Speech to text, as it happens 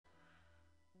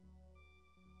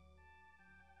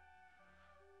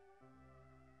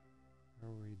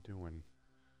are we doing?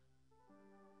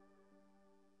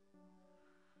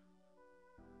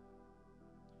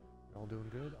 Y'all doing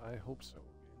good? I hope so.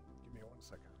 Give me 1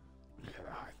 second. Yeah,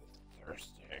 I'm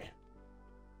thirsty.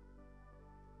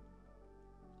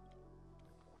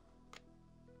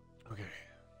 Okay.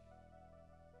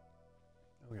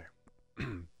 Okay.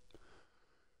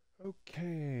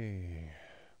 Okay.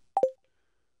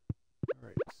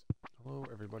 Alright. Hello,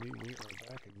 everybody. We are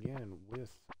back again with...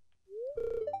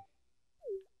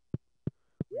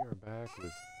 we are back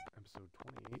with episode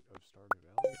 28 of Stardew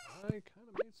Valley. I kind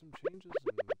of made some changes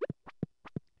and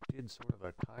did sort of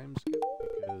a time skip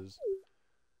because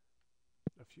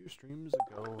a few streams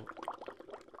ago,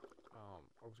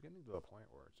 I was getting to the point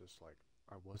where it's just like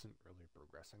I wasn't really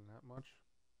progressing that much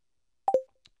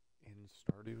in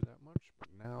Stardew that much, but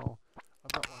now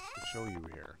I've got lots to show you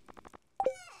here.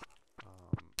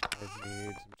 I've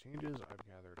made some changes. I've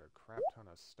gathered a crap ton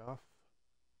of stuff.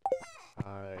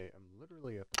 I am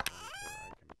literally at the point where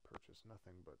I can purchase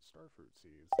nothing but starfruit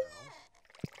seeds now.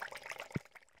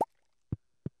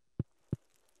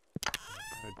 I've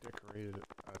kind of decorated it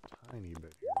a tiny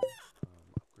bit here.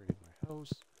 Upgraded my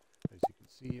house. As you can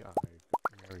see, I'm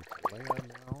married to Leia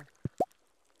now.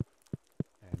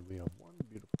 And we have one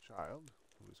beautiful child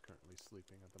who is currently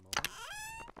sleeping at the moment.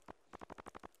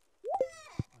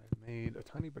 I've made a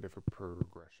tiny bit of a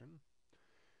progression.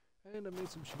 And I made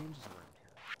some changes around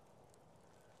here.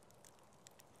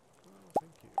 Oh,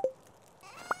 thank you.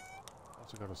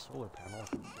 Also got a solar panel.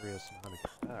 If you're curious on how to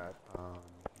get that,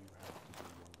 you have to do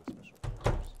one of the special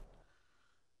orders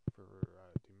for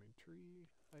Dimitri,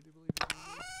 I do believe his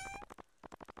name is,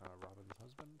 Robin's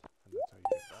husband, and that's how you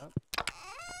get that.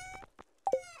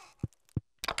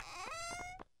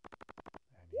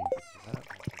 And he gets that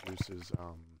and produces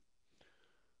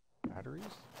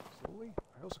batteries slowly.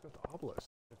 I also got the obelisk.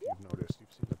 If you've noticed,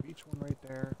 you've seen the beach one right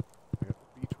there. I got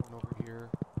the beach one over here.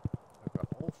 I've got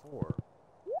all four.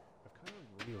 I've kind of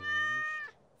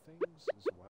rearranged things as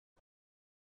well.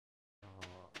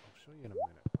 I'll show you in a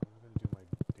minute. I'm going to do my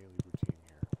daily routine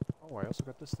here. Oh, I also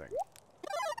got this thing.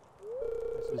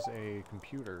 This is a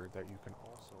computer that you can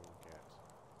also get.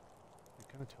 It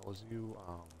kind of tells you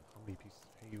how many pieces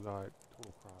of hay you got,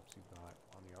 total crops you got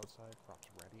on the outside, crops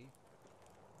ready.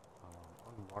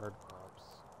 Unwatered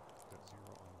crops, it's got 0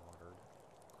 unwatered.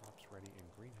 Crops ready in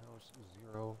greenhouse,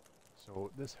 0.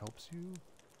 So this helps you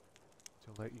to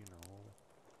let you know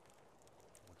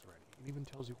what's ready. It even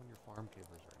tells you when your farm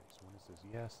cave is ready. So when it says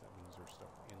yes, that means there's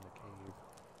stuff in the cave.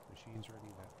 Machines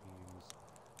ready, that means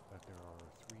that there are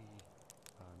 3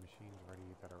 machines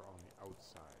ready that are on the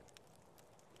outside.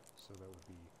 So that would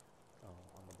be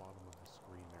on the bottom of the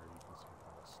screen there, you can see I've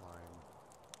got a slime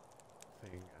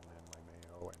thing, and then my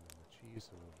mayo, and then the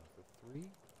cheese. So the 3,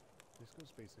 this goes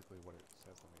basically what it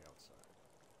says on the outside,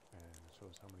 and it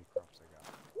shows how many crops I got.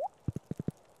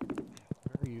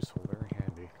 Very useful, very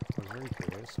handy. I was very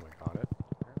curious, so I got it.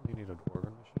 Apparently you need a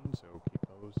dwarven machine, so keep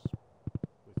those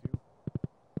with you.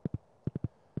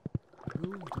 I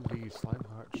moved the slime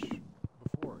hutch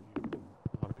before.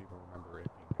 A lot of people remember it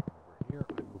being down over here.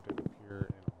 I moved it up here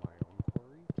in my own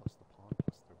quarry, plus the pond,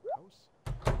 plus the house.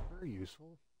 Very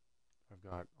useful. I've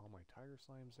got all my tiger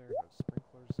slimes there, got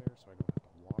sprinklers there, so I don't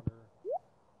have to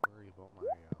worry about my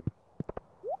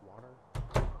water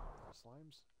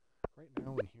slimes. Right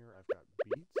now in here I've got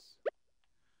beets,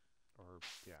 or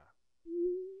yeah, I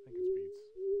think it's beets.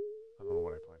 I don't know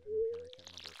what I planted in here, I can't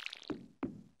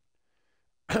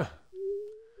remember.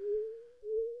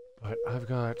 But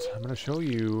I'm going to show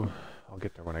you, I'll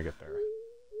get there when I get there.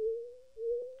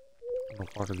 I'll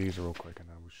water these real quick and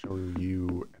I will show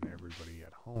you and everybody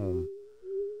at home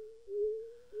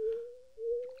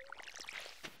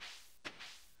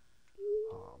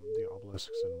the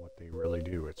obelisks and what they really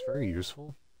do. It's very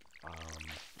useful.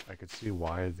 I could see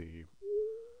why they're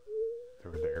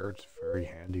there. It's very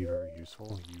handy, very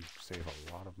useful. You save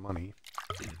a lot of money.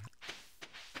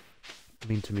 I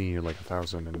mean, to me, like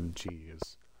 1,000 and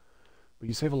G's. But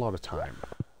you save a lot of time.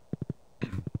 So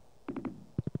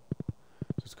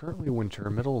it's currently winter,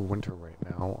 middle of winter right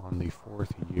now, on the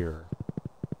 4th year.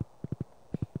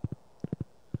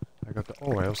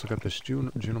 I also got this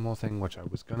Junimo thing, which I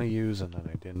was gonna use, and then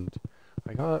I didn't.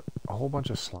 I got a whole bunch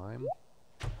of slime.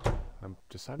 I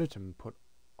decided to put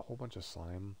a whole bunch of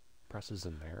slime presses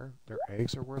in there. Their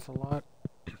eggs are worth a lot.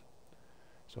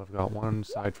 So I've got one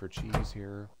side for cheese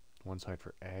here, one side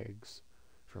for eggs,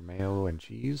 for mayo and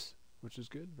cheese, which is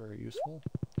good, very useful.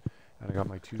 And I got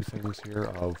my 2 things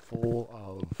here full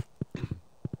of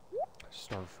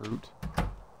star fruit.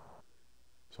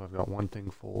 So I've got one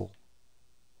thing full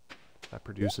that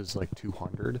produces like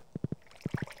 200.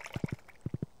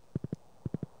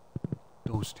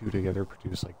 those two together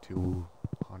produce like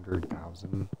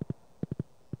 200,000.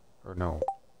 Or no,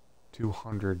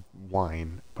 200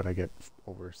 wine, but I get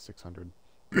over 600.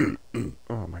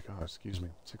 Oh my god, excuse me,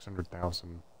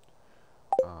 $600,000.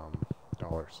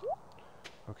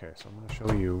 Okay, so I'm gonna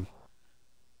show you.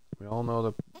 We all know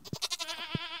that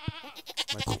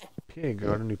my pig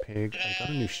got a new pig. I got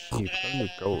a new sheep. Got a new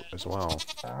goat as well.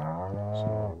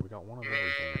 So we got one of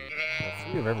everything. We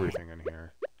got 3 of everything in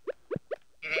here,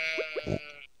 which is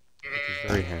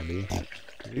very handy.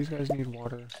 Do these guys need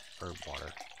water? Or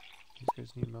water? These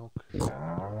guys need milk?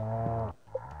 But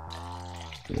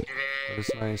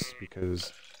it's nice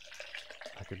because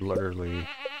I could literally...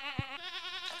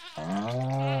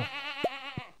 Okay,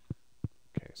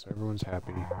 so everyone's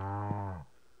happy.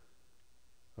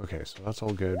 Okay, so that's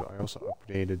all good. I also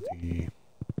updated the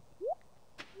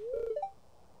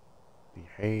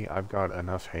hay. I've got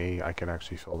enough hay. I could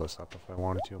actually fill this up if I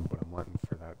wanted to, but I'm letting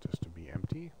for that just to be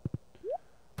empty.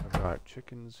 I've got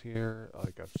chickens here.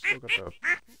 Like, I've still got the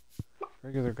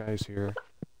regular guys here.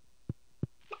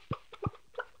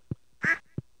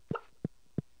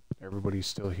 Everybody's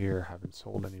still here. Haven't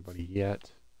sold anybody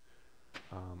yet.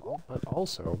 Oh, but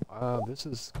also, this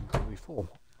is completely full.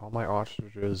 All my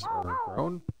ostriches are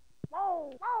grown.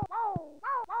 Oh.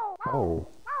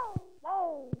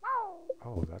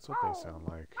 Oh, that's what they sound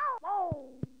like.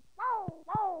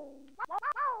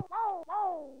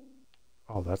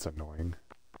 Oh, that's annoying.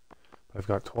 I've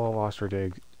got 12 ostrich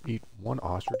eggs. One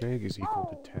ostrich egg is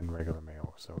equal to 10 regular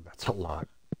male, so that's a lot.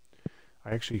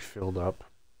 I actually filled up.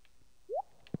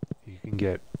 You can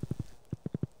get...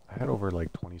 I had over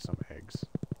like 20 some eggs.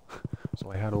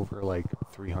 So I had over like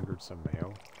 300 some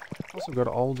male. Also got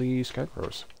all the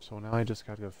scarecrows. So now I just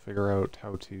gotta figure out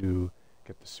how to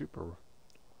get the super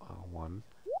one,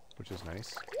 which is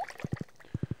nice.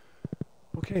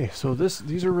 Okay, so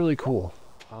these are really cool.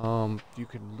 You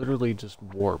can literally just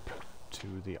warp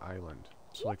to the island.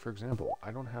 So like for example,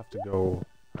 I don't have to go...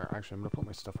 Or actually, I'm gonna put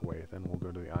my stuff away, then we'll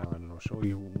go to the island and I'll show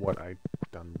you what I've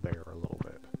done there a little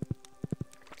bit.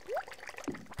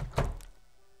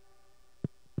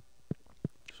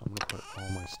 So I'm gonna put all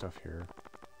my stuff here.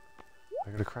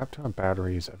 I got a crap ton of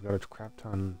batteries. I've got a crap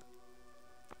ton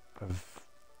of...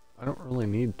 I don't really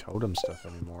need totem stuff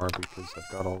anymore because I've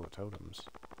got all the totems.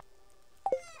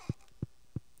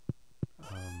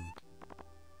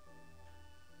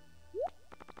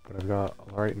 But I've got...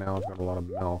 Right now I've got a lot of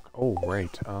milk. Oh,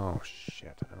 right. Oh,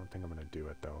 shit. I don't think I'm gonna do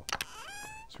it, though.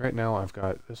 So right now I've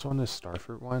got... This one is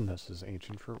starfruit wine. This is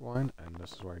ancient fruit wine. And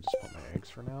this is where I just put my eggs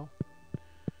for now.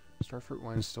 Starfruit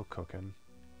wine is still cooking.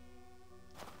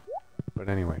 But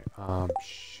anyway,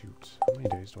 shoot. How many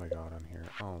days do I got on here?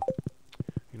 Oh.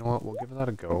 You know what? We'll give that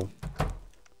a go.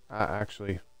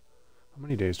 Actually, how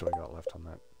many days do I got left on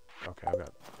that? Okay, I've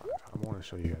got 5. I want to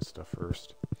show you guys stuff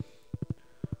first.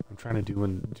 I'm trying to do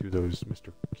those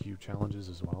Mr. Q challenges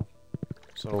as well.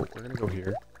 So, we're going to go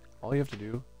here. All you have to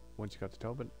do, once you got the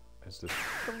Tobin, is just...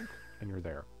 And you're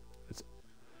there. It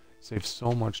saves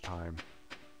so much time.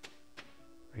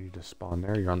 I need to spawn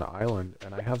there. You're on the island,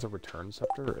 and I have the return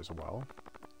scepter as well.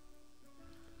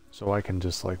 So I can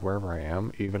just, like, wherever I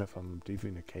am, even if I'm deep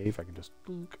in a cave, I can just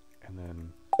dunk, and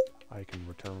then I can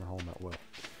return home at will.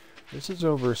 This is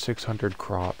over 600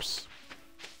 crops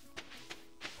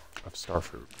of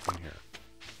starfruit in here.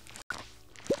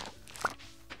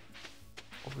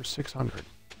 Over 600.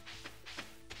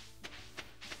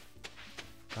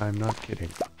 I'm not kidding.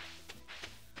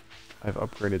 I've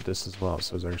upgraded this as well,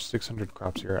 so there's 600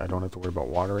 crops here. I don't have to worry about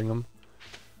watering them.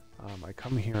 I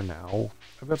come here now.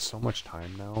 I've got so much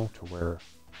time now to where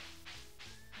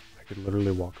I could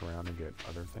literally walk around and get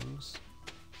other things.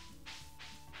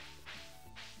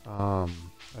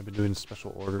 I've been doing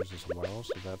special orders as well,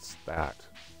 so that's that.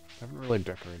 I haven't really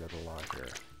decorated a lot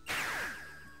here.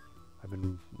 I've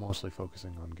been mostly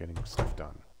focusing on getting stuff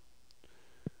done.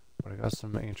 But I got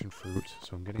some ancient fruit,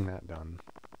 so I'm getting that done.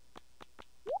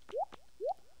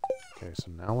 Okay, so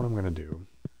now what I'm going to do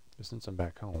is, since I'm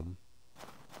back home...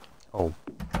 Oh,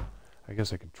 I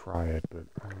guess I could try it, but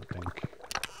I don't think...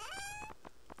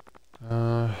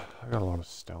 I got a lot of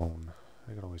stone.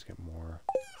 I could always get more.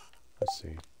 Let's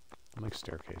see. I'll make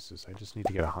staircases. I just need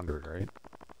to get 100, right?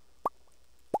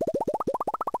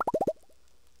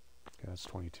 Okay, that's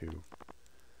 22.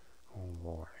 Oh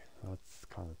boy, that's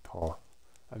kind of tall.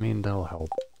 I mean, that'll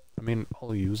help. I mean,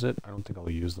 I'll use it. I don't think I'll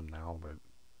use them now, but...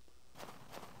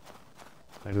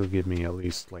 That'll give me at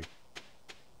least, like...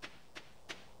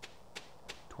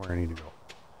 to where I need to go.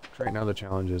 So right now the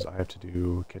challenge is I have to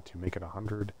make it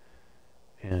 100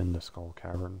 in the Skull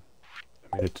Cavern.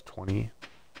 I made it to 20.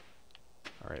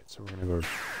 Alright, so we're gonna go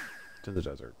to the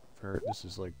desert. This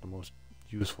is like the most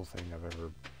useful thing I've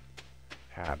ever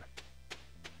had.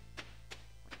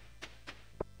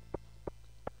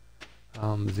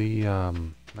 The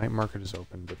night market is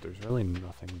open, but there's really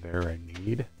nothing there I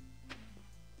need.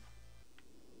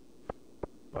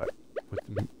 But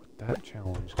with that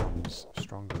challenge comes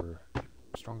stronger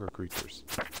creatures.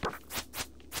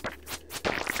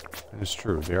 And it's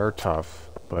true, they are tough,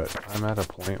 but I'm at a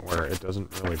point where it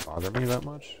doesn't really bother me that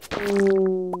much.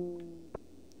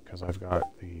 Because I've got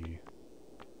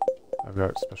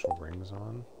special rings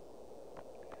on.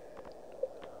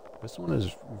 This one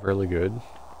is really good.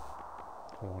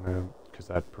 Because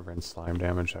that prevents slime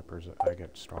damage, I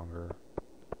get stronger.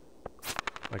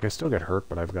 Like, I still get hurt,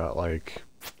 but I've got, like,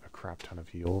 a crap ton of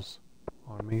heals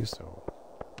on me, so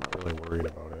I'm not really worried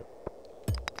about it.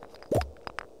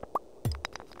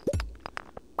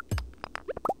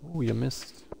 Oh, you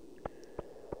missed.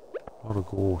 A lot of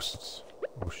ghosts.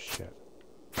 Oh, shit.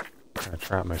 I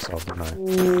trapped myself, didn't I?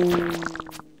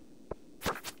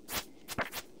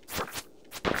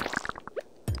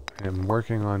 I'm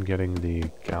working on getting the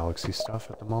galaxy stuff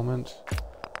at the moment.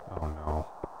 Oh no.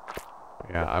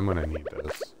 Yeah, I'm gonna need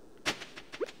this.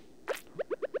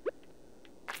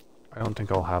 I don't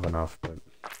think I'll have enough, but...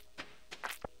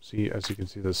 See, as you can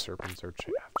see, the serpents have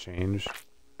changed.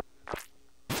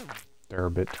 They're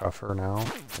a bit tougher now.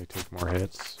 They take more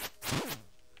hits.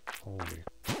 Holy...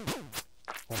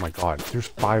 Oh my god, there's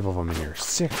 5 of them in here.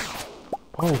 6!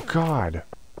 Oh god!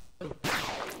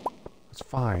 It's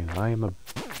fine, I am a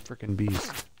frickin'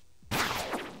 beast.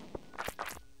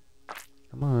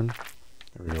 Come on.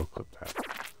 There we go, clip that.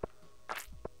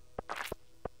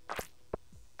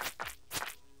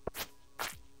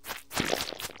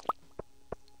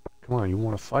 Come on, you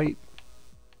wanna fight?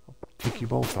 I'll take you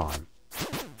both on.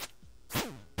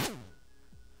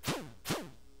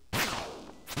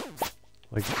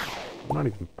 Like, I'm not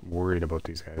even worried about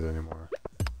these guys anymore.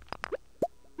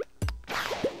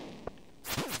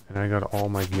 And I got all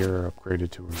my gear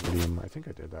upgraded to Iridium. I think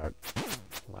I did that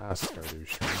last Stardew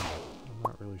stream, but I'm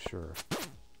not really sure.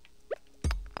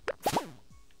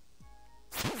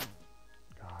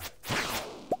 God.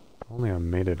 Only I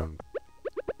made it on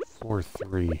floor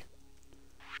 3.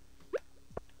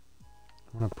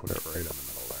 I'm gonna put it right in the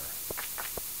middle there.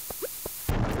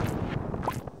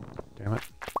 Damn it.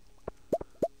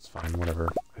 It's fine, whatever.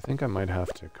 I think I might have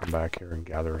to come back here and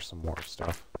gather some more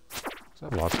stuff. Because I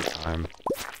have lots of time.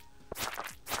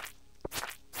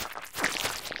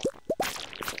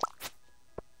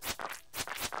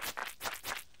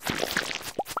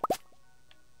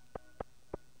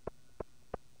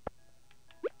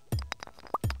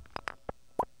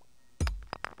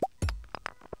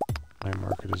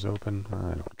 Is open.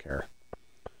 I don't care.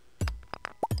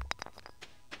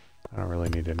 I don't really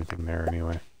need anything there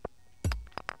anyway.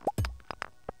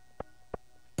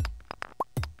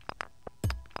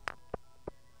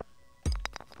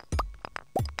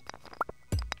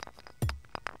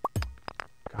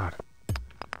 God.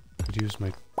 Could use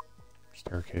my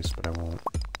staircase, but I won't.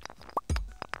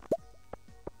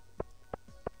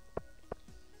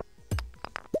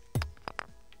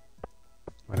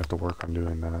 Might have to work on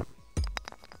doing that.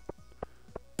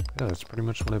 Yeah, that's pretty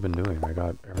much what I've been doing. I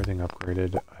got everything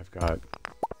upgraded. I've got...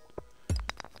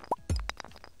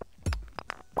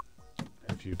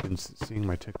 If you've been seeing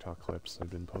my TikTok clips,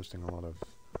 I've been posting a lot of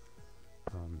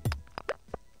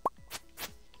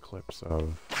clips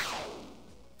of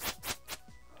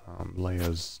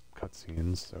Leia's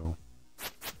cutscenes, so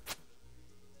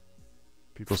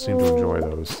people seem to enjoy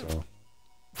those, so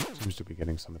it seems to be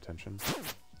getting some attention.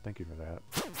 Thank you for that.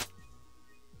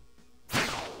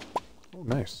 Oh,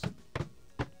 nice.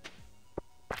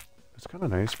 It's kind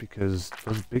of nice because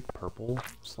those big purple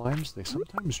slimes, they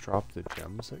sometimes drop the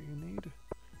gems that you need,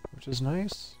 which is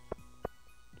nice.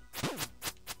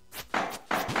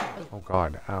 Oh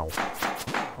god, ow.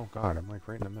 Oh god, I'm like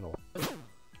right in the middle. You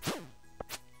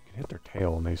can hit their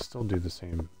tail and they still do the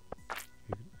same.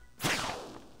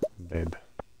 Babe.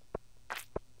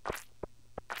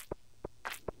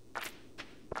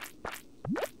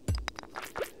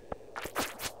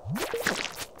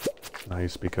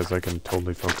 Nice, because I can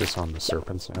totally focus on the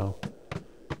serpents now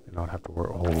and not have to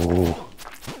worry. Oh,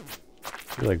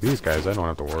 I feel like these guys, I don't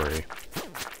have to worry.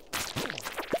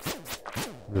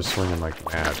 I'm just swinging like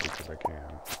mad because I can.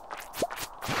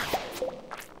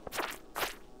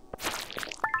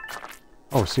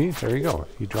 Oh, see? There you go.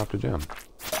 He dropped a gem.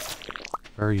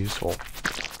 Very useful.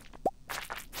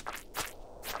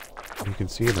 You can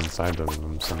see it inside of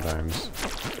them sometimes.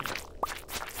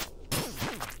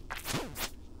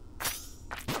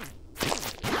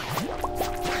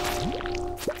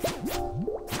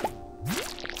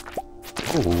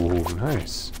 Oh,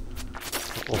 nice.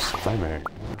 Full slime egg.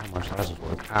 I wonder how much that is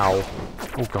worth. Ow.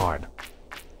 Oh god.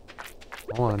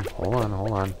 Hold on, hold on,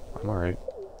 hold on. I'm alright.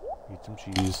 Eat some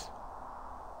cheese.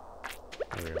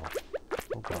 There we go.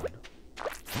 Oh god.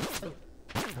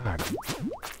 God.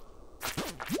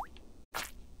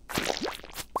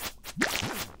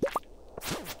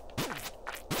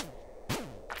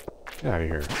 Get out of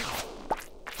here.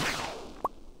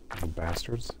 Little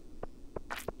bastards.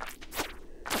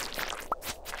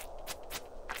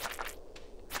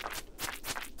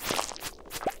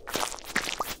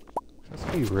 That's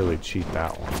how you really cheat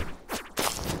that one.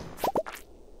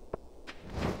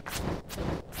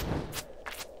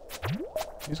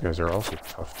 These guys are also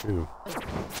tough too.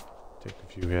 Take a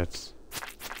few hits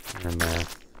here and there.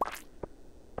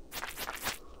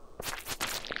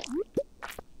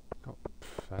 Oh,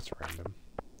 that's random.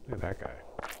 Look at that guy.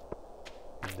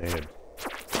 He's dead.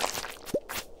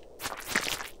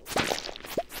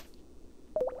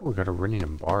 Oh, we got a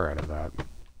rhenium bar out of that.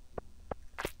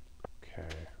 Okay.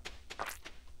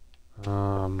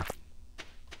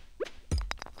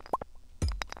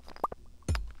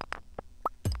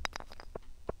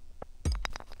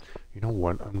 You know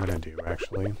what I'm gonna do,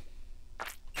 actually?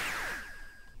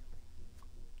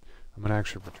 I'm gonna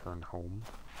actually return home.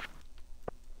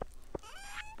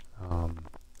 I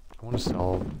want to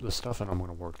sell the stuff and I'm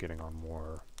gonna work getting on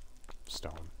more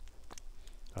stone.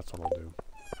 That's what I'll do.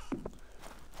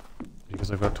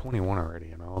 Because I've got 21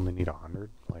 already and I only need 100.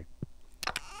 Like,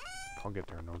 I'll get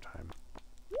there in no time.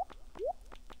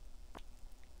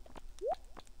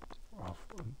 Oh,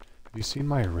 have you seen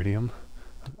my iridium?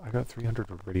 I got 300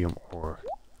 iridium ore.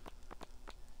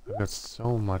 I've got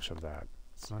so much of that.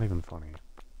 It's not even funny.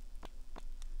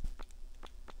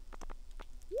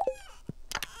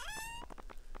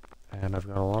 And I've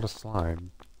got a lot of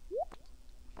slime.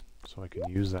 So I can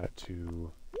use that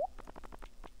to...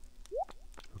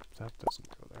 Oops, that doesn't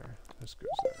go there. This goes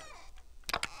there.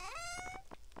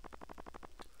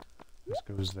 This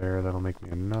goes there. That'll make me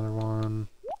another one.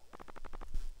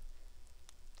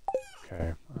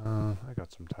 Okay, I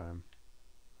got some time.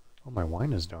 Oh, my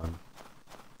wine is done.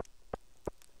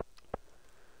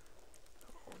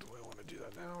 Oh, do I want to do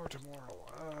that now or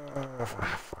tomorrow?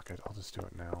 Fuck it, I'll just do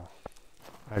it now.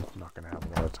 I'm not going to have a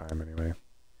lot of time anyway.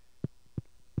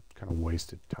 Kind of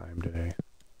wasted time today.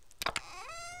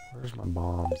 Where's my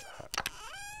bombs at?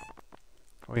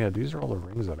 Oh yeah, these are all the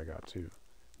rings that I got too.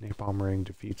 Napalm ring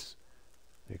defeats,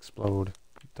 they explode.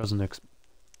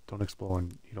 Don't explode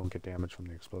and you don't get damage from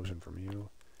the explosion from you.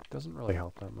 It doesn't really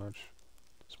help that much.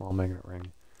 Small magnet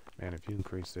ring. Man, if you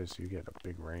increase this, you get a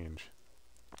big range.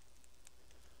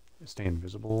 Stay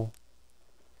invisible.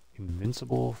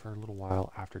 Invincible for a little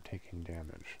while after taking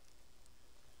damage.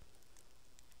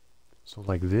 So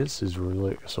like this is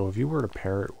really... So if you were to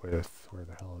pair it with... Where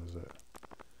the hell is it?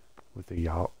 With the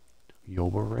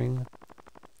Yoba ring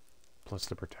plus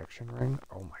the protection ring.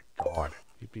 Oh my god.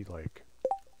 You'd be like...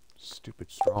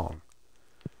 stupid strong.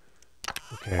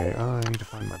 Okay, I need to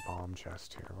find my bomb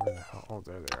chest here. Where the hell? Oh,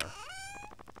 there they are.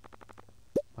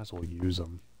 Might as well use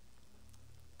them.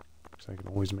 Because I can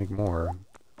always make more.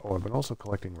 Oh, I've been also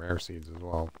collecting rare seeds as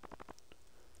well.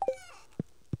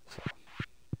 So.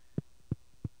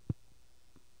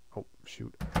 Oh,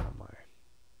 shoot.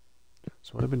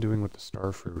 So what I've been doing with the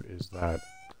star fruit is that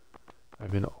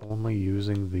I've been only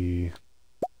using the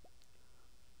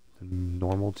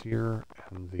normal tier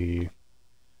and the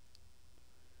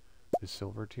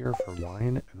silver tier for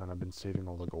wine, and then I've been saving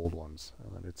all the gold ones,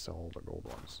 and then it's sell all the gold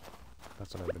ones.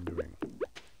 That's what I've been doing.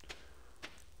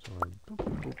 So I boop,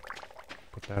 boop,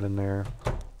 put that in there,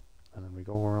 and then we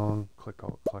go around, collect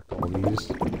all these.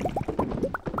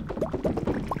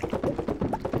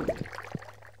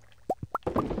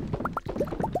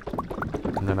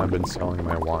 And then I've been selling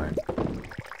my wine.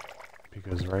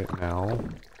 Because right now,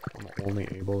 I'm only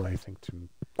able, I think, to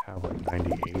have like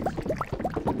 98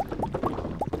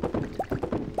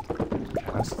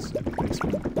 casts in the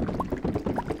basement.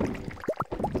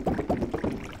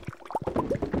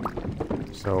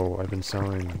 So I've been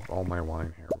selling all my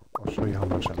wine here. I'll show you how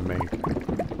much I make.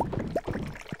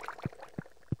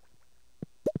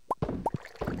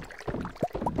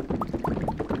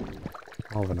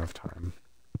 I'll have enough time.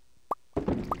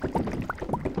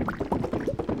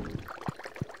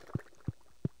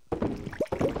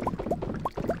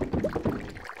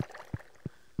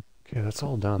 Okay, that's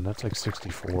all done. That's like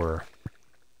 64.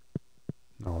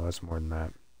 No, that's more than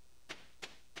that.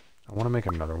 I want to make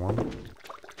another one,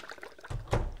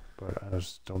 but I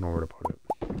just don't know where to put it.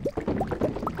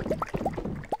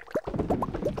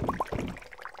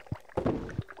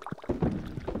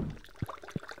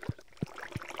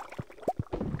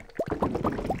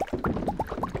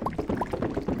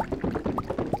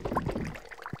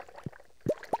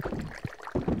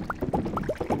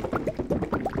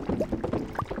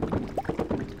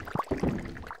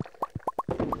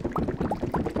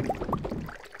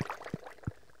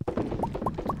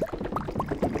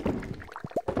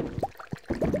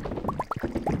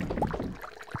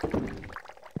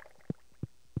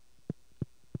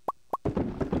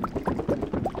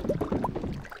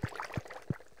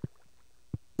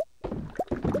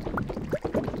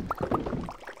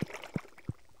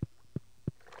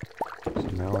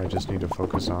 just need to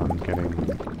focus on getting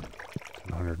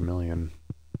 100 million,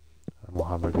 and we'll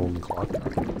have a golden clock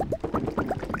done.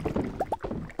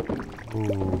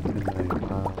 Ooh, midnight,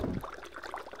 wow.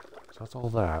 So that's all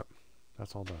that.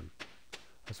 That's all done.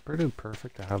 It's pretty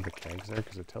perfect to have the kegs there,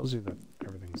 because it tells you that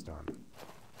everything's done.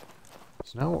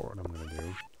 So now what I'm going to do,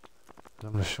 is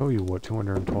I'm going to show you what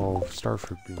 212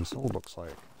 starfruit being sold looks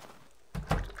like.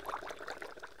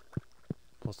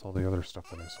 Plus all the other stuff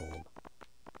that I sold.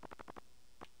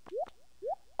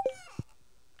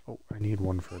 Oh, I need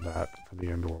one for that, for the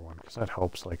indoor one, because that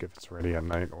helps, like, if it's ready at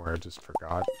night or I just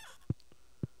forgot.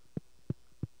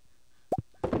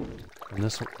 And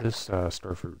this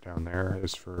starfruit down there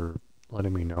is for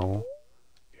letting me know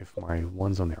if my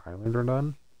ones on the island are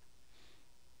done.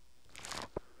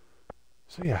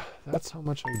 So yeah, that's how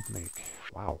much I make.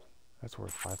 Wow, that's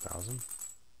worth 5,000.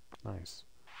 Nice.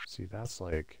 See, that's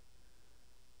like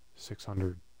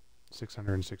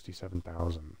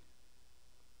 667,000.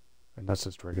 And that's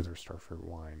just regular starfruit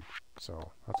wine.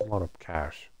 So that's a lot of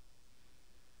cash.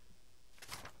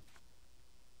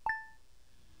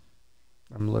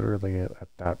 I'm literally at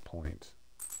that point.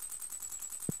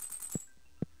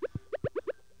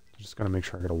 I'm just gonna make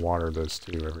sure I gotta water this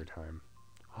too every time.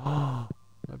 Oh,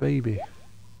 my baby.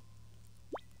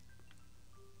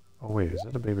 Oh wait, is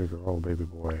that a baby girl or baby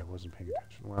boy? I wasn't paying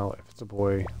attention. Well, if it's a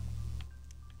boy...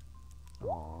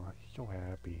 Aw, he's so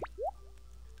happy.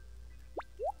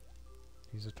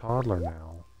 He's a toddler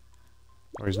now.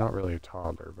 Or he's not really a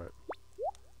toddler, but...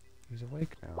 He's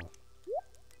awake now.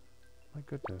 My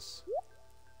goodness.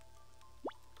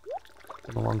 It's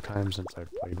been a long time since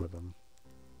I've played with him.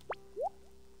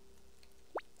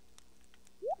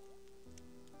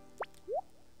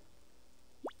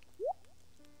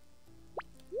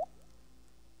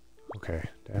 Okay,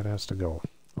 Dad has to go.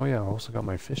 Oh yeah, I also got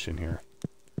my fish in here.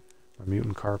 My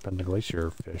mutant carp and the glacier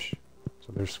fish.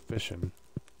 So there's fishing.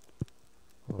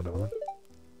 Hello, darling.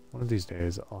 One of these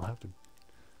days, I'll have to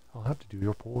do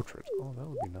your portrait. Oh, that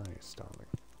would be nice, darling.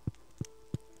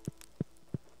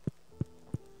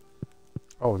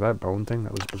 Oh, that bone thing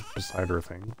that was beside her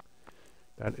thing.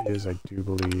 That is, I do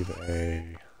believe,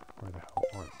 a... Where the hell?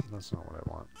 Oh, that's not what I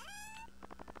want.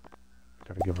 I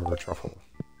gotta give her a truffle.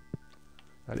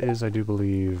 That is, I do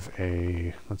believe,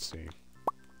 a... Let's see.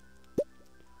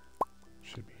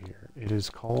 Should be here. It is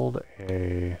called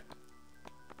a...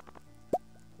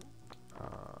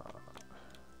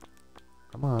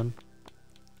 Come on.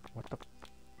 What the...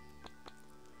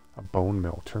 A bone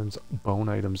mill. Turns bone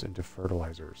items into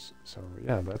fertilizers. So,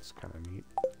 yeah, that's kind of neat.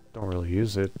 Don't really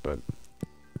use it, but...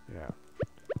 Yeah.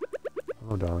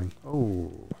 Hello, darling.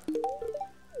 Oh.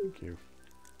 Thank you.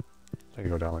 There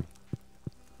you go, darling.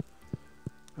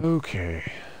 Okay.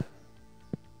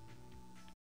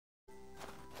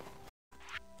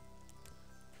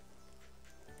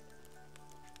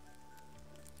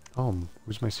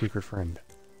 Who's my secret friend?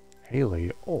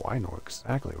 Haley? Oh, I know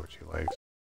exactly what she likes.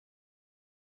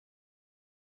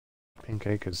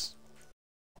 Pancake is...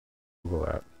 Google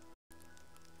that.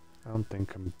 I don't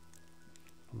think I'm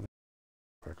gonna...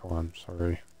 Quick, hold on.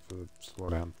 Sorry for the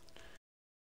slowdown.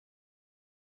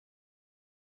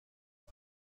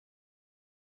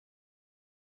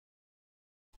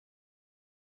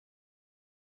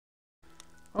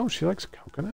 Oh, she likes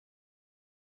coconut?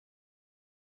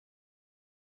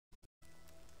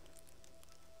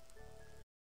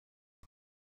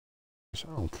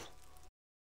 Oh.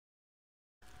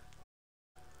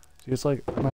 See, it's like...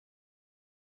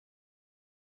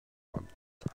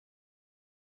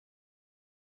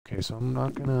 Okay, so I'm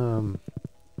not gonna...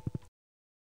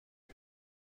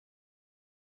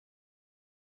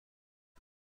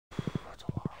 That's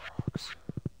a lot of rocks.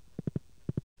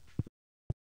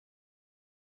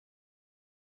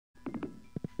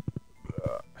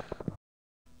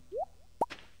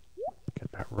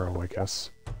 Get that row, I guess.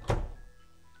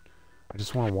 I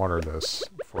just want to water this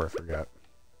before I forget.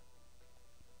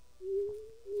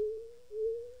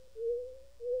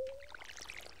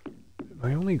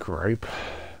 My only gripe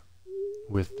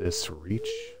with this reach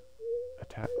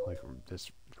attack, like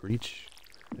this reach,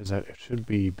 is that it should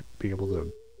be able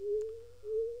to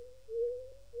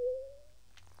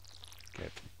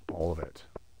get all of it.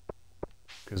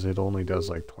 Because it only does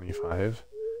like 25.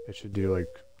 It should do like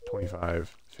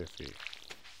 25, 50.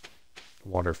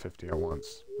 Water 50 at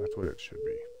once. That's what it should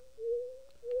be.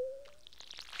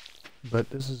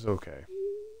 But this is okay.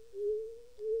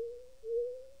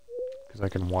 Because I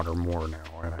can water more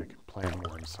now, and I can plant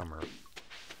more in summer.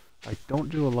 I don't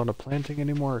do a lot of planting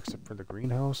anymore, except for the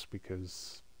greenhouse,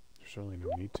 because there's really no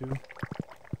need to.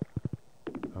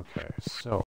 Okay,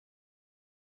 so...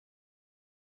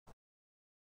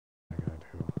 What am I gonna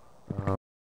do?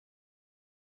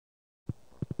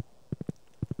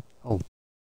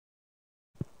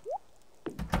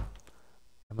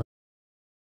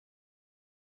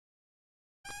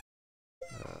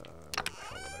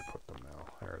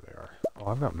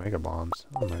 I've got mega bombs.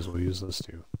 I might as well use this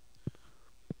too.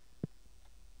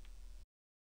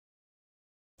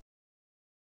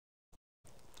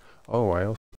 Oh, I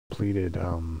also completed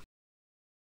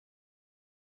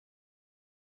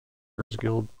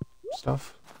guild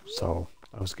stuff, so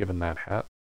I was given that hat.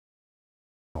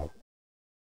 Oh,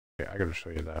 okay, I gotta show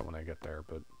you that when I get there,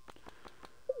 but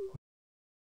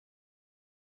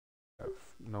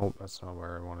no, that's not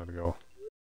where I wanted to go.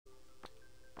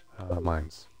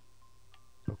 Mines.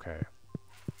 Okay.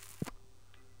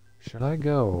 Should I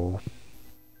go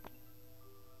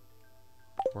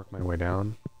work my way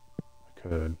down? I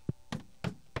could.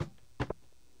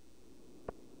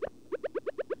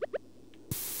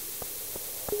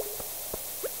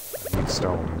 I need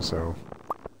stone, so...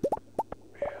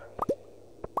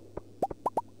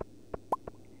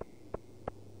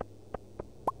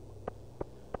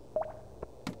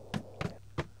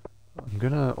 I'm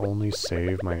gonna only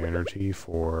save my energy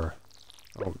for...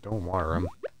 Oh, don't water him.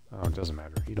 Oh, it doesn't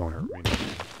matter. He don't hurt me.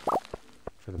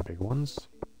 For the big ones.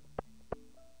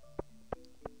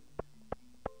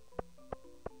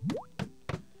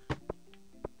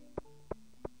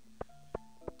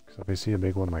 Because if I see a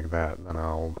big one like that, then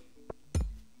I'll...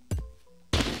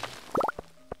 You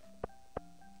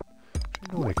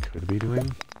know what I could be doing?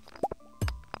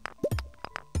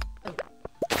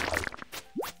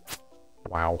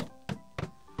 Wow.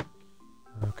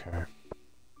 Okay.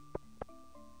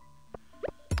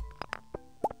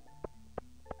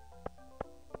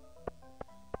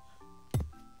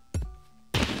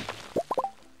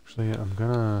 Actually, I'm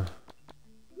gonna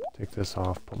take this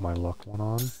off, put my luck one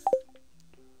on.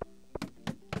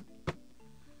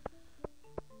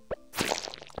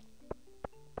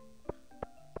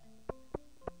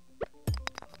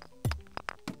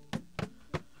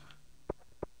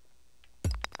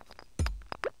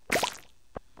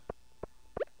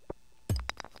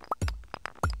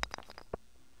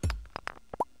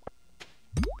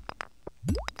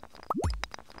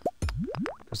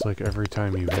 It's like every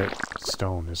time you hit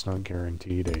stone, it's not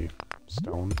guaranteed a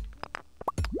stone.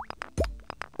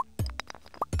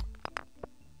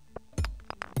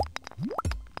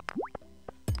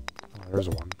 Oh, there's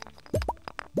one.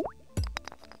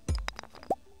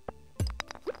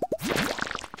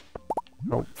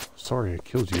 Oh, sorry, I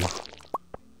killed you.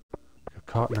 Got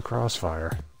caught in a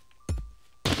crossfire.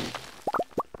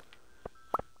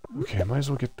 Okay, I might as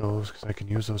well get those, because I can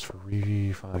use those for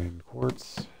refined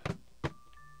quartz.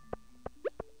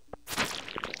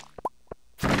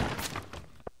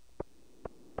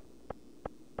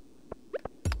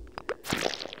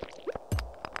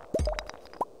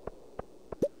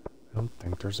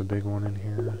 There's a big one in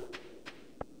here,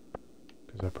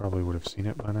 because I probably would have seen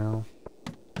it by now.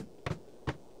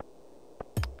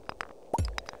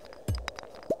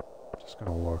 Just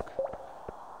gonna look.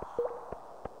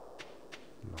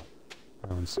 No, I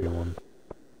don't see one.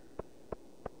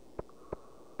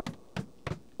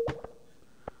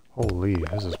 Holy,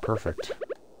 this is perfect.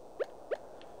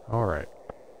 Alright.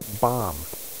 Bomb.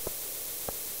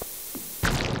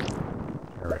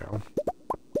 There we go.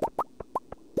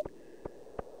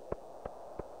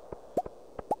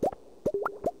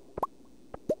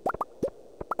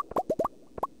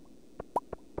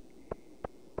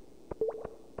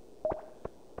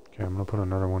 Okay, I'm gonna put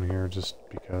another one here just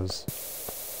because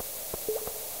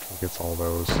it gets all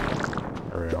those.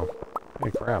 There we go.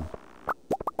 Hey, crab.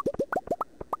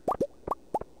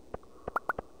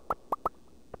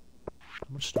 How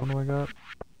much stone do I got?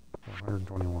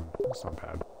 121. That's not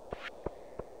bad.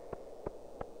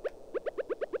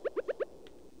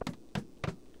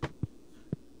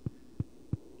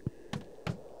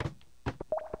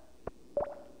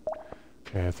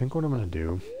 Okay, I think what I'm gonna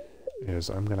do is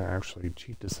I'm going to actually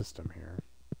cheat the system here.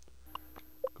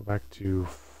 Go back to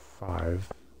 5,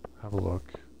 have a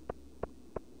look.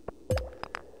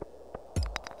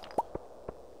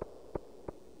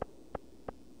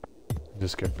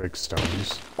 Just get big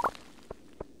stones.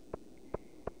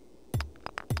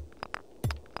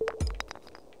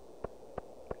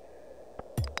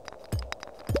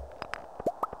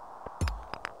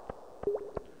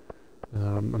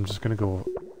 I'm just going to go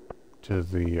to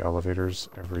the elevators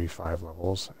every 5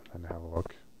 levels and then have a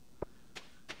look.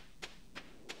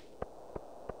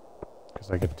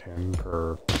 Because I get 10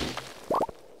 per...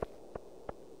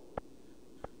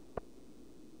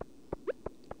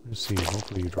 Let's see,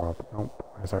 hopefully you drop... Nope,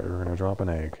 I thought you were going to drop an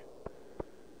egg.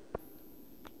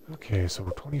 Okay, so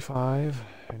 25.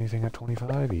 Anything at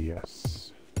 25?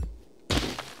 Yes.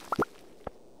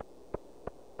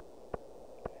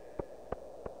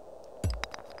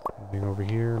 Anything over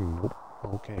here? Nope.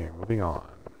 Okay, moving on.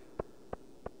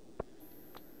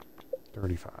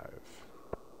 35.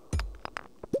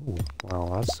 Ooh, well,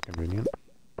 that's convenient.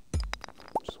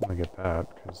 Just want to get that,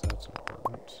 because that's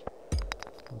important.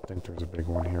 I don't think there's a big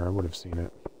one here. I would have seen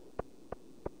it.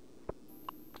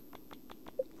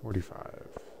 45.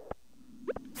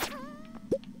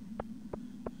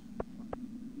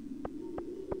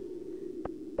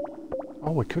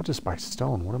 Oh, I could just buy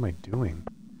stone. What am I doing?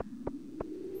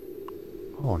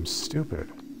 Oh, I'm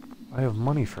stupid. I have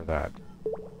money for that.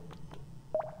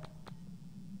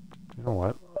 You know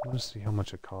what? I'm gonna see how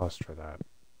much it costs for that.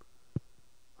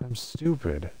 I'm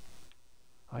stupid.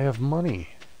 I have money.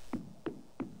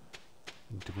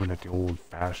 I'm doing it the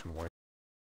old-fashioned way.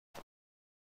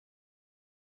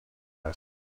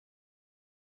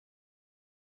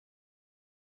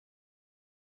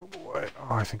 What?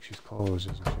 Oh, I think she's closed,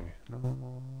 isn't she?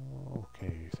 No.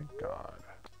 Okay, thank God.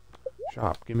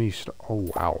 Shop, give me oh,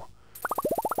 wow.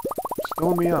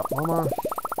 Stone me up, mama.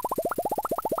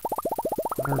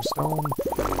 100 stone.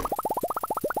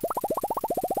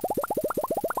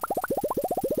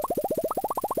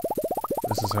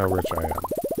 This is how rich I am.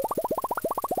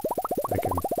 I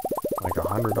can, like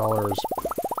 $100, it's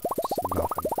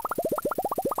nothing.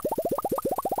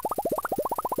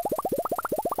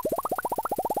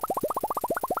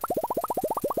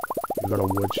 You got a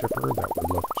wood chipper that would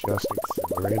look just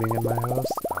exhilarating in my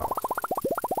house? Oh.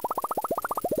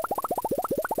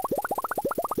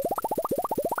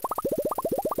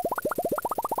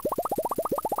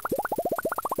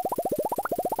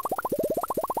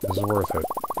 This is worth it.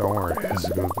 Don't worry, it's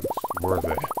worth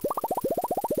it.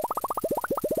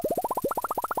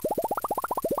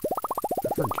 I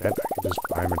forget I can just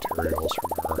buy materials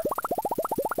from her.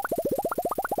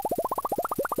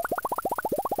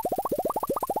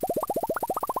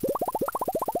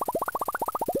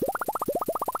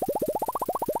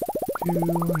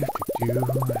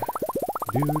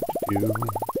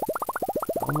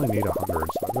 I only need 100,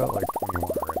 so I've got like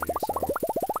 21 already, so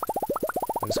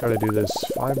I just gotta do this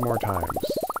 5 more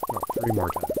times. No, 3 more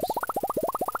times.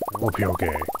 And we'll be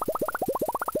okay.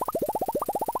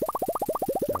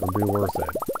 It'll be worth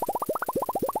it.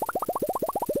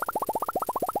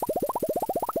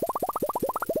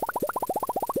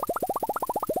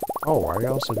 Oh, I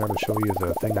also gotta show you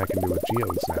the thing I can do with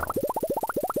geodes now.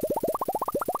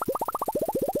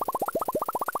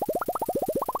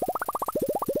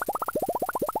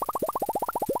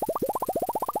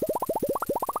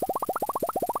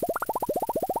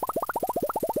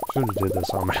 Should have did this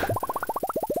on my...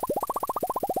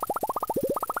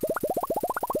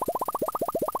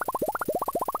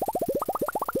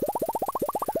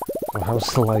 So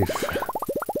how's the life?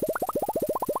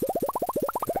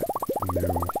 Okay,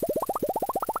 new.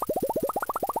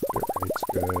 Bit rate's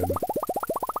good.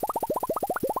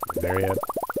 You there yet?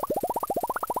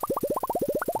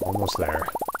 Almost there.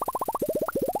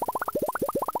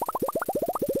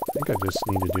 I think I just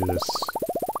need to do this.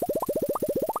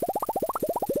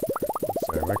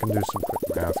 I can do some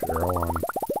quick math here. Hold on.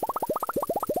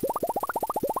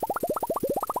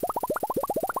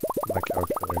 My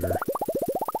calculator.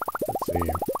 Let's see.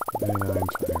 99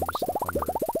 times 100.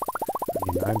 I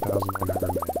need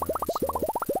 9,999. So,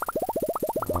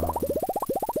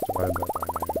 divide that by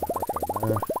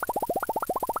 99.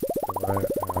 Okay,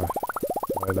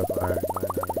 divide that by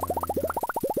 999.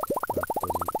 That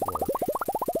doesn't work.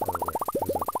 Or wait,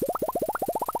 is it?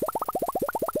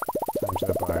 Times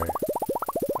that by...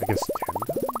 I guess 10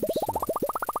 times? No.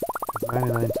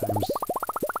 99 times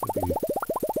would be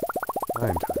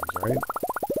 9 times, right?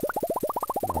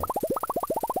 No.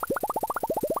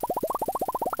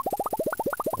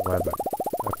 11.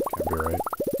 That can't be right.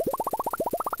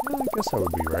 Yeah, I guess that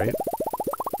would be right.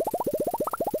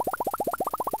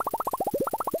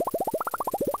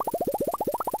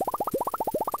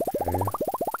 Okay.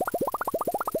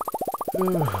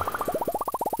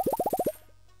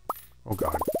 Oh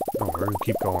God. No, we're gonna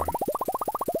keep going.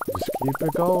 Just keep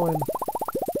it going.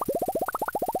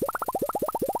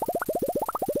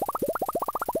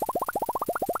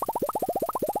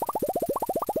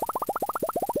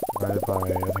 Divided by, I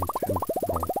think, 10.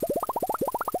 No.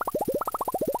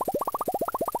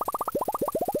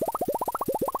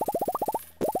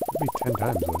 It'd be 10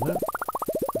 times, wouldn't it?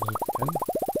 Is it 10?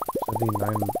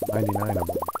 99 of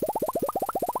them.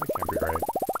 That can't be right.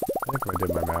 I think I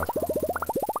did my math wrong on that.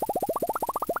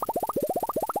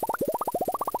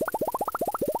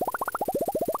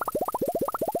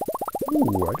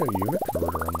 Ooh, I got a unit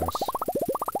converter on this.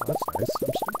 Oh, that's nice.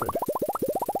 I'm stupid.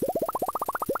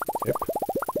 Tip.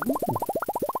 Ooh.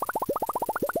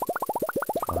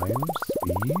 Time,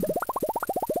 speed,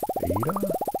 data.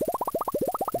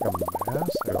 I got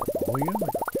mass, I got volume, I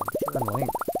got temperature and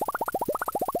length.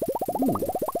 Ooh,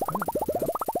 I didn't know that.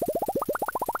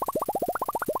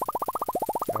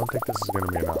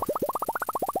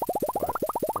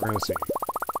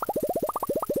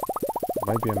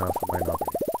 might be enough, it might not be.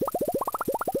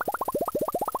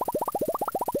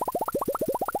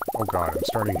 Oh god, I'm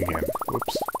starting again.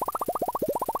 Whoops.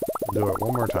 I'll do it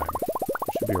one more time.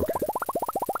 It should be okay.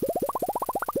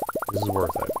 This is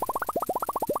worth it.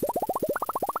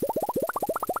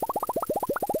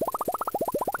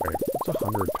 Wait, what's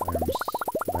 100 times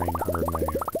 999?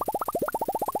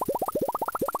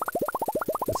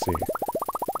 Let's see.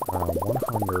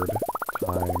 100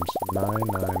 times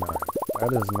 999.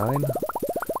 That is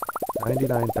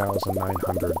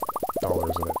 $99,900 of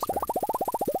it spent.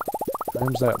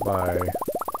 Times that by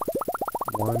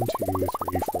 1, 2, 3,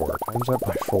 4. Times that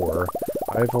by 4.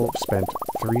 I've spent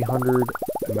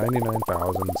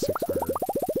 399,600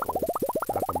 gold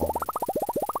at the moment.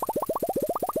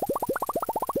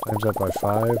 Times that by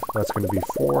 5. That's going to be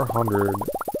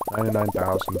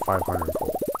 499,500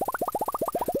 gold.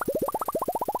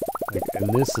 Like,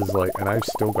 and this is like, and I've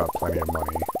still got plenty of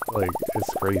money. Like,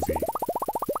 it's crazy.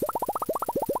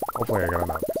 Hopefully I got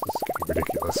enough, because this is getting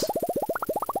ridiculous.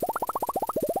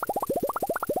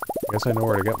 I guess I know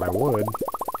where to get my wood.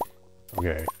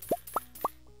 Okay.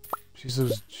 She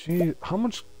says, how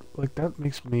much, like, that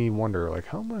makes me wonder, like,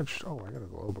 how much, oh, I got a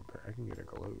globe up there. I can get a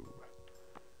globe.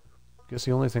 Guess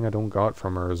the only thing I don't got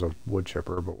from her is a wood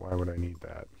chipper, but why would I need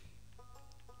that?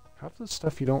 Half the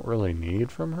stuff you don't really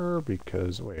need from her,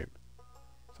 because, wait.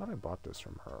 I thought I bought this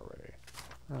from her already.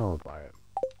 I'll buy it.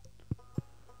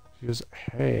 She goes,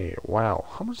 hey, wow,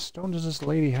 how much stone does this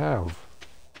lady have?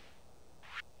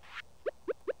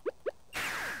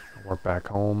 We're back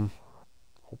home.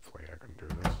 Hopefully I can do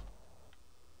this.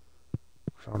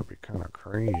 It's going to be kind of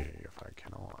crazy if I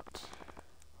cannot.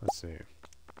 Let's see.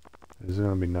 This is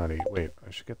going to be nutty. Wait,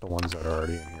 I should get the ones that are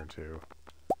already in here too.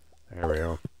 There we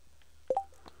go.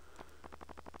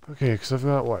 Okay, because I've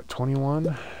got, what,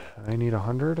 21? I need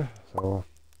 100, so...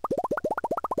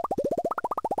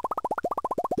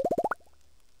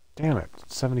 Damn it,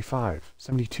 75,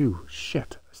 72,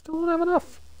 shit, I still don't have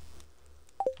enough.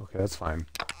 Okay, that's fine.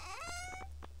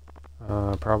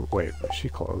 Probably, wait, is she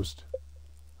closed?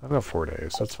 I've got 4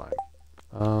 days, so that's fine.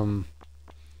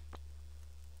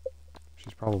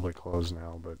 She's probably closed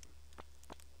now, but...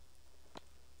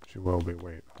 She will be,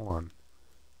 wait, hold on.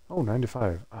 Oh,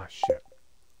 95, ah, shit.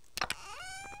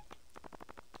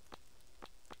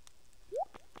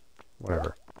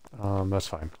 Whatever. That's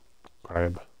fine.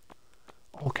 Crab.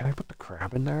 Oh, can I put the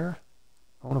crab in there?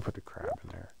 I want to put the crab in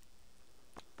there.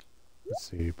 Let's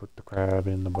see, put the crab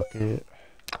in the bucket.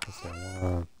 Let's see, I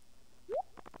wanna...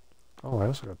 Oh, I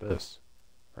also got this.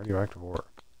 Radioactive ore.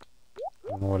 I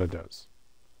don't know what it does.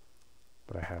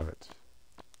 But I have it.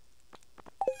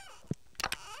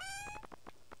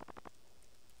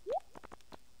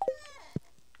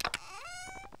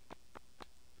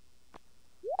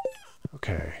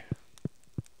 Okay.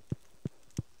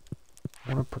 I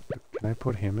wanna put the... Can I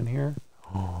put him in here?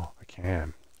 Oh, I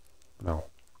can. No.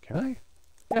 Can I?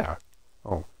 Yeah.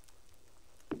 Oh.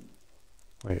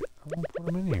 Wait, I won't put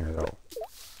him in here, though.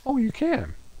 Oh, you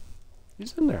can.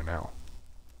 He's in there now.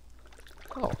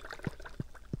 Oh.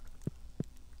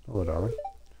 Hello, darling.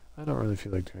 I don't really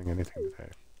feel like doing anything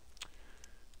today.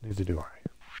 Neither do I.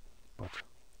 But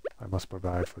I must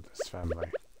provide for this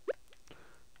family.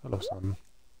 Hello, son.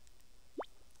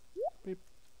 Beep.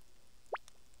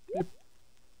 Beep.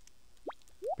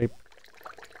 Beep.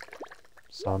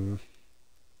 Son.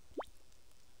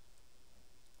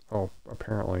 Oh,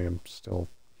 apparently I'm still...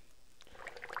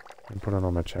 I'm putting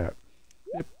on my chat.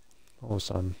 Yep. Hello,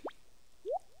 son.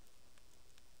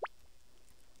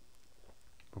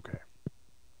 Okay.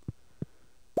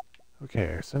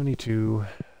 Okay, 72.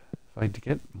 If I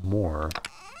get more...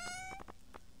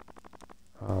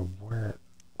 where...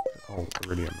 Oh,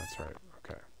 iridium, that's right.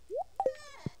 Okay.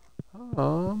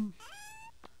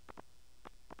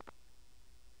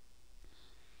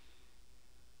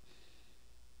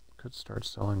 Could start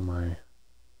selling my...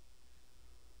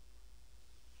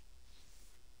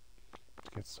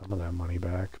 Get some of that money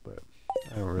back, but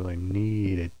I don't really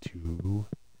need it to.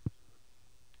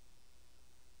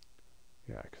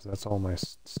 Yeah, because that's all my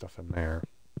stuff in there.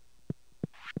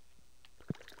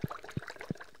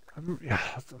 I'm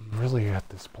really at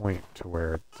this point to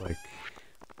where it's like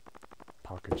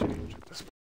pocket change at this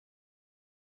point.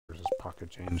 There's just pocket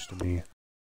change to me.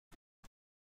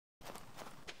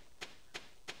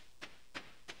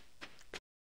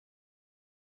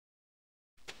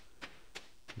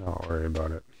 Not worry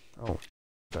about it. Oh,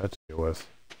 that to deal with.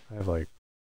 I have like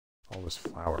all this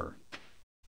flour.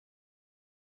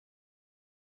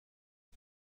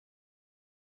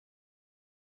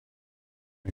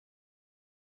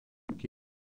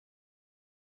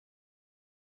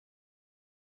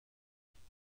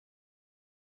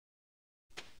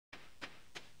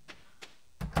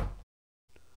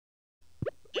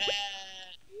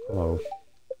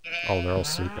 Oh, they're all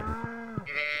sleeping.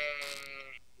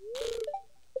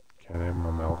 Okay, they have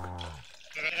no milk.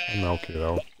 I'll milk you,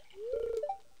 though.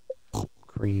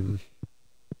 Cream.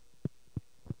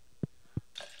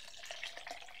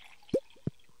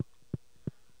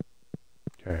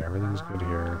 Okay, everything's good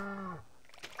here.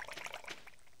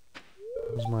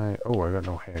 How's my... Oh, I got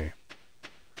no hay.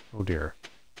 Oh dear.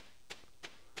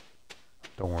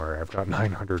 Don't worry, I've got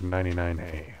 999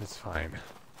 hay. It's fine.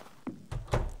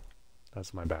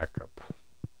 That's my backup.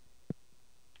 I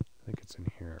think it's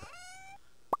in here.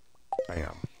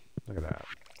 Bam. Look at that.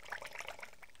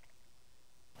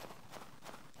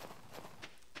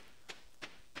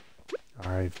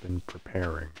 I've been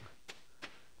preparing.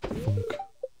 Funk.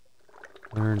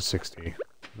 160.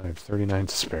 I have 39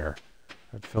 to spare.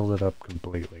 I've filled it up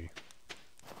completely.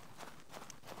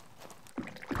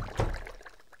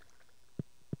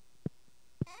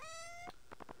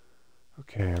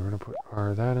 Okay, I'm gonna put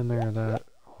our that in there, that,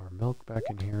 our milk back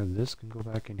in here, this can go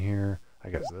back in here. I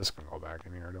guess this can go back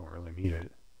in here, I don't really need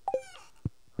it.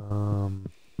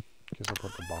 Guess I'll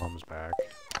put the bombs back.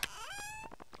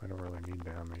 I don't really need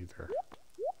them either.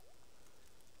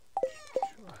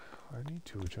 I need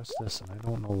to adjust this, and I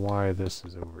don't know why this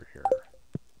is over here.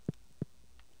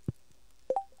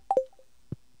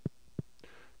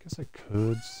 Guess I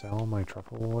could sell my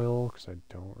truffle oil, because I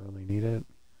don't really need it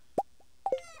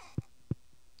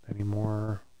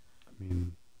anymore. I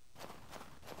mean,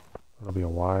 it'll be a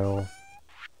while.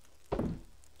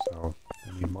 So,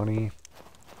 I need money.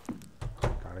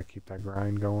 Gotta keep that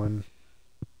grind going.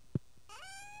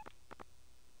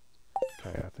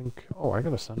 Okay, I think... Oh, I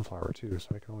got a sunflower too,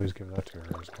 so I can always give that to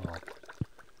her as well.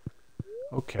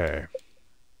 Okay.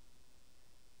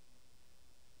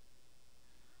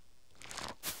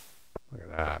 Look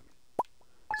at that.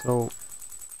 So,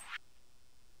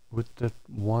 with the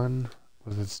one,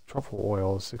 with its truffle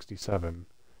oil, 67,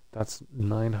 that's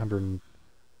 900...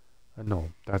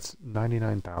 no, that's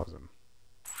 99,000.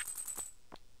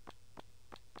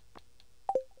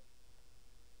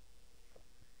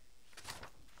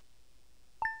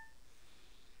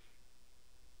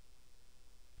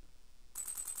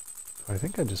 I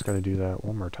think I just got to do that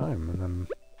one more time, and then...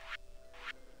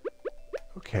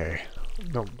 Okay.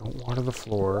 No, don't water the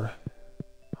floor.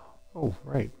 Oh,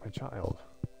 right, my child.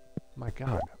 My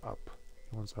God, up.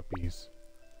 He wants uppies.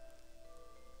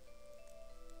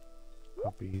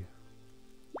 Puppy.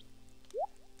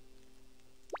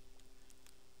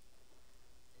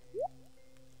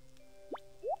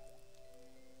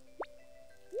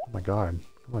 Oh my God.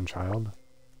 Come on, child.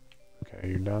 Okay,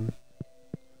 you're done.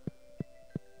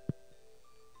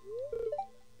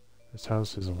 This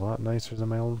house is a lot nicer than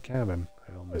my old cabin.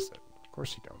 I don't miss it. Of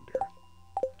course you don't, dear.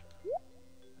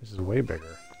 This is way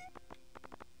bigger.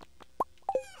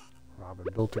 Robin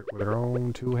built it with her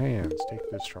own 2 hands. Take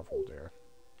this truffle, dear.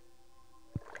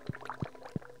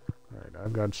 Alright,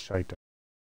 I've got shite.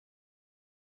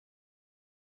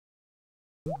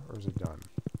 Or is it done?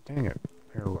 Dang it.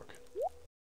 Here, look.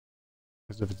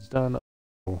 Because if it's done...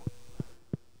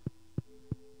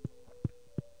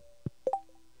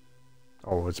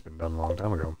 Oh, it's been done a long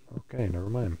time ago. Okay, never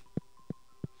mind.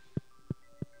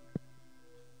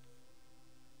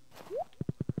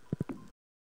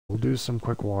 We'll do some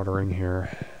quick watering here.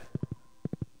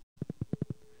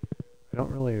 I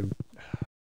don't really...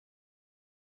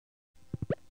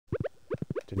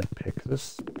 Didn't pick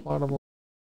this plot of...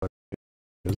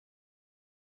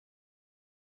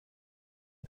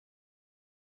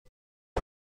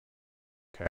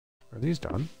 Okay. Are these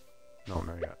done? No,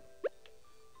 not yet.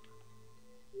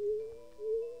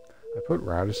 I put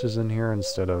radishes in here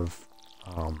instead of,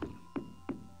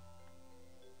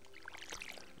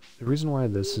 the reason why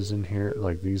this is in here,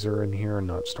 like these are in here and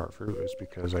not starfruit, is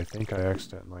because I think I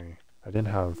accidentally, I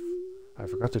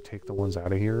forgot to take the ones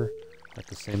out of here at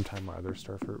the same time my other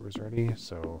starfruit was ready,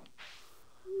 so.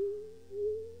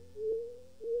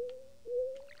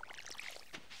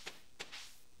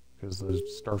 Because the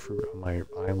starfruit on my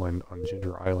island, on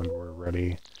Ginger Island, weren't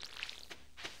ready.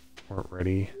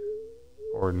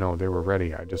 Or no, they were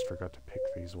ready. I just forgot to pick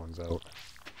these ones out.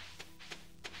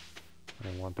 I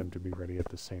want them to be ready at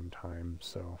the same time,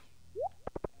 so.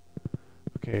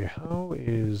 Okay, how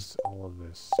is all of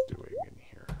this doing in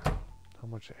here? How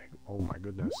much egg? Oh my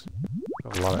goodness.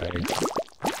 Got a lot of eggs.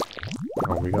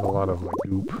 Oh, we got a lot of like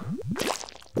goop.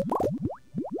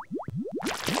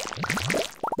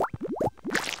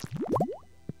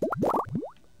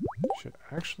 Should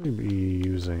actually be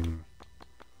using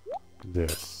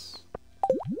this.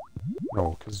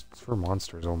 No, because it's for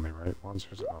monsters only, right?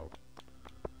 Monsters out.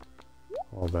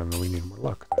 Well, then we need more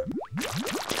luck, then.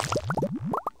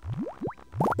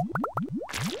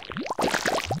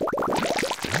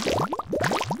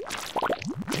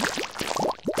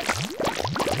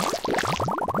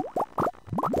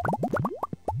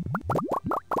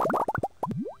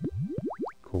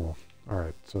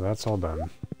 So that's all done.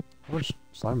 How much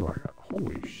slime do I got?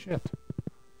 Holy shit.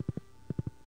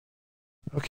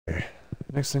 Okay,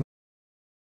 next thing.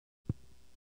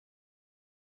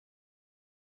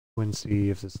 And see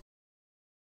if this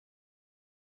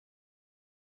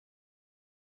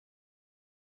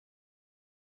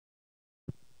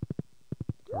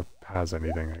or has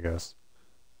anything, I guess.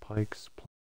 Pikes,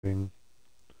 plating,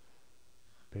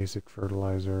 basic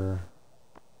fertilizer,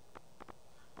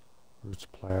 roots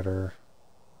platter.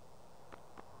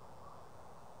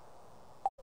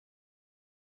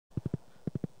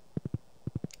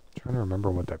 I'm trying to remember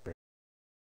what that is.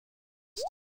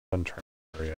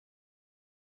 Yet.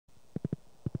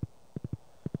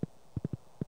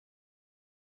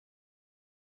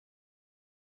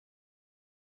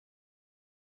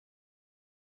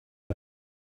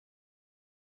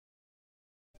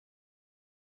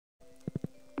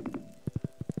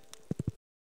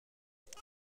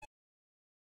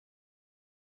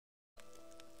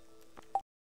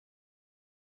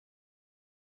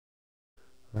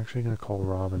 I'm actually going to call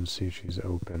Rob and see if she's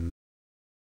open.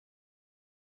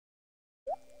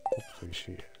 Hopefully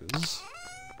she is.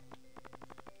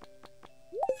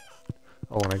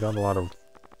 Oh, and I got a lot of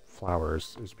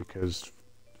flowers is because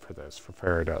for this, for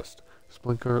fairy dust.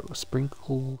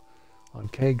 Sprinkle on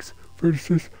kegs,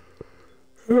 furnaces,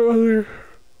 and other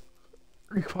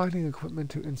refining equipment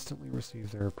to instantly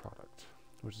receive their product.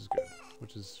 Which is good.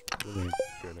 Which is really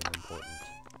good and important.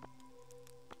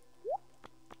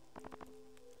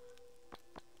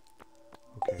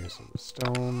 Okay, so the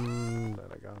stone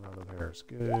that I got out of there is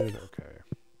good. Okay.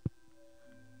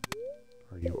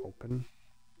 Are you open?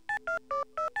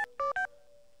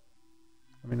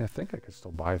 I mean, I think I could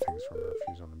still buy things from her if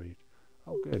she's on the beach.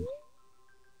 Oh, good.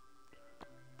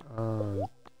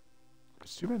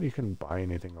 It's too bad you couldn't buy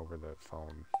anything over the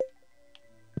phone.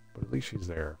 But at least she's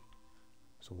there.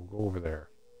 So we'll go over there.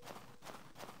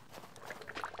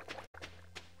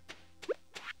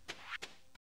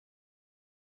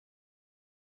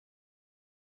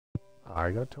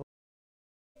 I got told.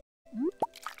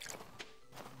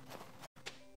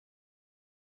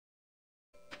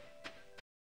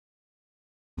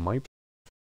 Might be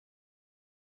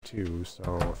too,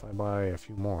 so if I buy a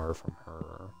few more from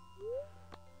her,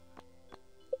 I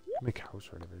can make house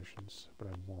renovations, but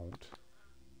I won't.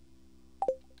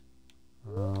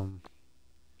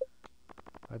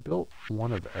 I built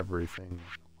one of everything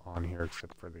on here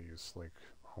except for these, like,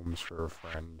 homes for a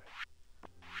friend.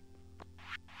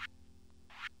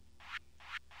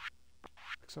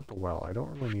 Except a well. I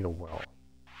don't really need a well.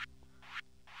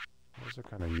 Those are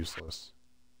kind of useless.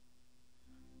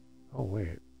 Oh,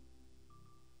 wait.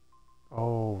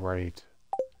 Oh, right.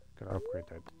 Gotta upgrade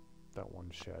that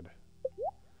one shed.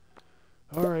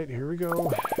 Alright, here we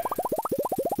go.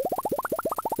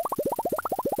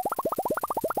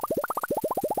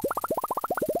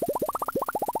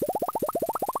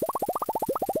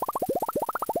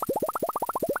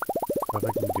 If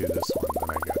I can do this one, then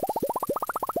I get...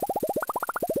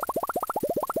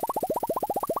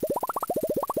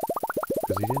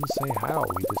 Because he didn't say how.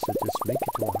 He just said just make it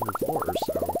to 100 floors,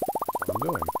 so that's what I'm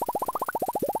doing.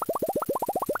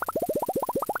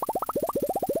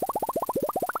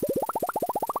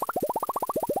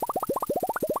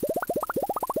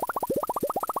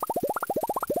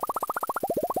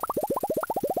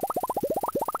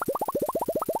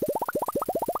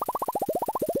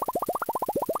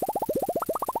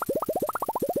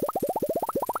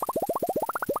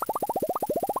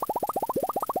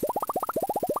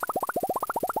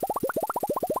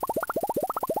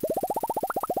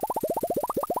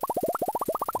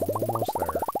 Almost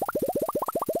there.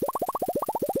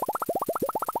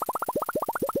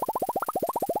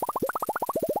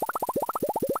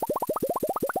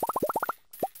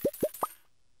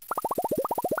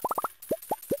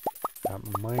 That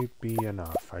might be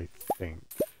enough, I think.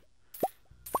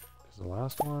 Because the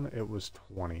last one, it was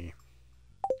 20.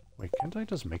 Wait, can't I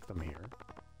just make them here?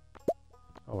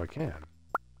 Oh, I can.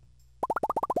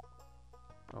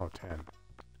 Oh, 10.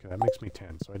 Okay, that makes me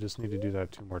 10, so I just need to do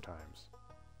that 2 more times.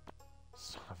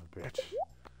 Son of a bitch.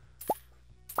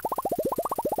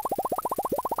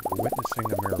 We're witnessing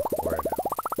a miracle right now.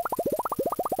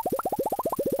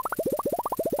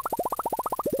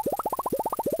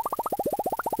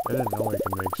 I didn't know I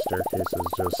can make staircases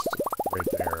just right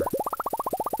there.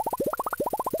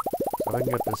 So if I can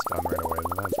get this done right away,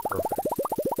 then that's perfect.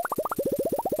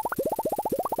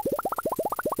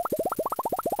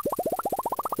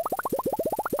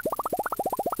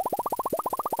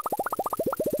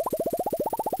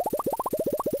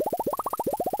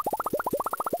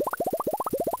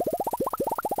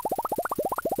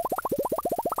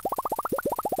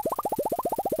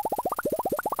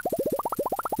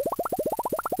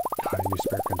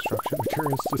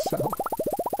 areas to sell?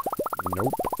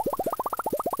 Nope.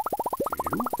 Do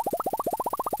you?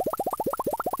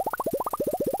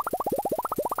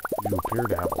 You appear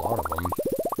to have a lot of them.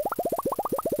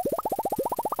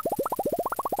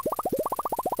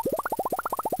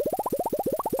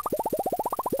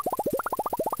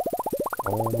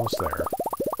 Almost there.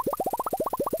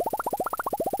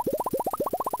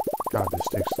 God, this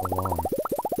takes so long.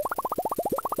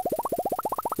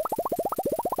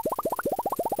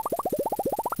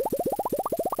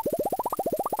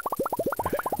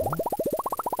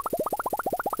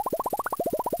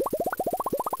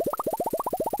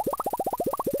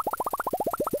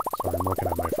 I'm looking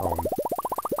at my phone.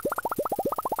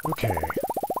 Okay.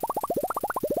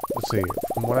 Let's see.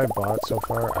 From what I bought so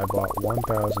far, I bought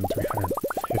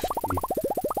 1,350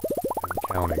 and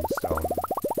counting stone.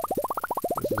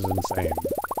 This is insane.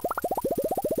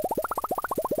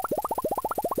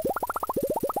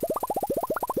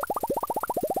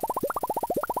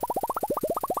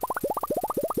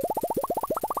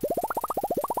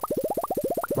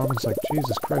 Robin's like,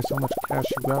 Jesus Christ, how much cash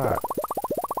you got?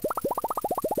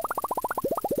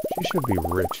 She should be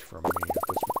rich from me at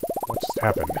this point. What's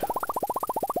happened?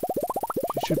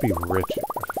 She should be rich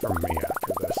from me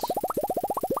after this.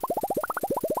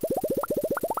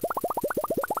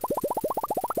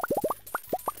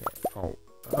 Okay. Oh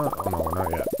no, not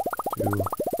yet. 2,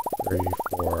 3,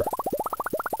 4.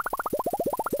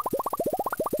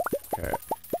 Okay.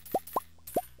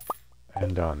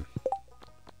 And done.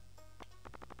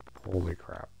 Holy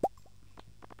crap.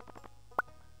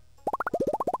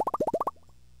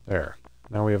 There.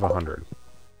 Now we have 100.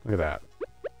 Look at that.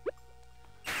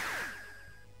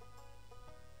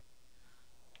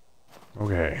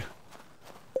 Okay.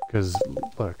 Because,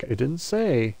 look, it didn't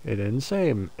say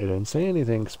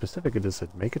anything specific. It just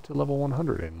said make it to level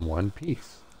 100 in one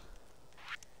piece.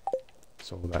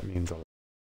 So that means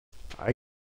I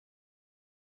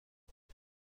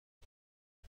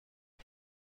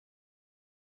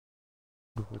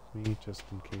with me just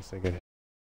in case I get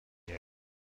hit.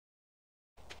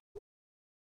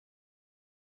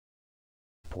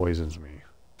 Poisons me.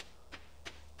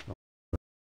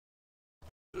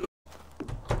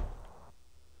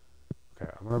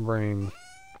 Okay, I'm gonna bring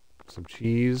some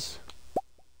cheese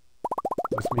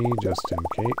with me just in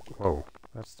case. Whoa,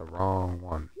 that's the wrong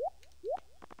one.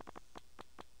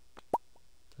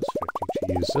 Just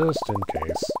 50 cheese just in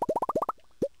case.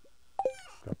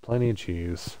 Got plenty of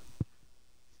cheese.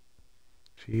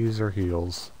 Cheese or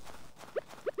heals.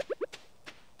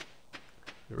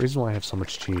 The reason why I have so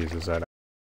much cheese is that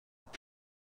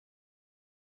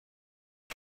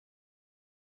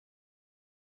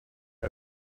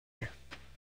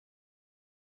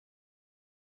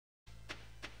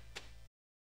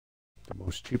the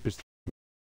most cheapest.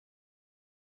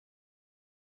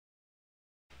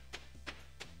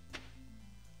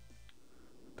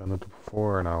 Done it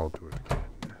before and I'll do it again.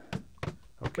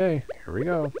 Okay, here we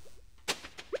go.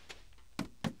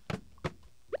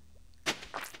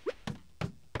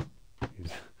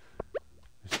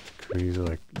 He's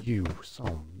like, you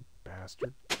some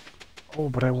bastard. Oh,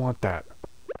 but I want that.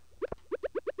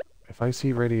 If I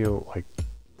see radio like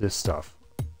this stuff,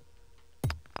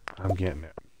 I'm getting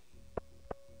it.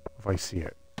 If I see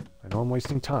it. I know I'm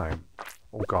wasting time.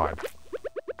 Oh god.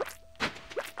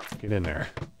 Get in there.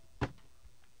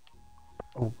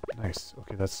 Oh, nice.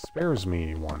 Okay, that spares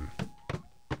me one.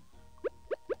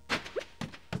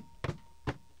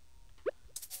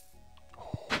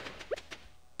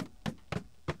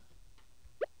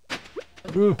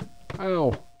 Oh.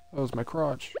 Ow! That was my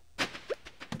crotch.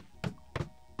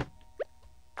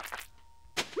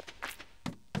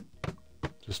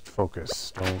 Just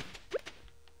focus. Don't...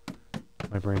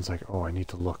 My brain's like, oh, I need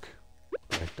to look.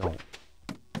 But I don't.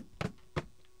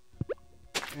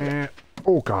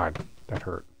 Oh god, that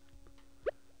hurt.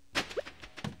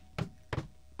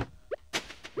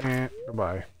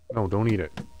 Goodbye. No, don't eat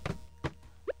it.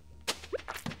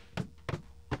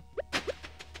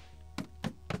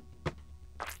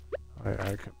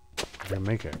 I can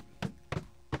make it.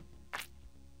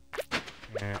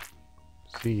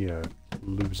 See ya,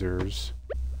 losers.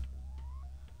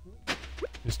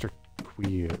 Mr.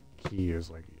 Key is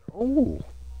like, oh!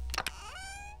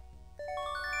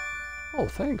 Oh,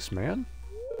 thanks, man.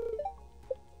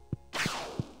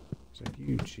 He's like,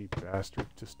 you cheap bastard,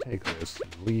 just take this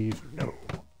and leave. No.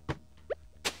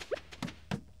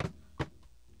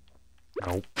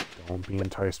 Nope, don't be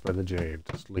enticed by the jade.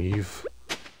 Just leave.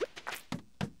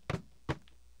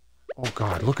 Oh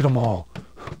god, look at them all!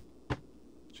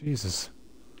 Jesus.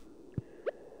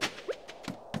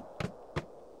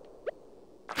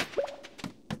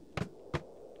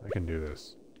 I can do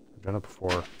this. I've done it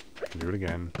before. I can do it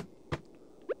again.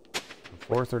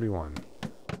 4:31.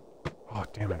 Oh,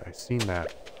 damn it. I seen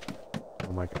that.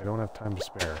 I'm like, I don't have time to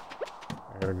spare.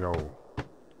 I gotta go.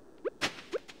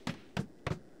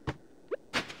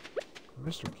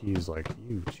 Mr. Key's like,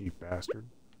 you cheap bastard.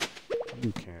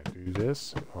 You can't do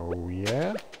this. Oh,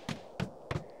 yeah?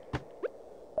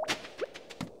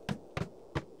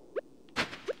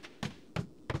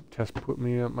 Test put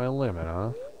me at my limit,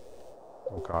 huh?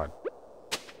 Oh, God.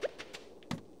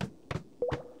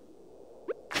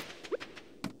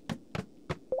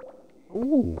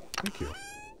 Ooh, thank you.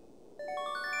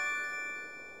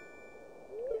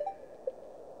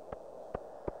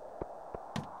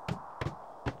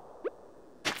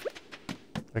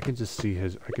 I can just see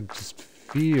his, I could just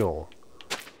feel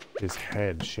his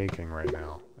head shaking right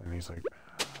now. And he's like,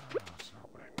 ah, that's not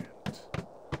what I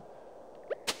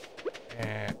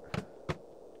meant.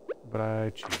 But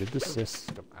I cheated the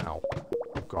system. Ow.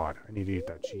 Oh god, I need to eat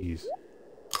that cheese.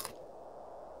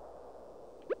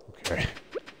 Okay.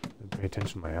 Pay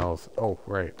attention to my health. Oh,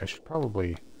 right. I should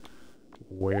probably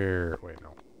wear, wait,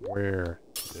 no. Wear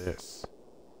this.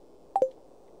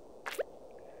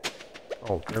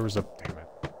 Oh, there was a, damn it.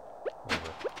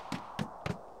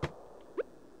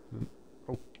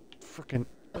 Oh, frickin',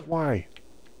 why?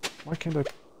 Why can't I,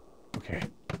 okay.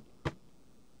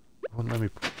 Won't let me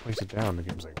place it down. The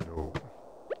game's like, no.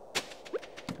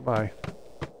 Goodbye.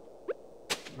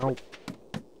 Nope.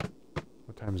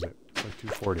 What time is it? It's like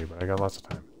 2:40, but I got lots of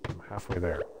time. I'm halfway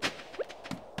there.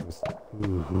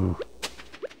 Ooh.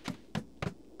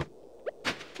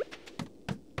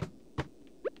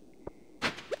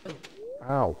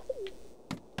 Ow.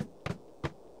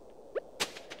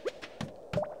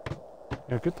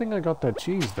 Yeah, good thing I got that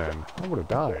cheese then. I would have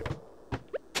died.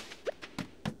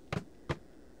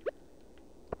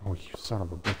 Oh, you son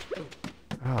of a bitch.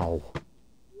 Ow.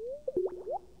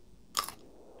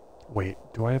 Wait,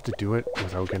 do I have to do it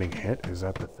without getting hit? Is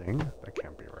that the thing? That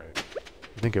can't be right.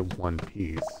 I think at one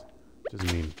piece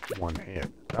doesn't mean one hit.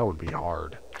 That would be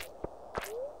hard.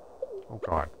 Oh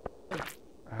god.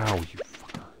 Ow, you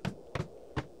fucker.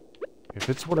 If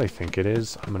it's what I think it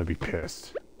is, I'm gonna be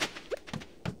pissed.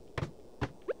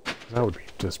 That would be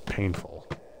just painful.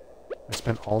 I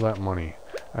spent all that money.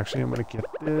 Actually, I'm gonna get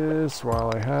this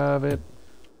while I have it.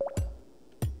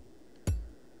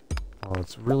 Oh,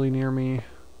 it's really near me.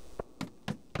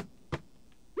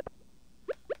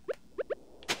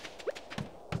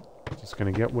 Just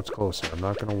gonna get what's closer. I'm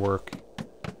not gonna work.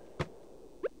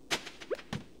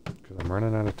 Because I'm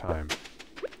running out of time.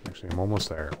 Actually, I'm almost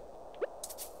there.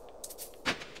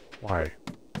 Why?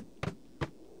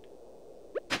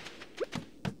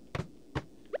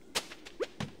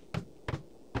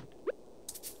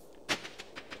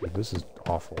 Dude, this is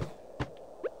awful.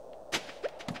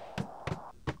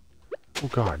 Oh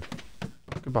god.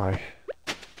 Goodbye.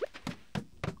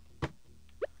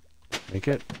 Make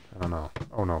it? I don't know.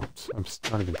 Oh no, I'm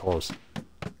not even close.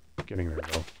 Getting there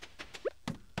though.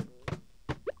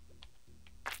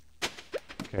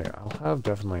 Okay, I'll have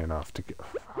definitely enough to get.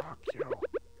 Fuck you.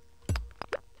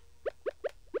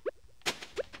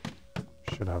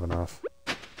 Should have enough.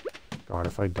 God,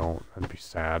 if I don't, I'd be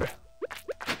sad.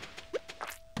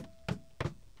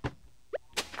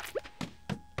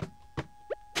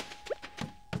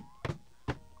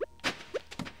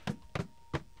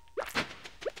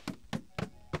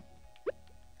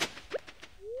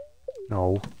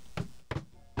 No.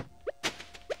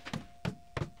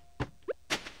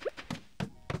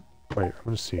 Wait, I'm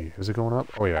gonna see. Is it going up?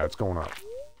 Oh yeah, it's going up.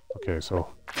 Okay, so...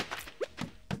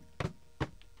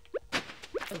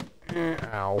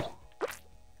 Ow.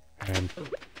 And...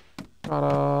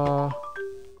 Ta-da!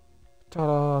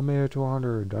 Ta-da! I made it to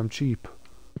 100. I'm cheap.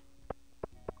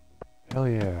 Hell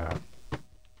yeah.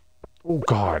 Oh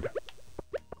god!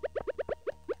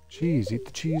 Cheese, eat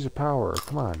the cheese of power.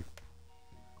 Come on.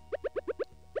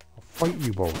 Fight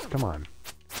you both, come on.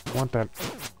 I want that...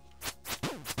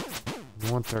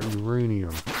 I want that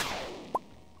uranium.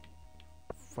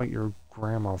 Fight your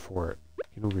grandma for it.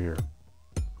 Get over here.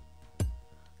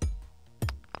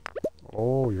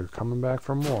 Oh, you're coming back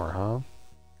for more, huh?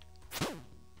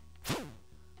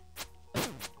 I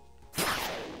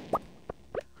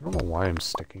don't know why I'm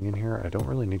sticking in here. I don't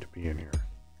really need to be in here.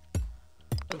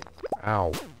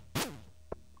 Ow.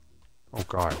 Oh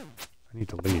god. I need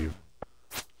to leave.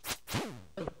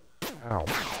 Ow.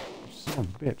 You son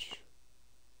of a bitch.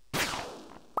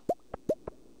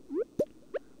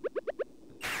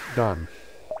 Done.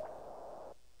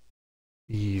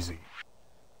 Easy.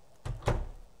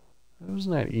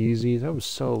 Wasn't that easy? That was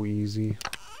so easy.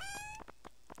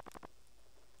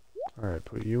 Alright.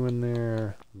 put you in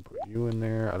there. Put you in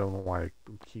there. I don't know why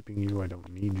I'm keeping you. I don't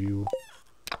need you.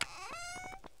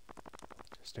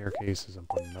 Staircases, I'm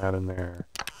putting that in there.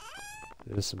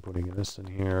 This, I'm putting this in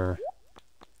here.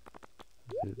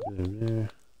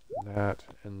 That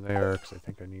in there, because I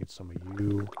think I need some of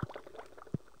you.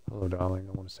 Hello, darling.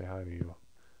 I want to say hi to you.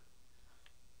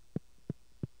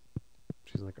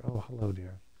 She's like, oh, hello,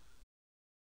 dear.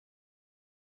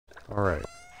 Alright.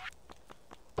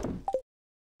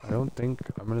 I don't think...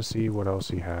 I'm going to see what else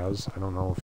he has. I don't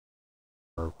know if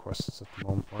there are requests at the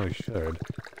moment. Well, I should.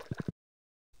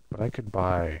 But I could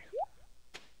buy...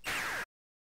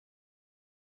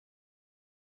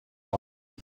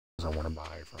 I want to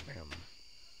buy from him.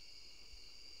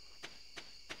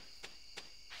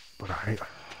 But I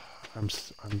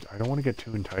don't want to get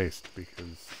too enticed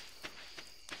because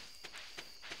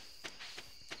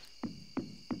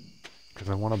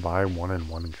I want to buy one in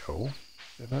one go,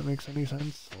 if that makes any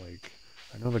sense. Like,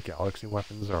 I know the galaxy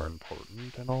weapons are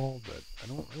important and all, but I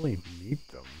don't really need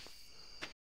them.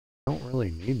 I don't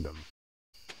really need them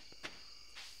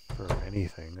for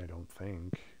anything, I don't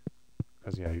think.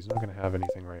 Because, yeah, he's not going to have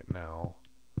anything right now.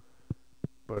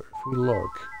 But if we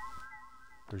look,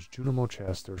 there's Junimo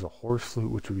chest, there's a horse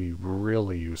flute, which would be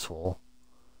really useful.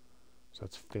 So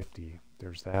that's 50.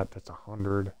 There's that, that's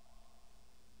 100.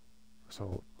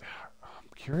 So, I'm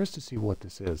curious to see what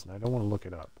this is, and I don't want to look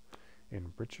it up.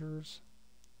 Enrichers?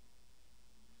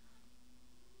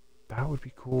 That would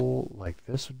be cool. Like,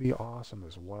 this would be awesome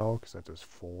as well, because that does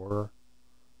 4.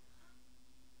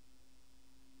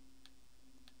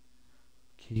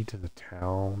 Key to the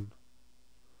town.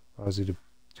 Allows you to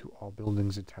all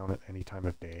buildings in town at any time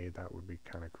of day. That would be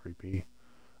kind of creepy.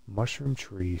 Mushroom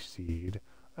tree seed.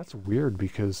 That's weird,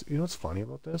 because, you know what's funny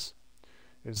about this?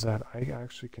 Is that I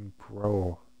actually can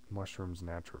grow mushrooms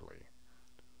naturally.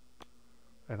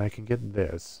 And I can get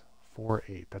this for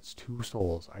 8. That's 2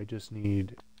 souls. I just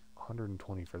need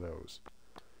 120 for those.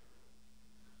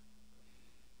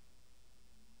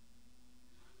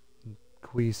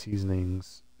 Kui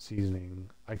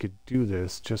seasoning. I could do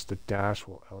this. Just a dash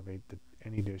will elevate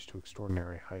any dish to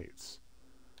extraordinary heights.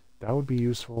 That would be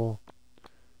useful.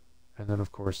 And then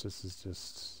of course this is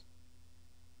just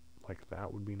like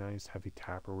that would be nice. Heavy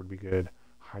tapper would be good.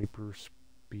 Hyper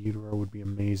speeder would be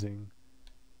amazing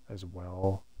as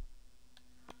well.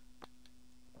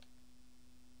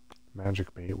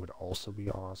 Magic bait would also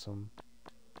be awesome.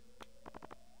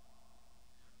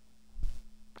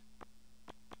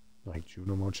 Like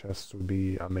Junimo chests would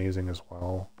be amazing as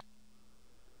well.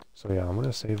 So yeah, I'm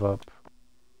gonna save up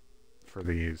for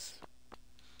these.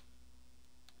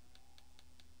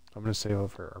 I'm gonna save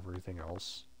up for everything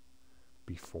else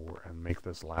before and make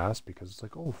this last, because it's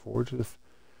like, oh, forge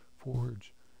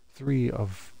 3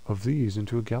 of these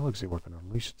into a galaxy weapon,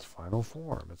 unleash its final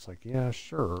form. It's like, yeah,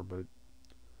 sure, but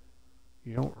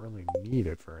you don't really need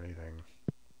it for anything.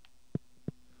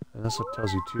 And that's what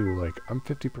tells you too, like, I'm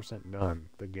 50% done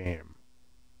the game.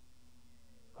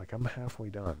 Like, I'm halfway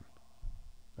done.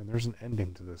 And there's an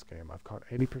ending to this game. I've caught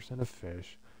 80% of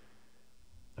fish.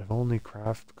 I've only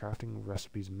crafting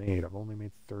recipes made. I've only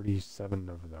made 37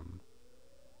 of them.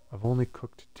 I've only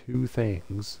cooked 2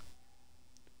 things.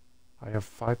 I have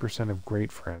 5% of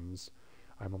great friends.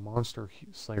 I'm a monster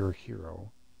slayer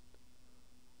hero.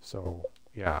 So,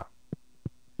 yeah.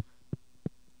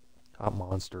 That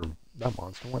monster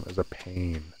one is a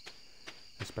pain.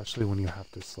 Especially when you have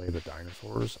to slay the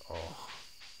dinosaurs. Oh.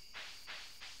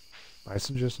 My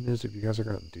suggestion is, if you guys are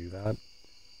going to do that,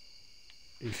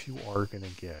 if you are going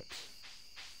to get,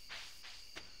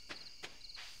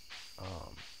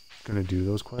 going to do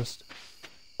those quests,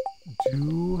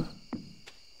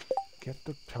 get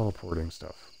the teleporting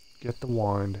stuff. Get the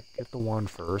wand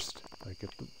first. Like,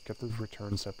 get the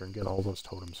return scepter and get all those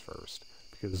totems first.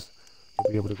 Because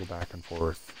you'll be able to go back and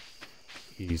forth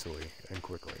easily and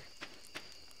quickly.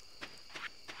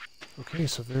 Okay,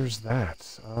 so there's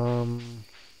that. I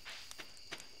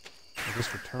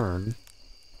guess return.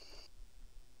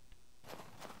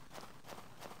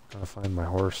 Gotta find my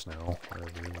horse now,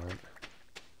 wherever he went.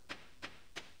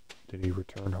 Did he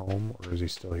return home, or is he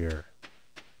still here?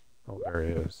 Oh, there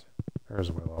he is.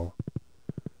 There's Willow.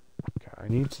 Okay, I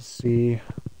need to see...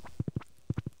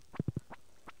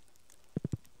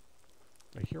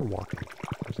 I hear walking.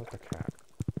 Where's that the cat?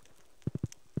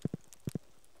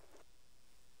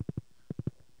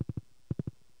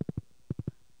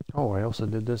 Oh, I also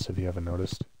did this, if you haven't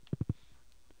noticed.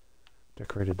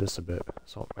 Decorated this a bit,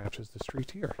 so it matches the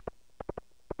street here.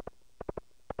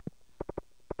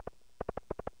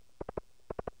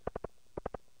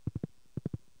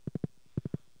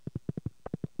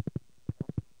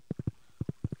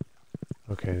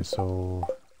 Okay, so...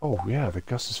 Oh, yeah, the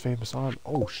Gus is famous on...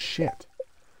 Oh, shit!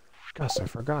 Gus, I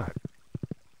forgot.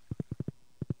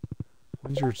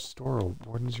 When's your store...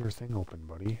 When's your thing open,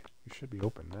 buddy? You should be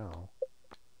open now.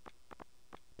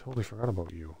 Totally forgot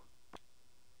about you.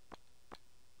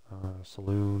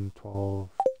 Saloon, 12...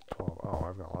 Oh,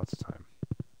 I've got lots of time.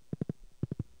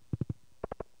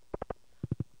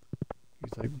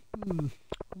 He's like, I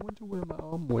wonder where my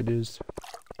omelet is.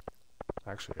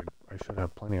 Actually, I should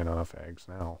have plenty enough eggs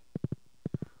now.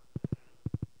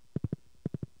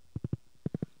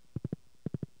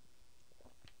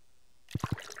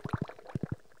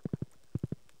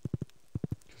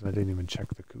 Because I didn't even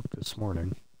check the coop this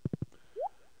morning.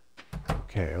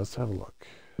 Okay, let's have a look.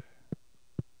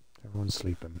 Everyone's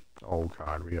sleeping. Oh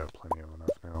god, we got plenty of enough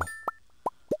now.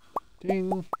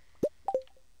 Ding!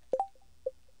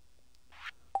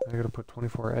 I gotta put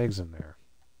 24 eggs in there.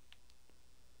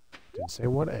 Didn't say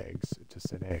what eggs, it just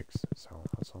said eggs. So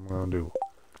that's what I'm gonna do.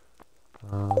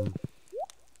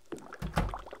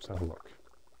 Let's have a look.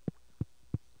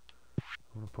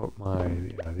 I'm gonna put my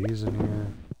these in here.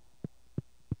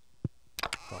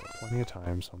 Got plenty of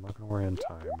time, so I'm not gonna worry on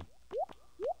time.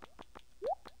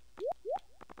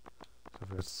 So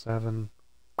if it's 7,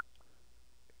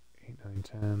 8, 9,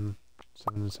 10,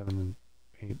 7 and 7 and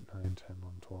 8, 9, 10,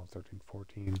 11, 12, 13,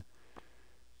 14,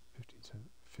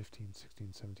 15,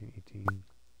 16, 17, 18,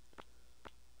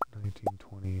 19,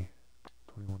 20,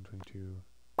 21, 22,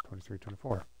 23,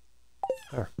 24.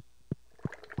 There.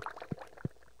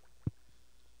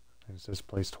 And it says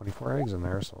place 24 eggs in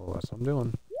there, so that's what I'm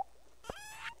doing.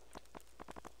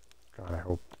 God, I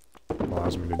hope it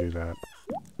allows me to do that.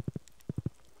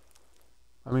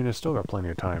 I mean, I still got plenty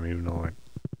of time, even though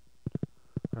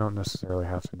I don't necessarily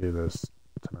have to do this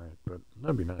tonight, but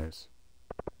that'd be nice.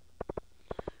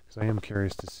 Because I am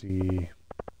curious to see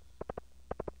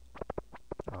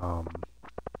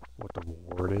what the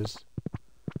reward is.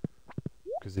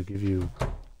 Because they give you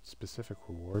specific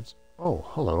rewards. Oh,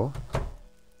 hello. Are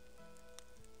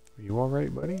you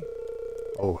alright, buddy?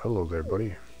 Oh, hello there,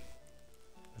 buddy.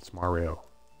 It's Mario.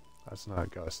 That's not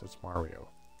Gus, that's Mario.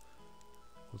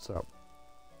 What's up?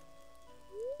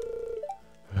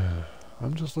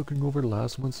 I'm just looking over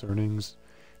last month's earnings,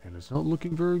 and it's not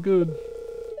looking very good.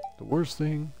 The worst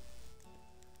thing,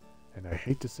 and I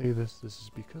hate to say this, this is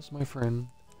because my friend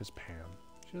is Pam.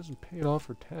 She hasn't paid off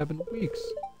her tab in weeks.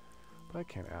 But I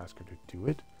can't ask her to do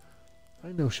it.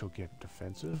 I know she'll get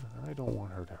defensive, and I don't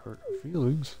want her to hurt her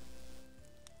feelings.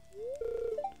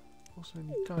 Wilson,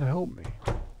 you gotta help me.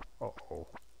 Uh-oh.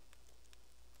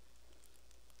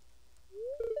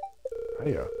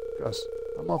 Hiya, Gus.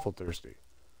 I'm awful thirsty,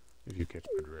 if you catch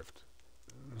my drift.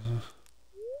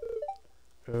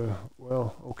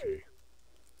 Well, okay.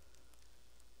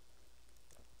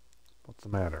 What's the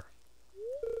matter?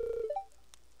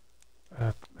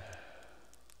 I'm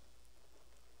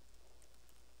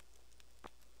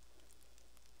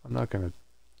not gonna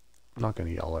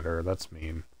yell at her, that's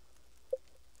mean.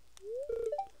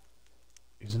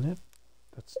 Isn't it?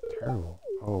 That's terrible.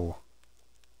 Oh.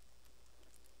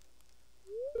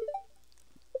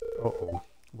 Uh-oh.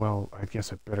 Well, I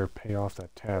guess I better pay off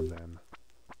that tab then.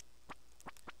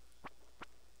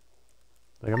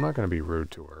 Like, I'm not gonna be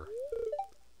rude to her.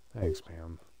 Thanks,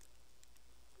 Pam.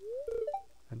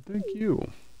 And thank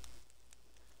you.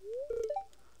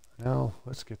 Now,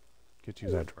 let's get you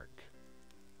that drink.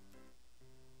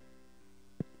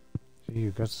 See,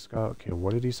 you got Scott. Okay,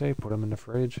 what did he say? Put him in the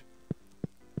fridge?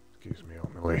 Excuse me,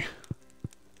 Emily.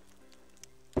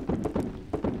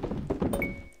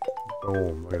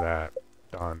 Boom, look at that.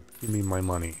 Done. Give me my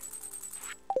money.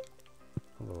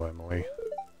 Hello, Emily.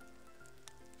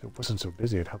 If it wasn't so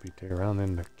busy, I'd help you dig around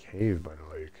in the cave by the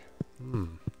lake.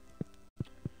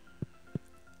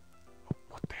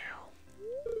 What the hell?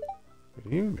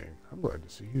 Good evening. I'm glad to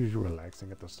see you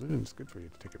relaxing at the saloon. It's good for you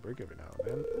to take a break every now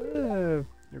and then.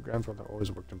 Your grandfather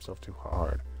always worked himself too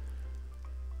hard.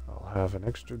 I'll have an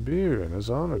extra beer in his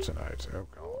honor tonight. Oh,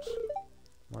 God.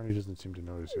 Marty doesn't seem to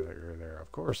notice you that you're there.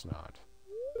 Of course not.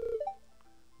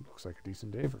 Looks like a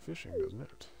decent day for fishing, doesn't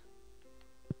it?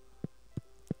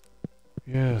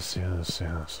 Yes, yes,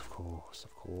 yes, of course,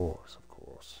 of course, of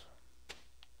course.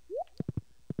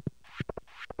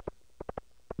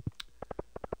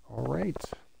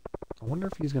 Alright. I wonder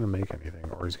if he's going to make anything,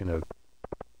 or he's going to...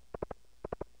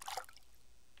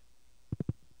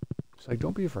 It's like,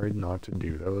 don't be afraid not to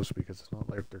do those, because it's not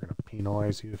like they're going to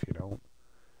penalize you if you don't.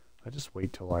 I just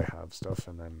wait till I have stuff,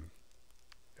 and then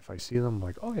if I see them, I'm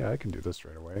like, oh yeah, I can do this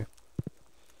right away.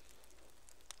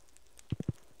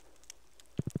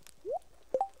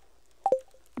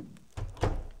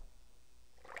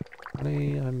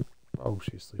 Honey, oh,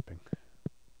 she's sleeping.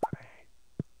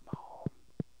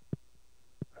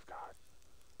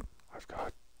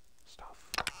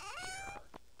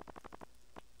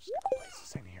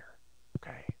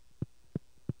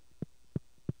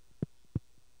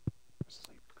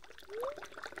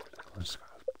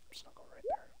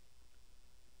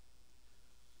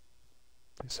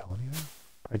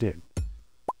 I did.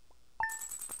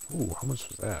 Ooh, how much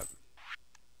was that?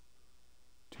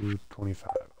 225.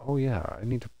 Oh yeah, I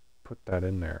need to put that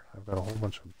in there. I've got a whole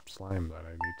bunch of slime that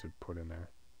I need to put in there.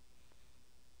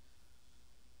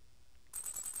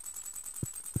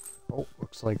 Oh,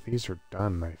 looks like these are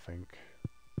done, I think.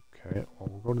 Okay, well,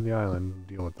 we'll go to the island and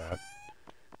deal with that.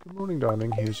 Good morning,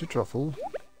 darling. Here's your truffle.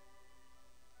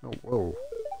 Oh, whoa.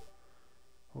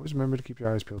 Always remember to keep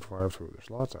your eyes peeled for wild food. There's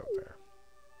lots out there.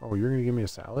 Oh, you're going to give me a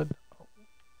salad? Oh,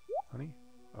 honey?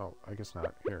 Oh, I guess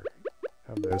not. Here,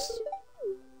 have this.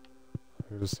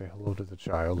 I'm going to say hello to the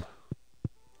child.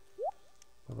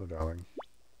 Hello, darling.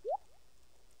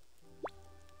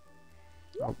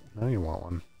 Oh, now you want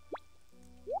one.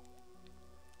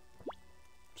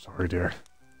 Sorry, dear.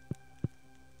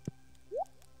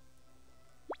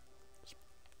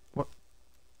 What?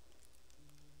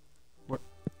 What?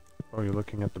 Oh, you're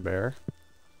looking at the bear?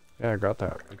 Yeah, I got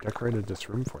that. I decorated this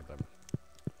room for them.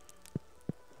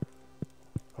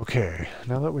 Okay,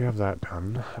 now that we have that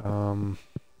done,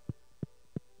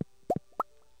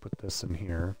 put this in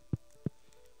here.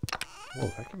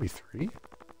 Whoa, that can be 3?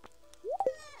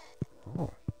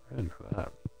 Oh, I didn't know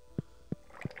that.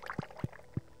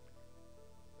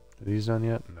 Are these done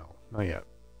yet? No, not yet.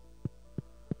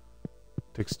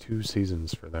 Takes 2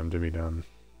 seasons for them to be done,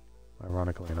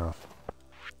 ironically enough.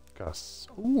 Gus.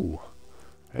 Ooh!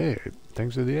 Hey,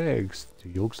 thanks for the eggs. The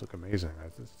yolks look amazing. I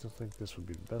still think this would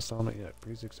be the best omelet yet.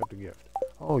 Please accept a gift.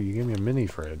 Oh, you gave me a mini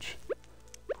fridge.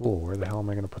 Cool, where the hell am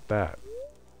I going to put that?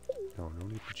 No, no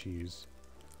need for cheese.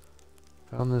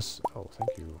 Found this. Oh,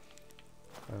 thank you.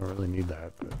 I don't really need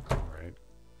that, but alright.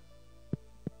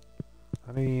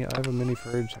 Honey, I have a mini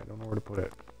fridge. I don't know where to put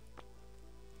it.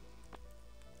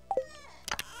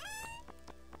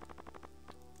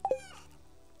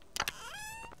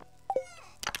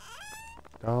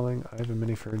 Darling, I have a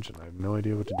mini fridge and I have no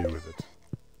idea what to do with it.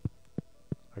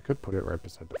 I could put it right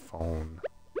beside the phone.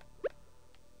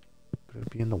 But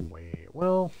it'd be in the way.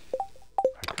 Well,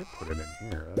 I could put it in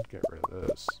here. I'd get rid of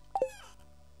this.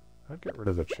 I'd get rid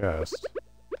of the chest.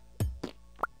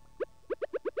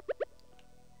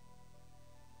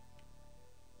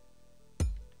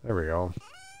 There we go.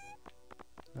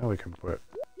 Now we can put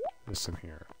this in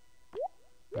here.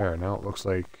 There, now it looks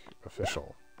like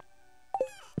official.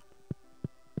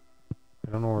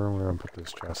 I don't know where we're going to put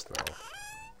this chest, though.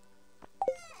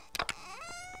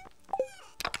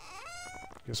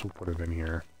 Guess we'll put it in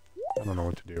here. I don't know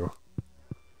what to do.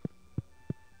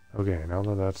 Okay, now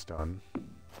that that's done.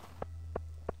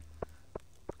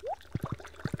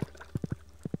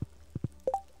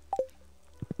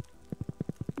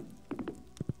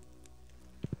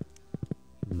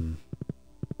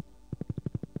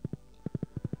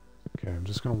 Okay, I'm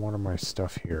just going to water my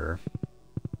stuff here.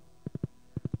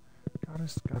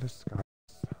 Goddess. Are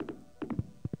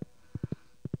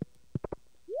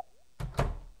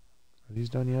these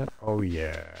done yet? Oh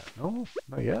yeah. No,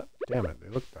 not yet. Damn it, they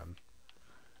look done.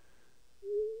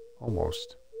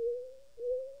 Almost.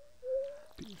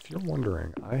 If you're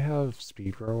wondering, I have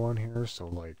speed grow on here, so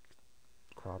like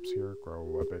crops here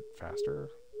grow a bit faster.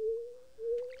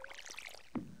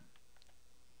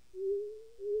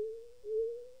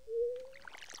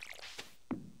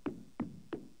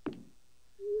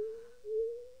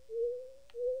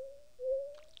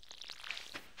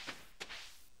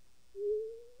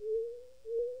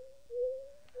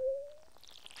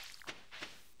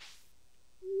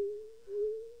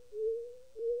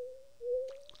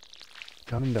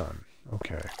 Done and done.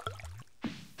 Okay.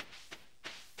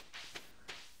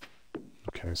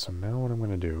 Okay, so now what I'm going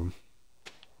to do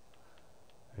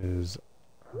is,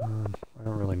 I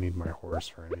don't really need my horse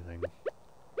for anything.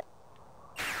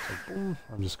 So, boom,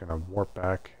 I'm just going to warp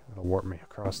back. It'll warp me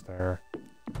across there.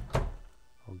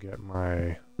 I'll get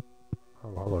my...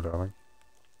 Oh, hello, darling.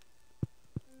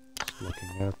 Just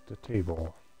looking at the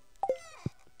table.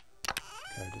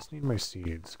 Okay, I just need my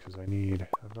seeds, because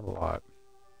I've got a lot.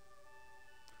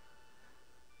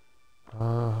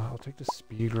 I'll take the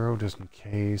speed road just in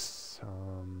case.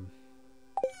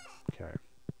 Okay.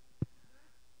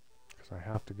 Because I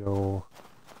have to go...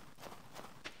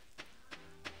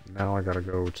 Now I gotta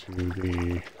go to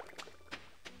the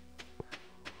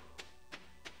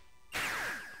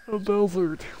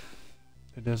desert.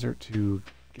 The desert to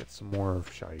get some more of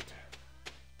shite.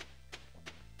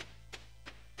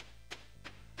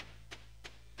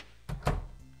 Oh,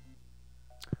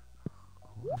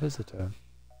 a visitor.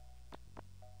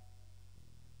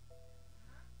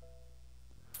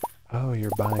 Oh,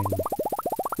 you're buying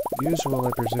usual,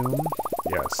 I presume?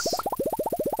 Yes.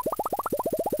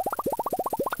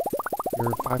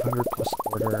 Your 500 plus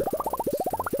order of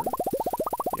starfruit?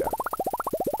 Yeah.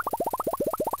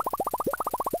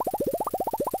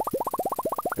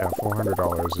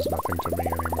 $5 is nothing to me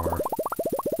anymore.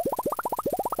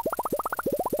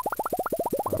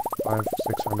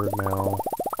 600 now.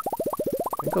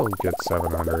 I think I'll get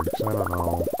 700 because I don't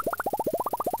know.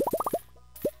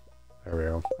 There we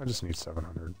go. I just need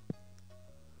 700.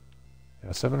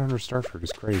 Yeah, 700 starfruit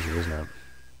is crazy, isn't it?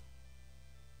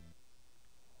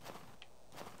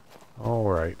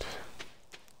 Alright.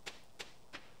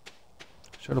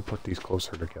 Should have put these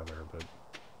closer together, but...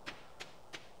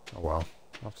 oh well.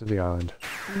 Off to the island.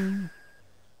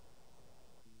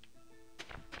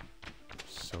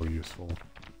 So useful.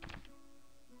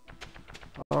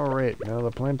 Alright, now the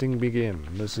planting begin.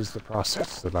 This is the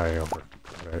process that I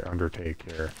undertake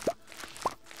here.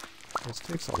 This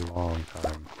takes a long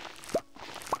time.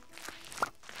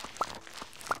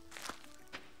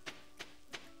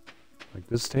 Like,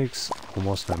 this takes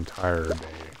almost an entire day.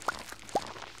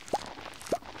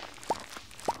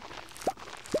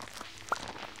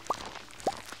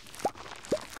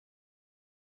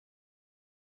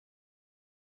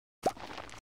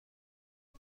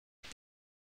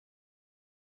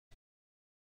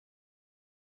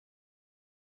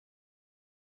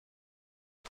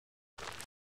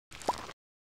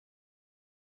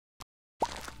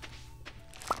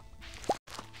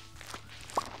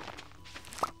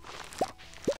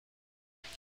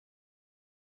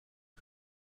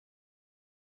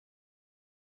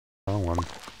 One.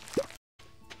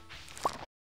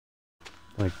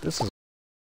 Like, this is...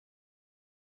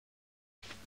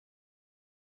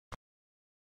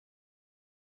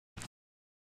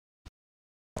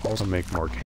 also make more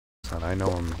cakes, and I know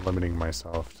I'm limiting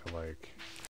myself to, like...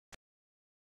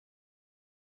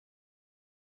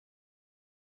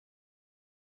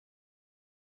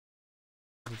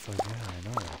 it's like, yeah, I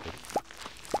know, but...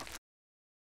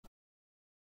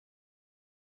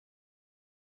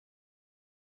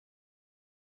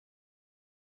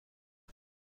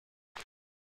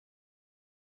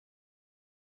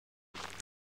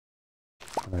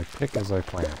 and I pick as I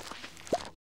plant.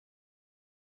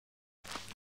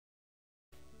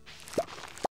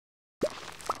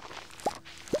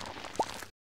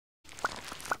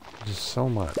 Just so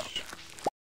much.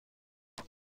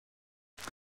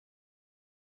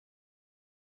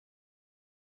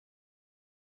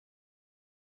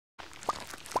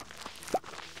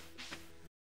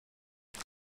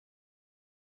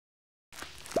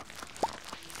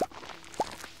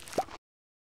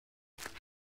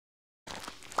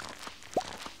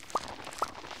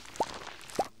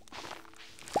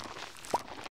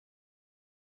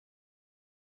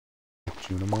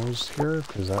 Junimos here,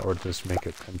 because that would just make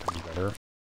it 10 times better.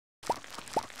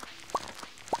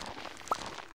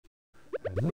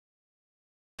 And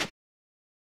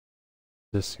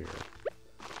this here.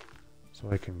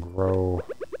 So I can grow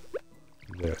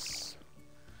this.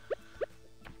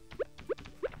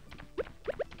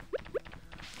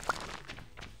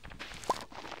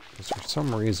 Because for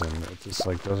some reason, it just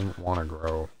like doesn't want to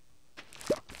grow.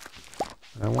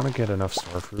 And I want to get enough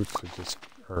starfruit to just,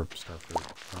 or starfruit,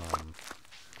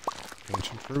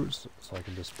 ancient fruits, so I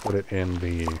can just put it in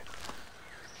the, what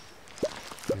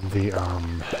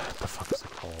the fuck is it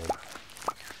called?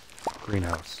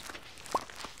 Greenhouse.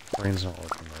 Brain's not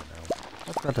working right now.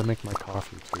 I forgot to make my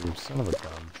coffee too, son of a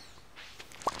gun.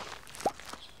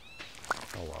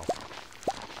 Oh well.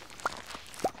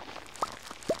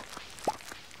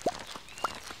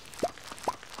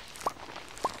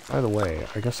 By the way,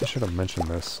 I guess I should have mentioned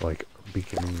this, like,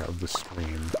 beginning of the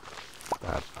stream,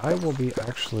 that I will be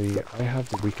actually, I have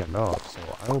the weekend off, so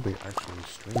I will be actually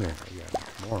streaming again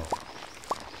tomorrow.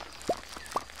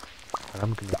 And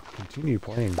I'm going to continue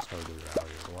playing Stardew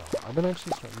Valley as well. I've been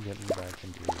actually starting getting back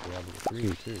into Diablo 3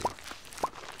 too.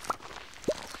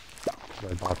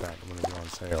 Because I bought that when it was on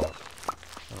sale.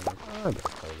 And I'm like, oh, I better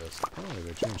play this. Apparently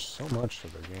they changed so much to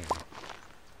the game.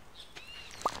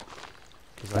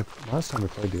 Because last time I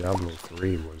played Diablo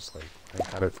 3 was like, I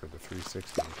had it for the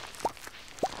 360.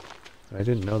 And I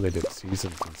didn't know they did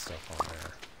seasons and stuff on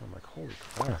there. I'm like, holy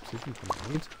crap, season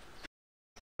 28?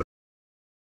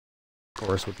 Of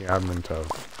course, with the advent of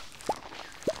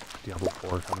Diablo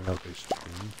 4 coming out this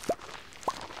June.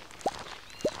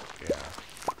 Yeah.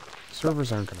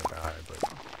 Servers aren't going to die, but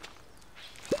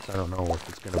I don't know if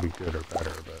it's going to be good or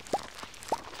better, but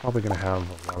it's probably going to have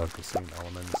a lot of the same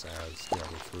elements as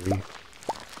Diablo 3.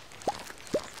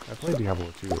 I played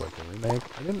Diablo 2, like the remake.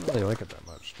 I didn't really like it that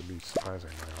much, to be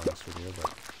surprisingly honest with you,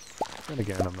 but then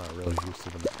again, I'm not really used to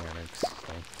the mechanics,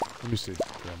 so I'm used to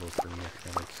Diablo 3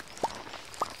 mechanics.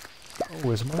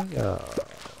 Oh, is my,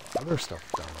 other stuff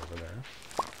down over there?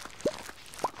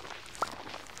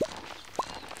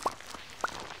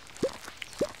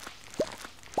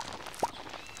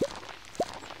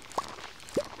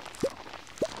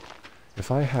 if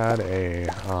I had a,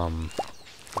 what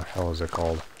the hell is it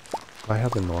called? If I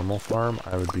had the normal farm,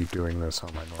 I would be doing this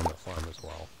on my normal farm as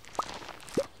well.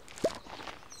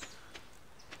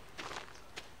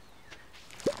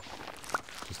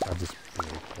 Just have this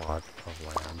big plot of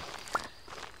land.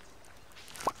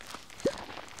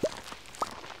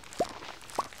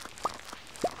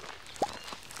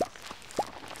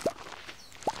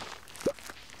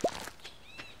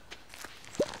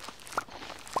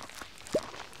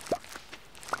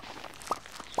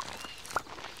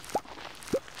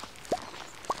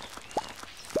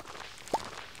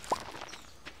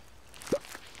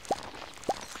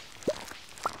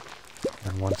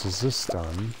 And once this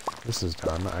is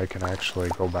done, I can actually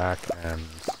go back and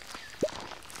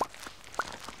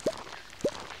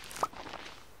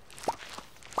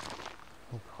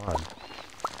oh god.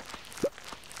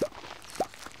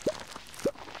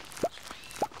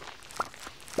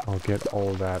 I'll get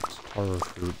all that taro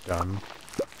fruit done.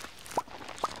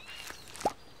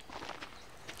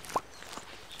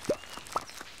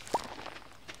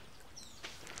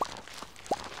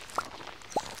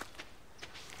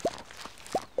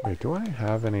 Wait, do I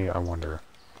have any? I wonder.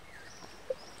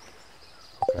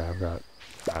 Okay, I've got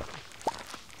that.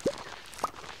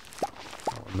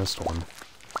 Oh, I missed one.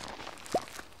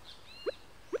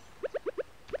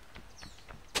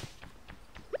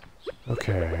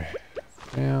 Okay.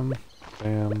 Bam.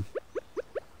 Bam.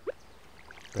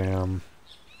 Bam.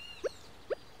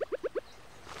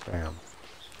 Bam.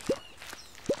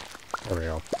 There we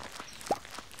go.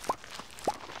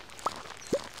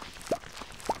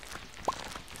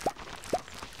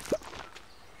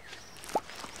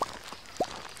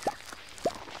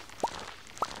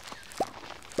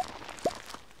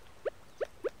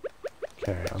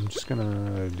 Okay, I'm just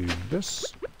gonna do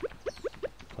this.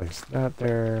 Place that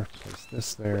there. Place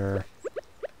this there.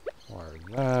 Water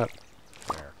that.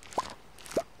 There.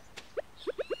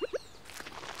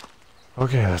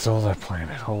 Okay, that's all that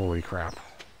planted. Holy crap.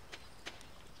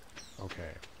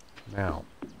 Okay, now.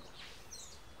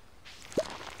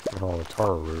 Get all the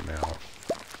taro root now.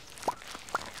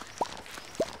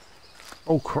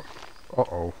 Oh,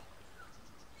 uh-oh.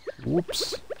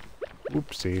 Whoops.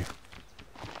 Whoopsie.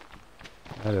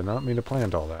 I did not mean to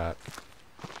plant all that.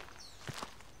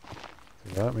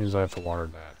 That means I have to water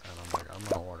that. And I'm like, I'm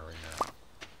not watering that.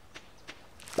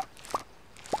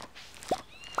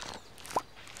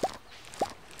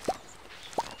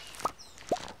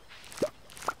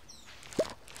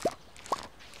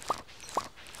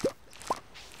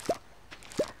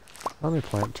 Let me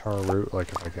plant taro root, like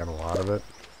if I get a lot of it.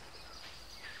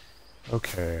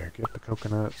 Okay, get the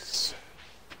coconuts.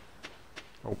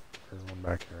 Oh, there's one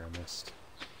back here I missed.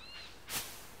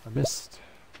 I missed.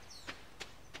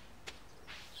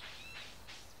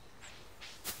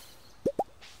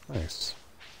 Nice.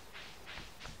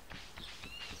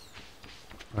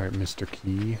 Alright, Mr.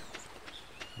 Key.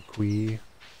 McQuee.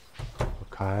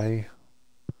 Okay.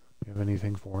 You have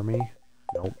anything for me?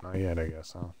 Nope, not yet, I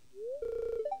guess, huh?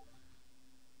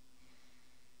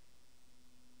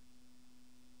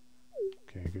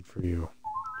 Okay, good for you.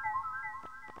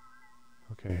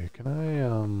 Okay, can I,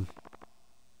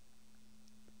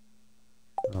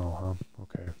 oh, huh?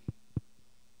 Okay.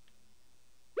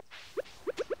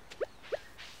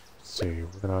 Let's see,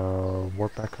 we're gonna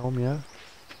warp back home, yeah?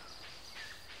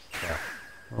 Yeah,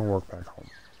 we're gonna warp back home.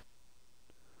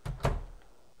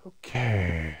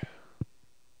 Okay.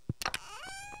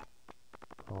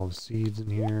 Put all the seeds in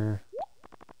here.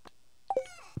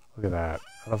 Look at that.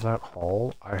 Out of that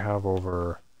haul, I have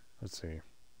over, let's see.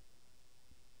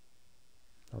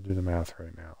 I'll do the math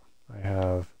right now. I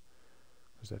have,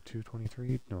 was that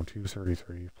 223? No,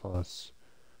 233 plus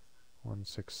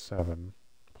 167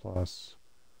 plus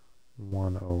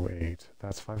 108.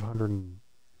 That's 500.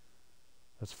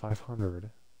 That's 500.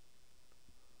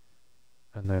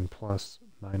 And then plus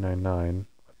 999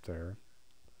 up there.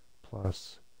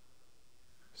 Plus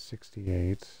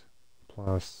 68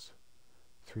 plus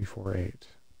 348.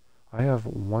 I have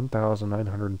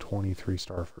 1,923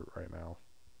 starfruit right now.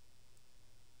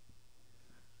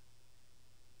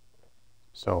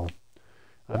 So,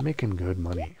 I'm making good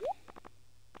money.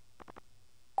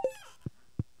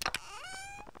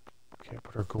 Okay,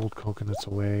 put our gold coconuts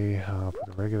away. Put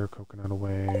the regular coconut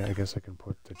away. I guess I can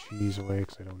put the cheese away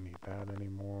because I don't need that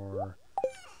anymore.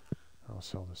 I'll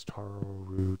sell this taro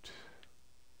root.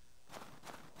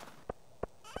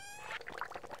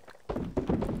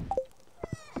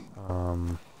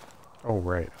 Oh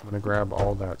right, I'm gonna grab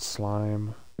all that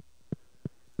slime.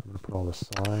 I'm gonna put all the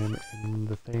slime in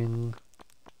the thing.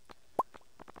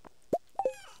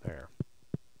 There.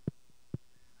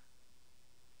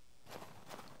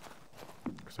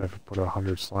 Because If I put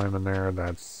 100 slime in there,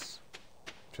 that's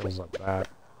fills up that.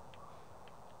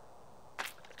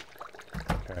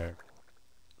 Okay.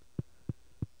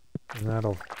 And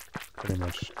that'll pretty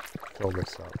much fill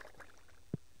this up.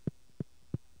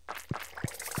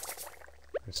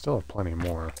 I still have plenty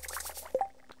more.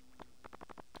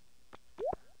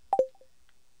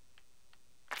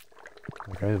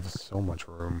 Like, I have so much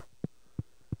room.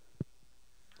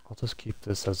 I'll just keep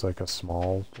this as like a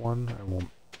small one. I won't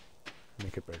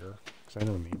make it bigger, because I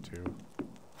don't need to.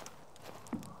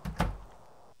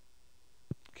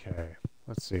 Okay,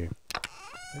 let's see.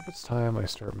 I think it's time I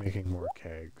start making more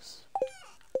kegs.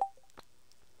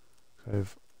 I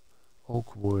have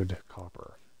oak, wood,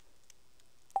 copper.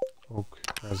 Oak,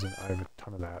 resin, I have a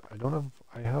ton of that.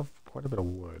 I have quite a bit of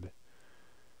wood.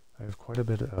 I have quite a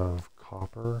bit of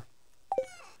copper.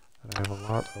 And I have a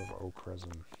lot of oak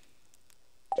resin.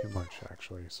 Too much,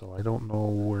 actually, so I don't know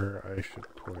where I should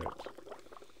put it.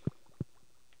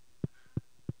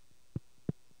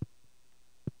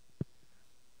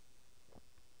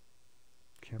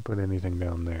 Can't put anything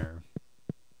down there.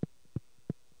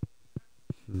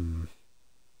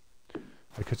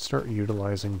 I could start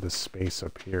utilizing this space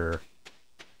up here.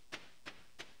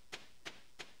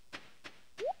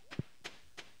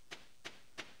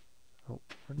 Oh,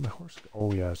 where did my horse go?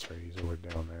 Oh yeah, that's right, he's over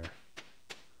down there.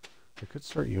 I could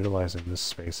start utilizing this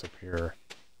space up here.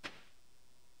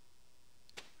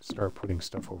 Start putting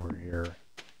stuff over here.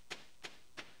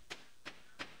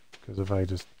 Because if I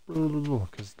just...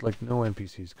 Because, like, no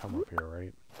NPCs come up here,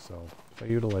 right? So, if I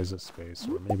utilize this space,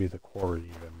 or maybe the quarry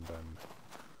even, then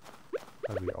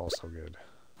that'd be also good.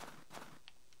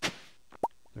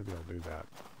 Maybe I'll do that.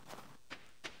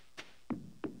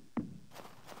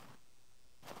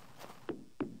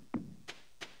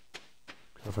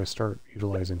 If I start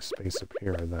utilizing space up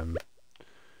here, then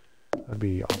that'd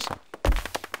be awesome.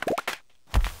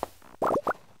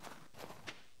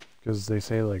 Because they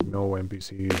say like no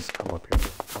NPCs come up here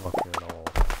at all.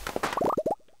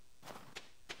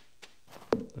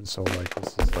 And so like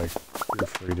this is like you're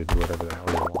free to do whatever the hell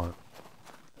you want.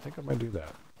 I think I might do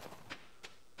that.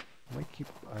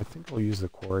 I think I'll use the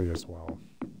quarry as well.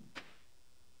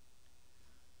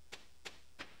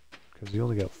 Because you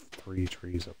only got 3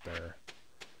 trees up there.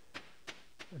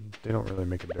 And they don't really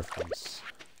make a difference.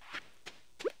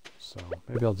 So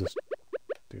maybe I'll just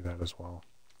do that as well.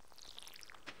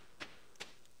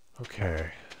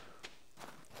 Okay.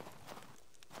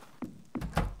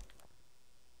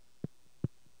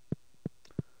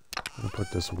 I'm gonna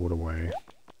put this wood away.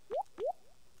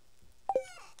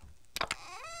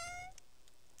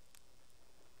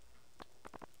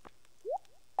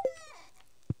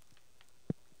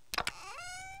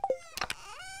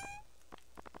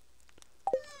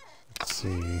 Let's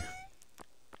see.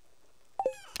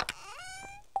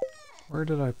 Where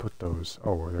did I put those?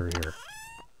 Oh, they're here.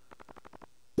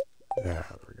 Yeah,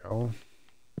 there we go.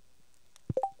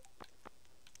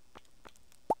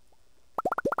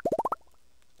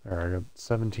 There, I got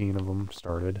 17 of them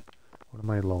started. What am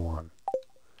I low on?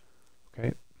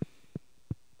 Okay.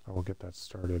 I will get that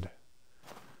started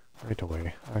right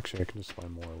away. Actually, I can just buy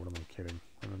more. What am I kidding?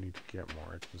 I don't need to get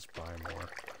more. I can just buy more.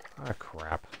 Ah,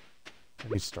 crap. I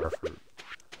need starfruit.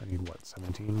 I need, what,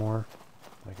 17 more?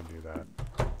 I can do that.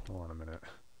 Hold on a minute.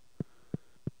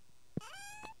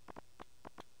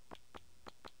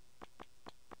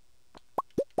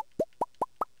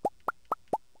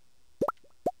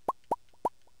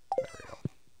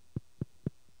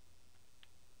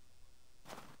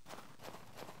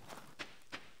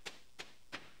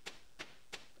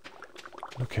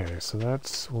 Okay, so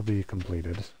that will be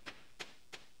completed.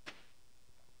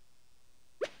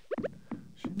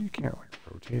 Shame you can't, like,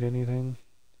 rotate anything.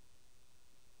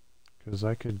 Because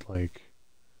I could, like...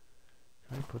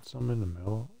 Can I put some in the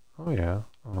middle? Oh, yeah.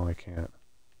 Oh, no, I can't.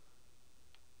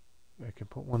 I can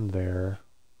put one there.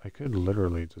 I could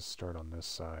literally just start on this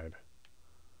side.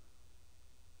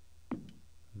 And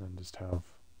then just have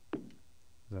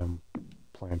them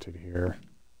planted here.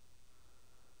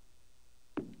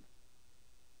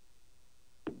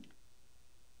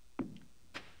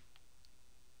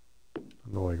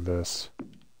 Go like this.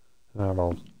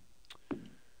 That'll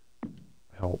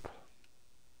help.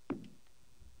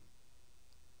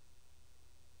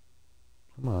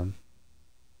 Come on.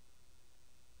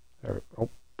 There. Oh,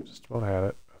 just about had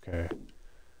it. Okay.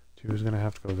 2 is going to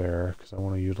have to go there because I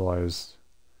want to utilize...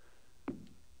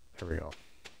 There we go.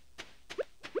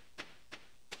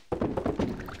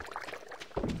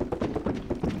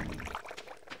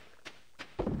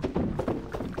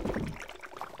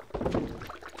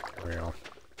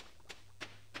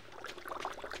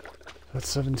 Let's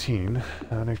 17,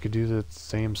 and I could do the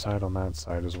same side on that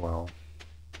side as well.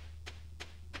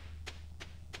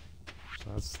 So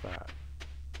that's that.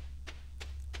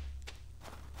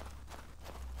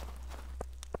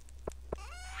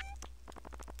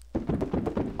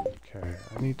 Okay,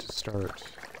 I need to start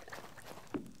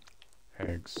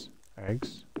eggs.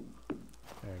 Eggs?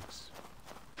 Eggs.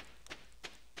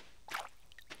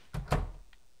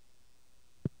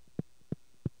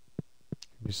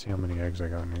 Let me see how many eggs I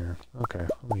got in here. Okay,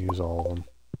 I'm gonna use all of them.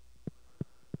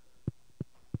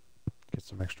 Get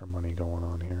some extra money going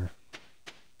on here.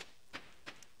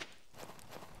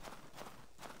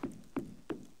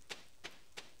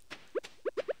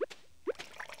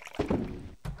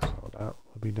 So that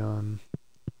will be done.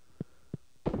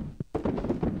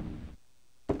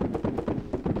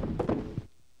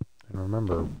 And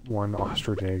remember, 1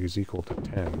 ostrich egg is equal to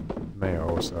 10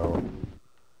 mayo, so...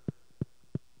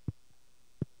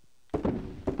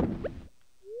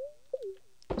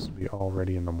 this will be all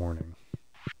ready in the morning.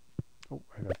 Oh,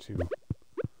 I got 2.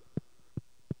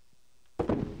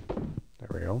 There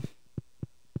we go.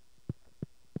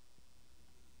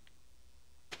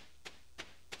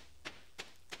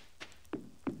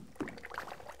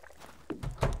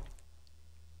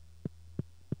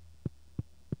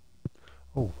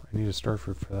 Oh, I need a star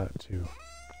fruit for that too.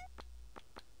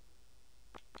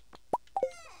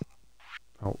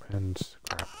 Oh, and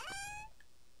crap.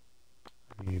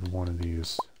 I need one of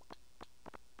these.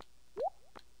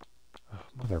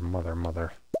 Oh,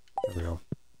 mother. There we go.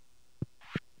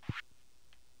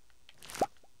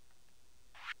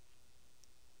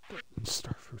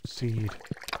 Starfruit seed.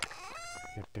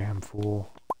 You damn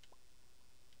fool.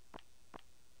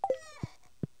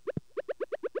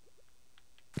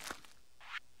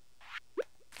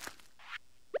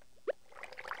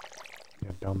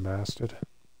 You dumb bastard.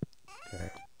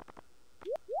 Okay.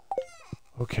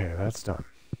 Okay, that's done.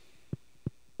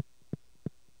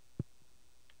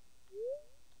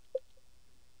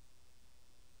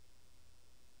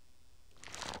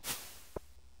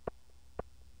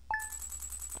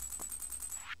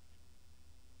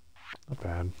 Not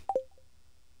bad.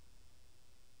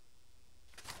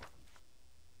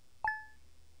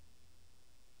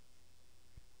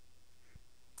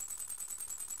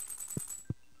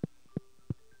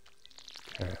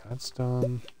 Okay, that's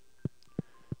done.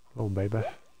 Hello, baby.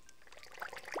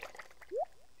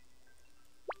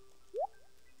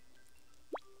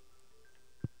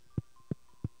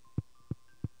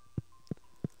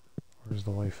 Where's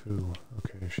the waifu?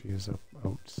 Okay, she is up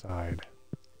outside.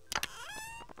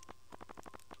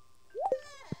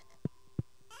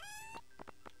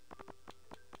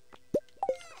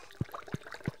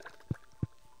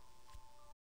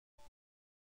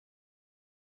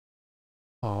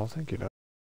 Oh, thank you.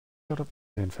 Got up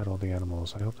and fed all the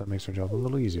animals. I hope that makes our job a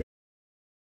little easier.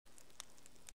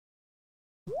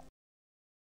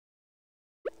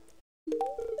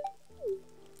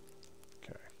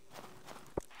 Okay.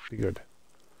 Be good.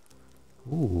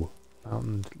 Ooh,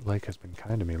 Mountain Lake has been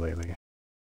kind to me lately.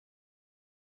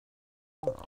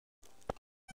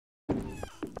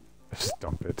 Just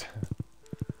dump it.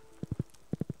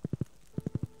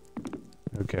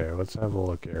 Okay, let's have a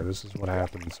look here. This is what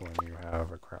happens when you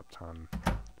have a crap ton.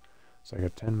 So I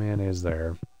got 10 mayonnaise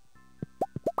there.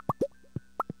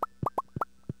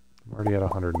 I'm already at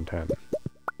 110.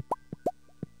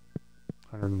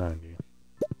 190.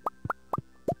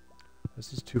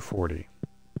 This is 240.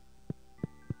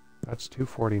 That's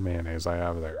 240 mayonnaise I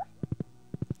have there.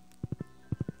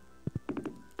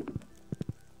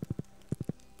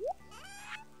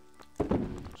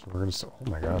 So we're gonna... oh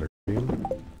my god, are you kidding?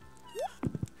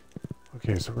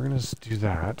 Okay, so we're gonna do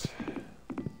that.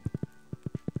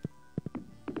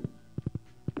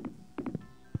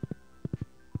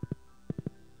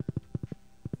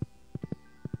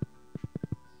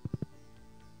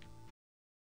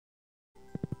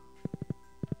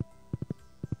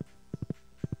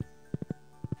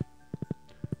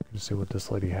 Gonna see what this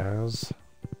lady has.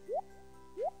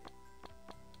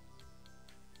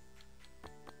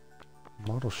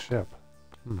 Model ship.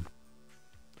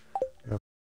 Yep.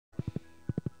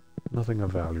 Nothing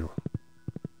of value.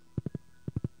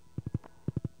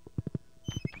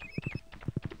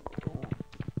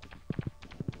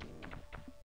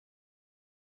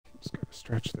 Just gotta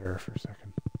stretch there for a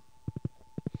second.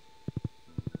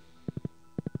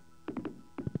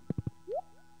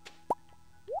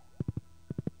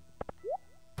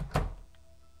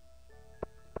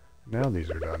 Now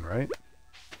these are done, right?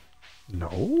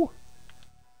 No?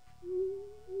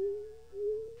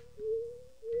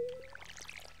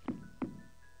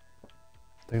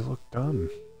 They look done.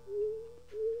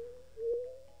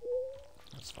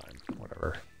 That's fine, whatever.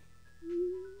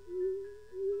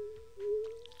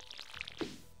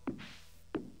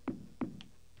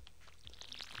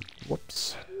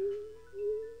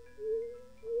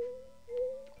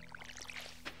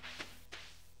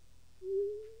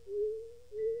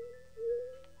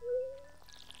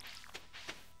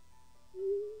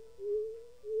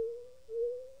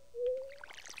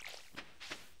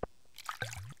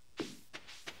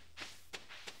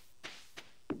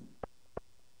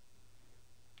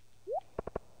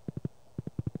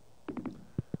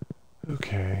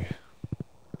 Okay.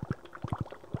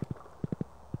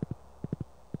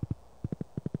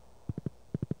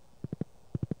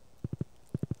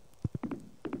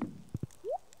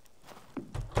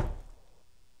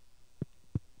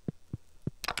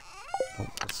 Oh,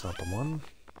 that's not the one.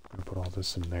 I'm gonna put all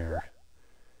this in there.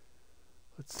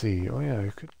 Let's see. Oh yeah, I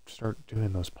could start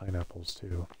doing those pineapples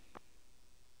too.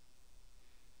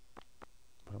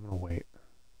 But I'm gonna wait.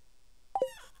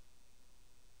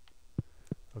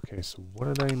 Okay, so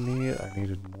what did I need? I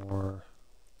needed more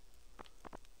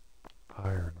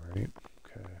iron, right?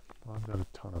 Okay. Well, I've got a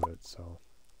ton of it, so...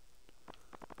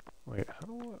 Wait,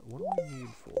 what do I need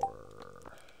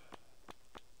for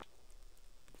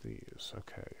these?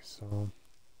 Okay, so...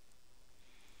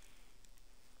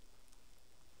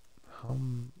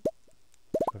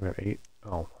 I've got 8.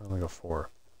 Oh, I only got 4.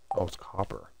 Oh, it's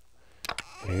copper.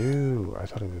 Ew, I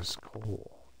thought it was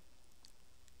coal.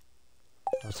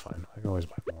 That's fine. I can always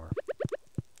buy more.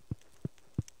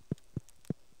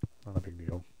 Not a big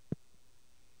deal.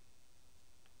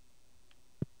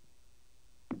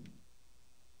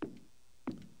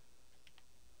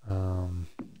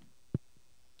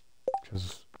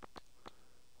 Because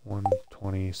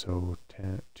 120, so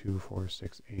 10, 2, 4,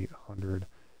 6, 8, 100,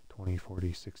 20,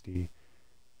 40, 60,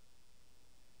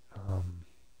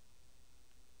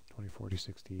 20, 40,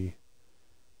 60,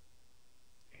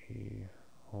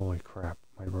 holy crap,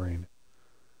 my brain.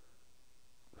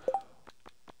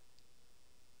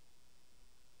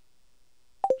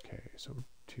 Okay, so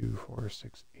 2, 4,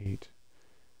 6, 8,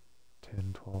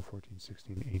 10, 12, 14,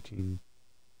 16, 18,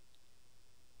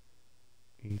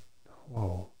 8,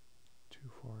 whoa, 2,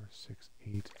 4, 6,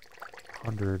 8,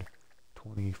 100,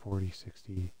 20, 40,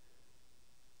 60,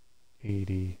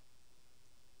 80,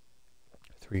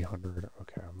 300.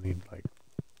 Okay, I'm gonna need like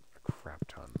a crap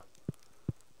ton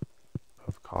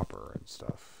of copper and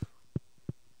stuff.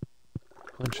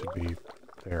 One should be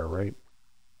there, right?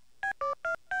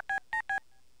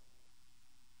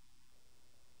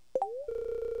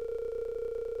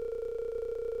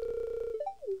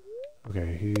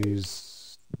 Okay,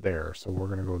 he's there, so we're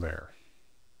gonna go there.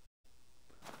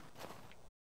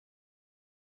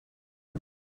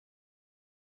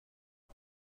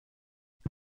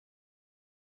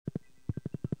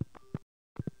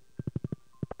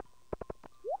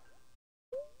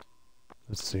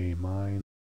 Let's see, mine.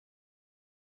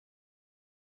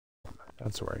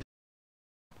 That's right.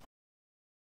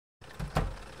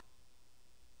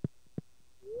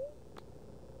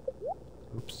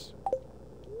 Oops.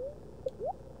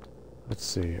 Let's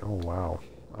see. Oh, wow.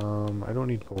 I don't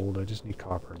need gold. I just need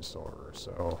copper and silver,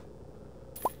 so...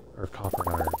 Or copper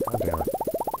and iron. God damn it.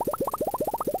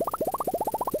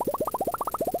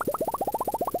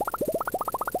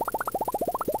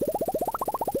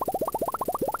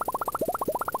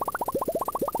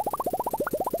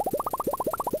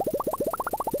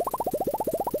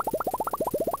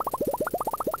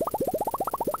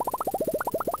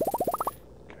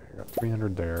 Okay, I got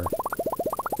 300 there.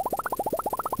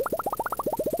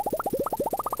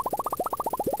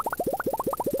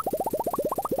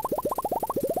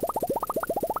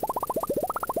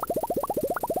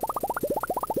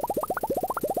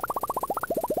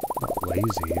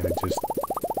 Lazy,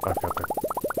 I've got the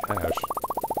cash.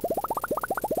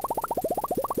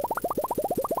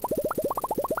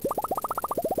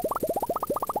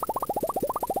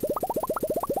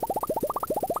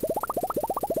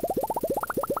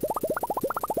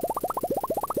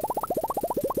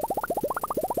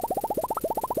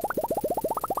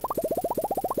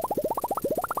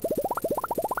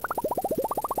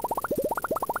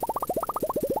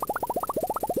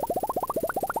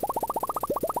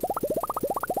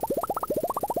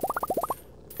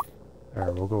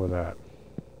 Alright, we'll go with that.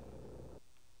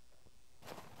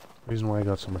 Reason why I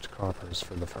got so much copper is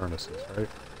for the furnaces, right?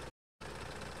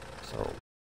 So...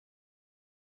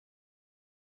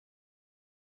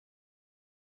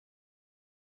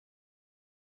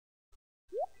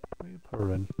 What are you putting?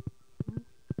 What are you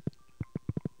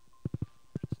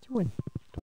doing?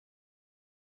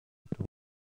 Don't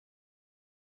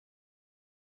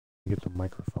get the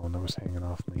microphone that was hanging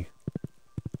off me.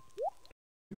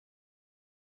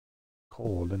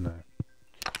 Cold, didn't I?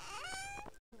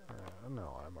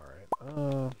 No, I'm alright.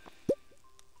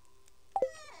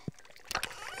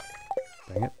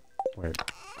 Dang it. Wait. Did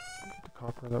I get the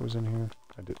copper that was in here?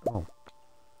 I did. Oh.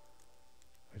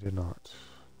 I did not.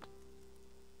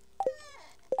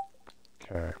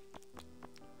 Okay.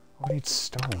 Oh, I need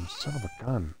stone. Son of a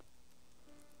gun.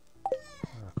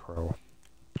 Ah, crow.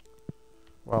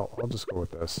 Well, I'll just go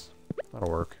with this. That'll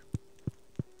work.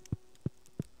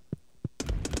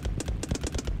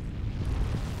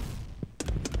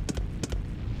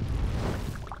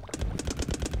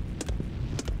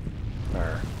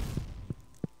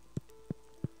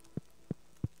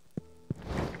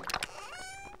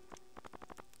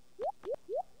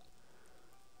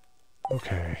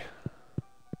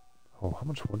 Oh, how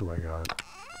much wood do I got?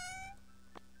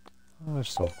 Oh, there's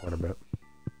still quite a bit.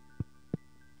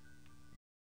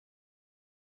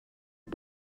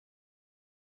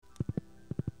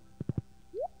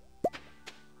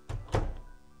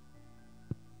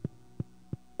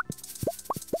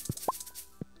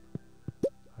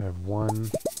 I have one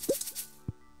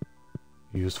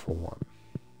useful one.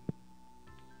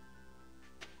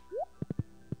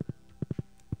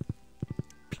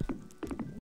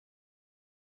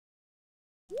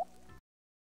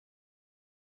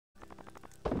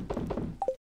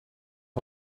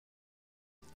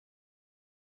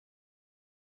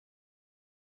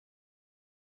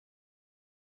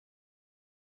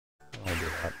 I'll do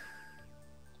that.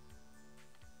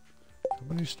 How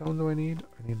many stone do I need?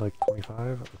 I need like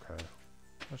 25? Okay.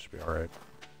 That should be alright.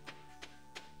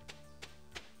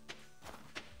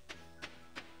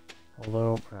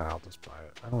 Although, I'll just buy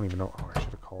it. I don't even know. Oh, I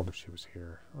should have called if she was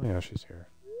here. Oh yeah, she's here.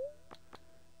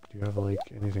 Do you have like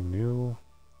anything new?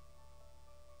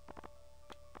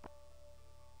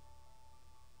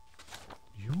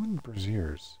 You and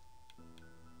Braziers.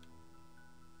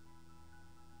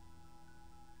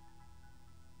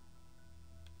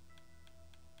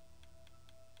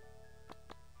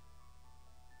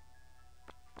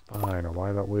 Fine, I'll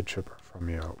buy that wood chipper from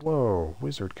you. Whoa,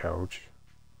 wizard couch.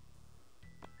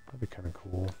 That'd be kind of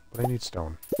cool. But I need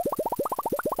stone.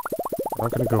 I'm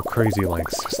not gonna go crazy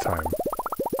lengths this time.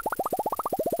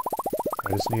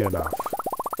 I just need enough.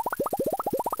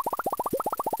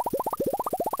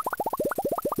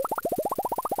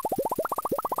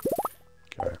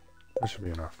 Okay, that should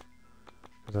be enough.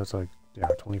 Because that's like, yeah,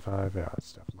 25. Yeah,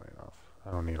 that's definitely enough.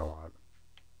 I don't need a lot.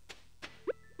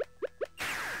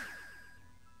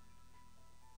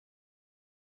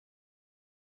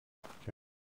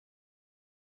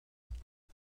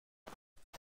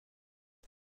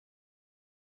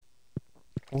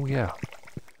 Oh yeah,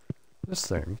 this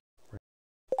thing. I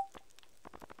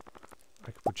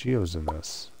could put geodes in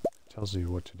this. It tells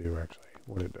you what to do actually,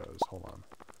 what it does. Hold on.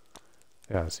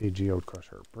 Yeah, see, geode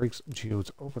crusher. Breaks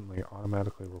geodes openly,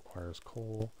 automatically requires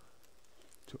coal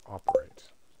to operate.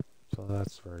 So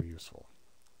that's very useful.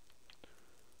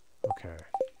 Okay.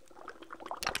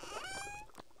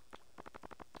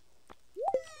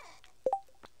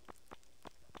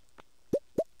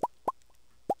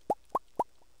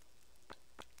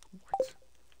 What?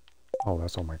 Oh,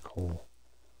 that's all my coal.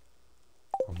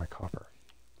 All my copper.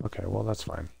 Okay, well that's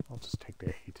fine. I'll just take the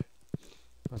 8.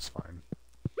 That's fine.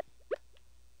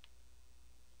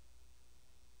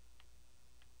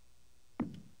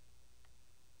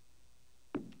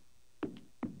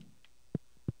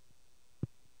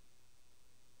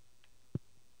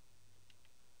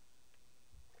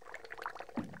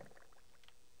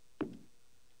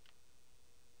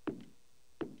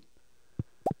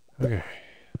 Okay.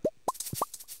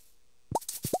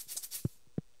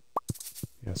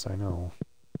 Yes, I know.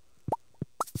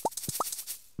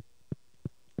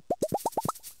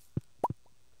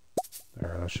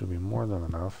 There, that should be more than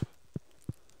enough.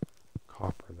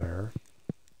 Copper there.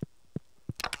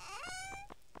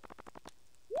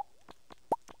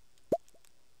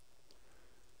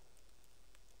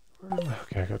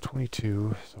 Okay, I got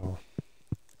 22, so...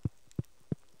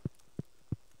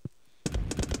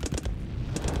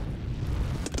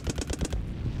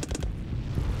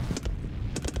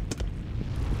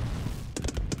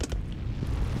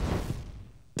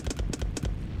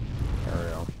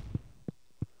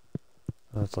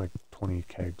 That's like 20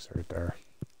 kegs right there.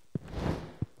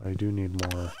 But I do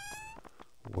need more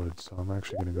wood, so I'm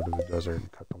actually going to go to the desert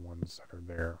and cut the ones that are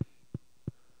there.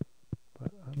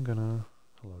 But I'm gonna...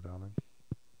 Hello, darling.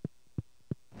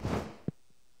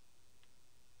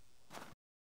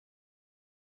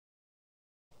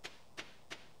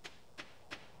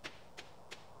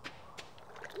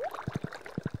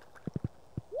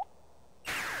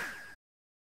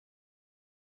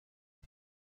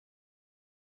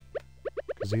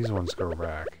 Because these ones go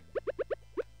back.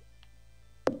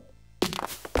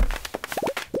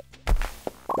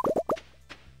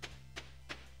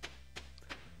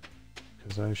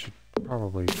 Because I should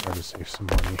probably try to save some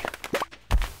money.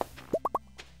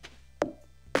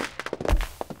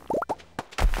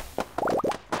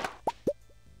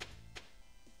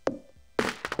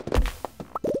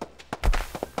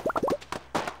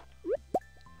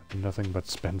 Nothing but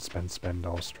spend, spend, spend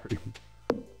all stream.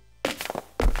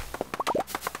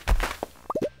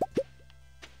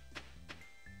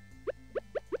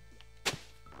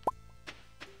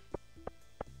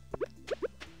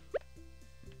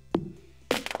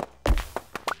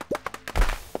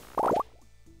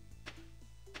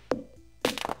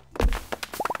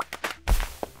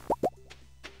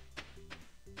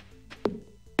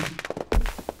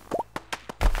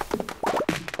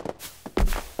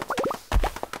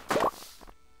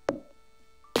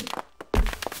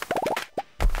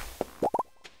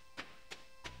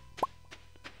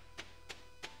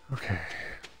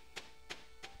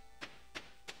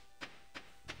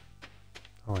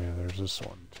 there's this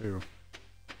one too.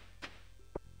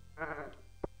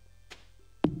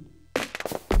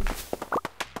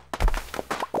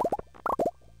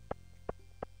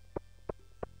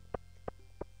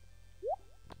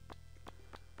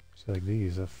 See, like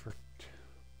these, for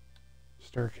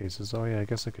staircases. Oh yeah, I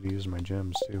guess I could use my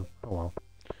gems too. Oh well.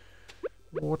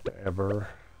 Whatever.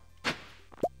 I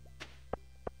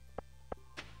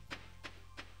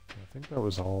think that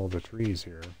was all the trees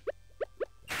here.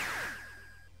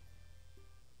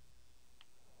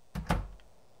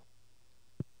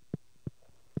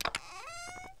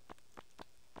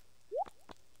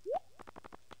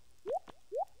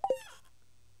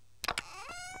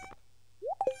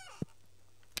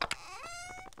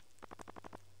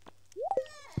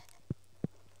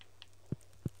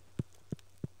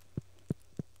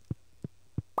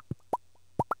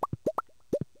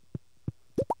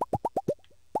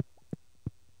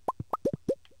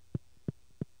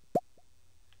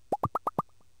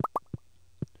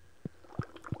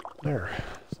 There.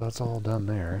 So that's all done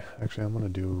there. Actually, I'm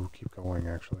gonna keep going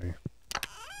actually.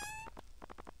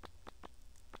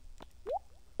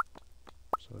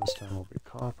 So this time will be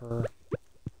copper.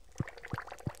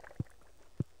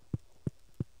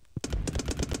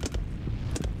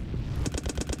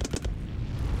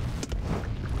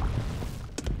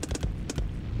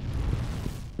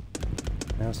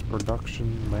 Mass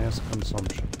production, mass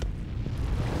consumption.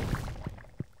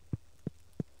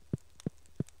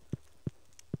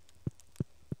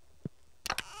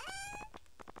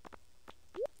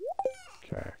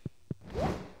 Okay.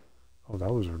 Oh,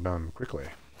 those are done quickly.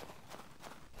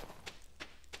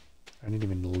 I didn't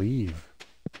even leave.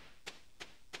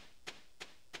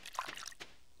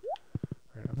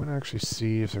 Alright, I'm gonna actually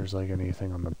see if there's like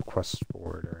anything on the quest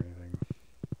board or anything.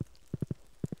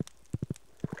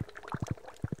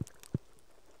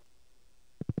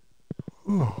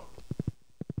 Oh.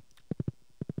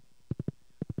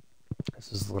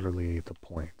 This is literally the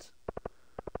point.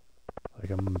 Like,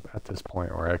 I'm at this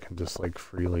point where I can just like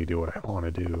freely do what I want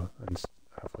to do and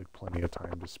have like plenty of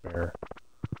time to spare.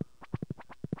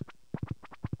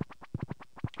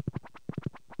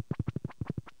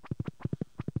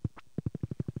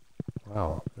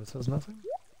 Wow, this has nothing?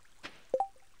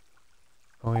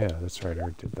 Oh yeah, that's right, I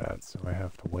already did that, so I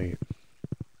have to wait.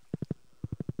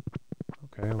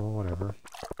 Okay, well, whatever.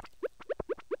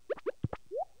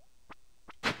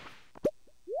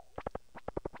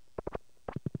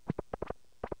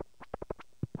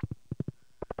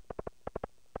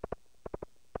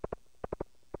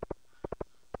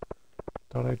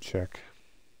 Thought I'd check.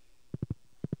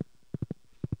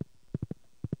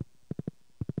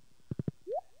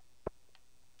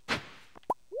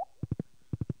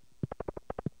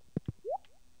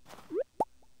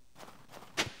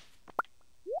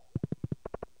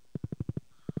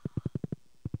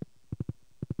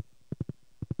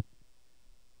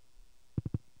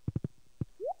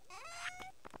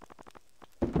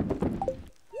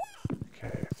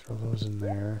 Okay, throw those in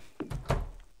there.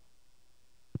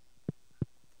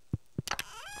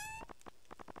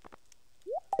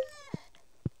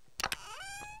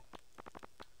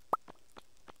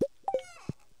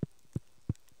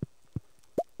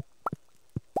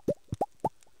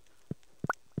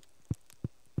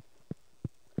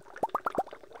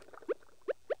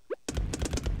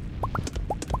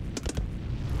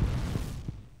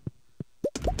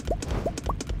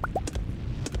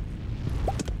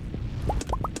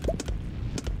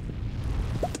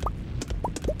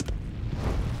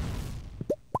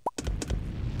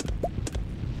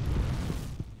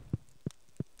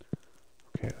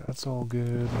 That's all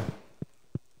good.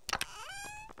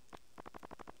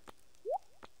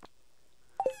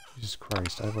 Jesus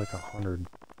Christ, I have like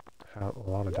a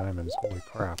lot of diamonds. Holy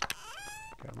crap.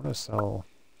 Okay, I'm gonna sell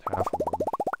half of them.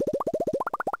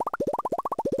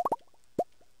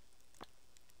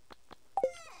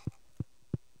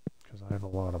 Because I have a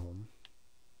lot of them.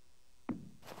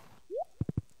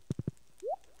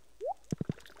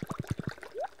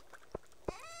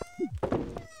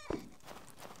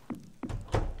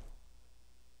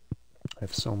 I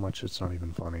have so much it's not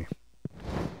even funny.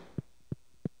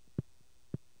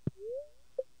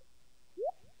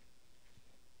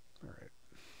 Alright.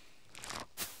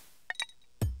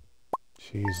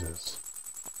 Jesus.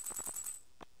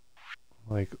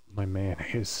 Like, my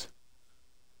mayonnaise.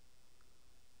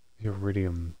 The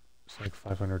iridium is like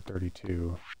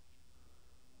 532.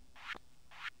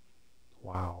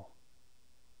 Wow.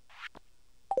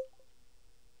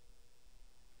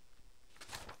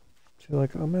 See,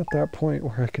 like, I'm at that point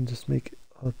where I can just make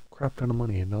a crap ton of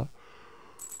money and not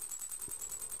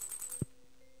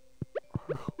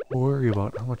worry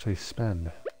about how much I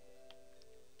spend.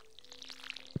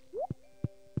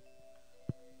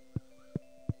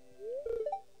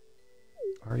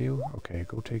 Okay,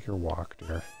 go take your walk,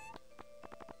 dear.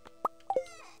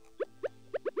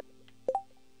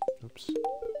 Oops.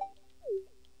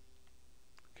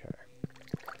 Okay.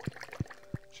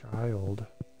 Child.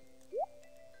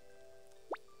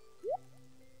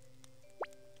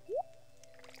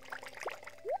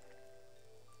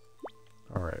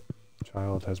 Alright.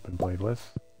 Child has been played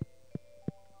with.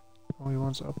 Oh, he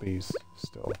wants uppies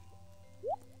still.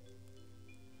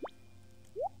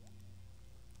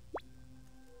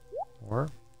 Or?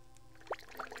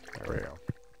 There we go.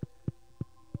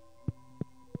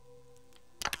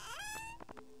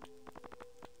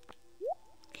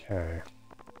 Okay.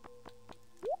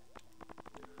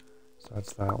 So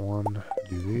that's that one.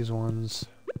 Do these ones.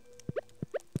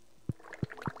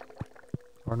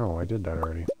 Oh no, I did that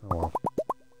already. Oh well.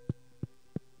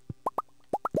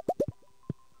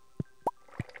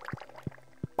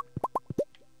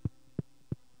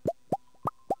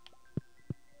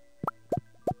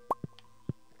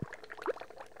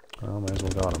 Well, might as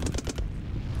well got him.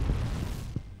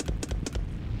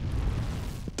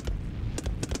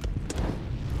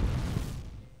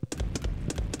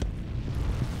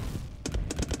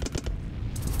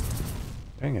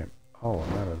 Dang it. Oh,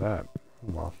 I'm out of that. Oh,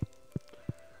 well.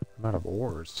 I'm out of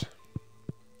ores.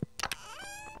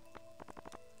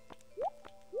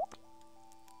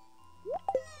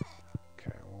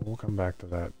 Okay, well, we'll come back to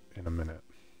that in a minute.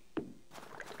 I'm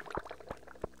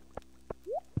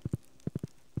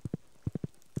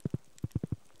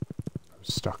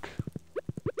stuck.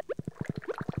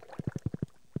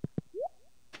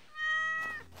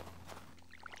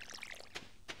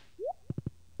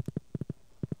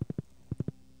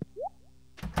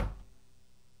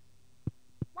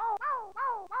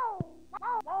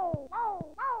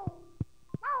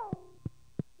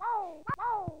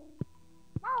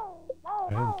 I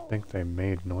didn't think they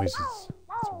made noises.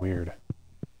 It's weird.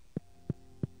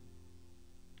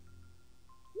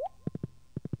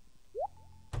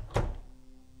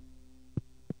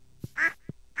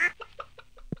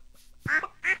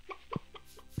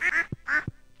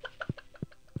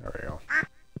 There we go.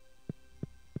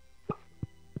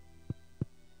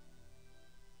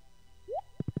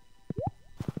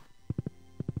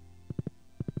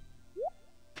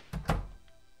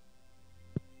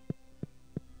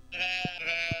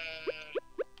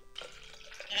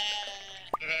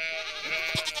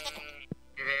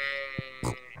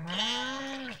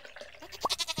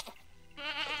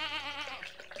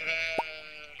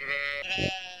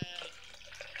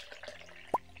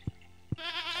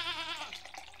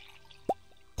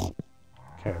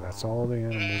 Okay, that's all the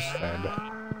animals fed.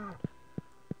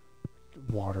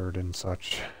 Watered and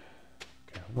such.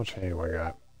 Okay, how much hay do I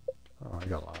got? Oh, I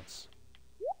got lots.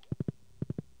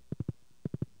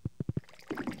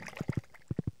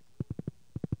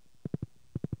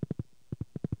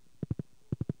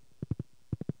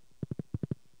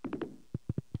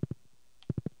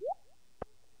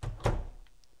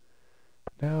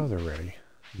 Now they're ready.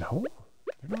 No?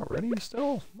 They're not ready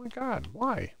still? Oh my god,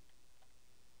 why?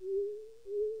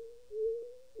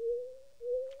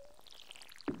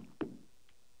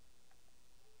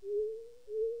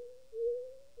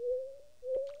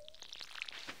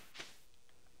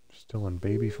 Still in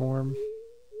baby form?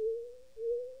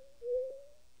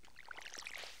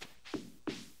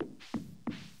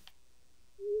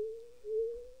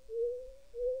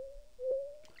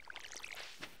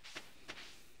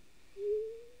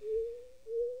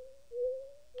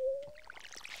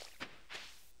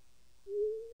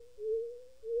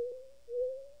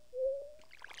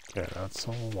 Okay, that's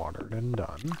all watered and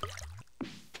done.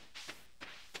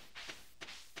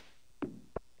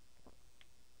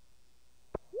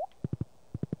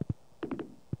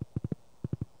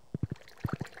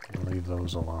 Leave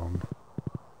those alone.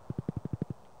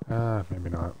 Maybe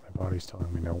not. My body's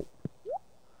telling me no.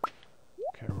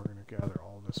 Okay, we're gonna gather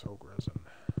all this oak resin.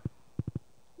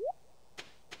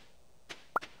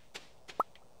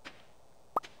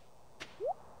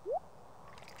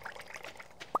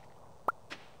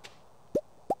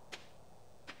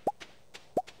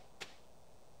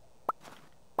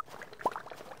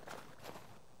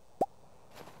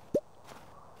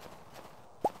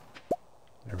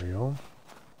 There we go.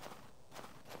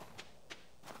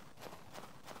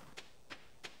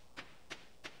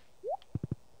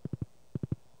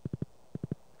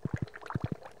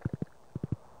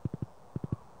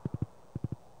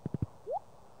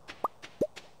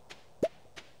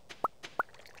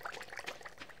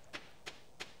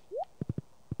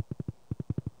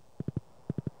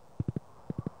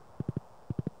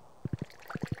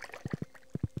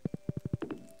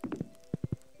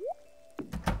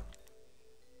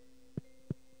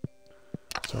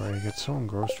 I get so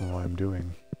engrossed in what I'm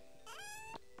doing.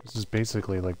 This is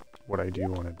basically like what I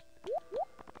do on it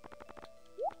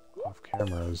off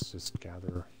camera, is just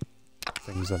gather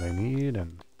things that I need,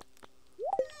 and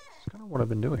it's kind of what I've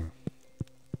been doing.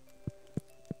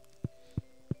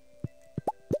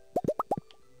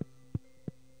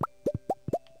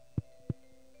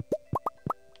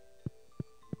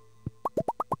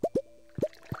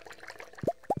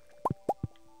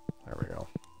 There we go.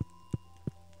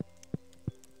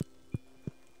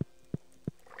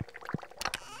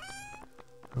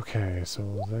 Okay,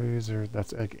 so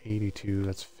that's like 82,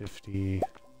 that's 50.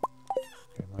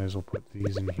 Okay, might as well put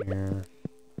these in here.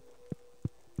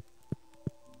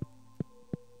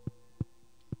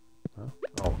 Huh?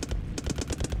 Oh.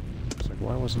 It's like,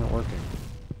 why wasn't it working?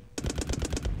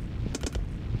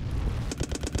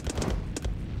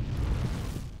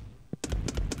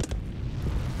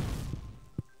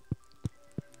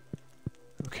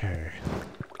 Okay.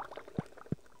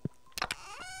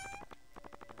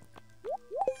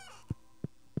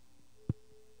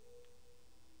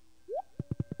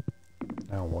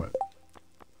 Now what?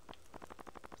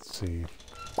 Let's see.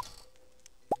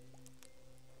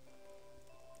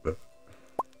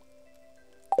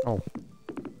 Oh.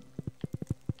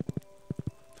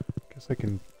 Guess I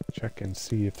can check and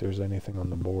see if there's anything on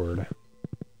the board.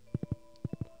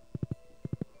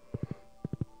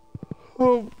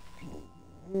 Oh.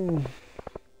 Mm.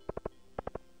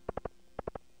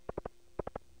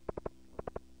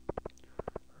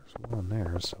 There's one on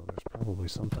there, so there's probably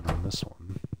something on this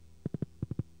one.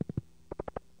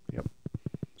 Yep.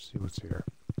 See what's here.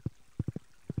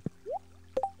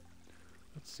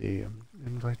 Let's see.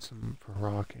 Invite some for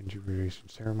rock and jubilation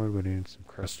ceremony. We need some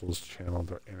crystals to channel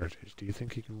their energies. Do you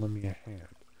think you can lend me a hand?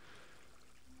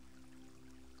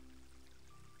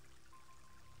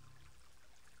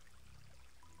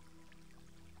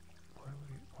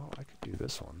 Well, I could do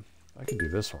this one. I can do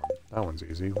this one. That one's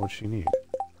easy. What's she need?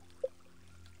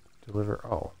 Deliver.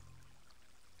 Oh.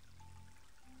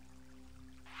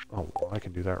 Oh, well, I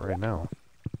can do that right now.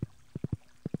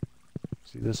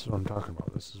 See, this is what I'm talking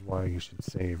about. This is why you should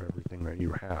save everything that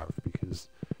you have, because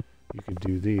you can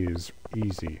do these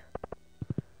easy.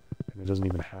 And it doesn't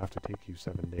even have to take you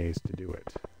 7 days to do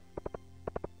it.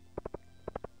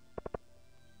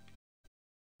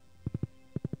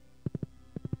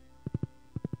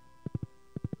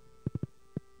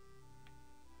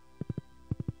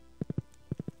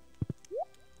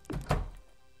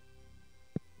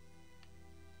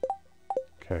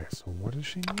 Okay, so what does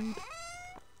she need?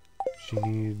 She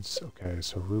needs, okay,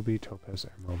 so ruby, topaz,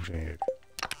 emerald, jade.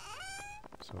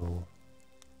 So,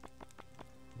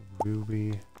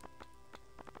 ruby,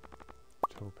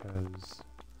 topaz,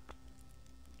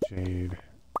 jade,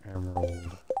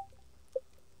 emerald,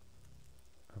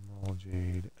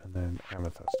 jade, and then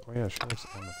amethyst. Oh yeah, she likes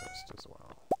amethyst as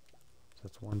well. So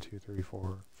that's 1, 2, 3,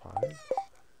 4, 5.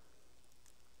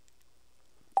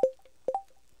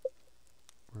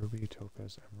 Ruby,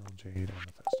 topaz, emerald, jade,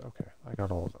 amethyst. Okay, I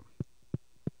got all of them.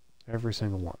 Every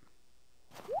single one.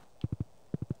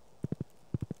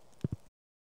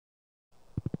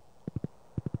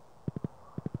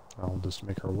 I'll just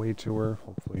make our way to her.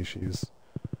 Hopefully she's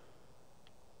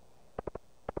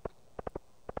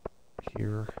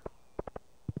here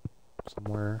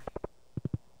somewhere.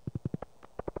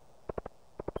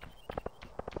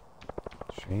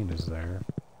 Shane is there.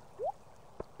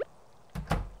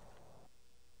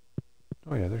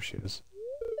 Oh yeah, there she is.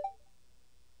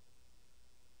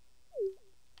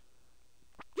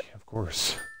 Yeah, of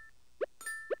course.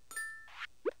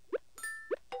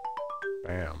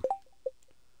 Bam.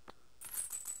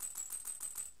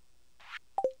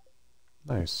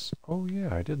 Nice. Oh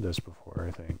yeah, I did this before,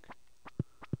 I think.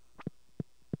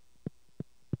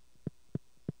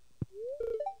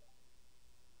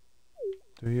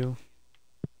 Do you?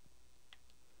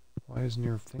 Why isn't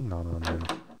your thing not on there?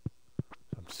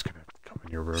 I'm just gonna come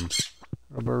in your room.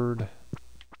 A bird.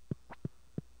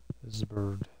 This is a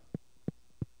bird.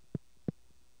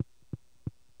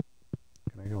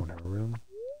 Can I go in her room?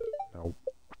 Nope.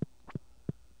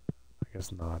 I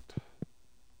guess not.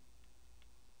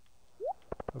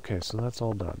 Okay, so that's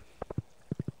all done.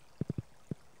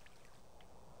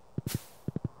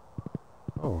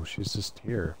 Oh, she's just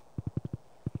here.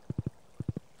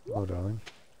 Hello, darling.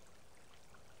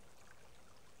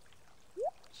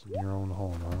 It's in your own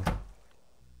home, huh?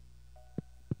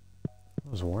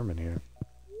 It was warm in here.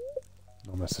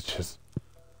 No messages.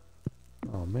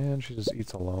 Oh man, she just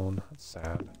eats alone. That's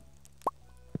sad.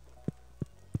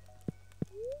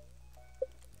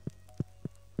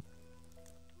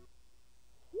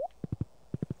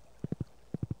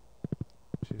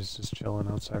 She's just chilling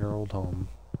outside her old home.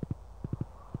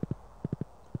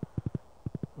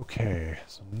 Okay,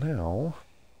 so now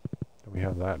that we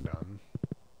have that done,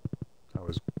 that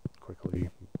was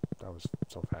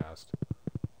so fast.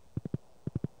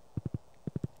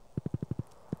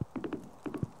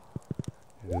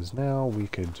 It is now we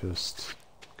could just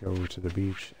go to the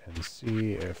beach and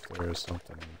see if there is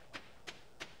something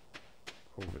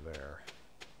over there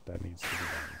that needs to be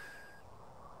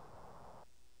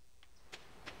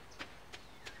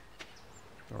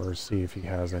done. Or see if he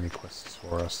has any quests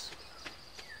for us.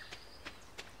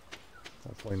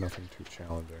 Hopefully nothing too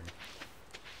challenging.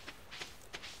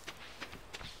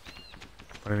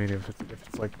 But I mean, if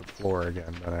it's like the floor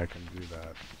again, then I can do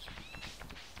that.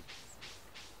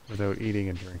 Without eating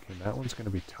and drinking. That one's going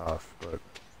to be tough, but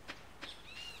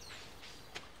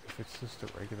if it's just a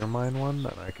regular mine one,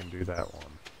 then I can do that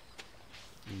one.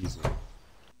 Easy.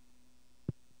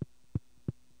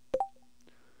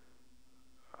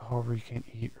 However, you can't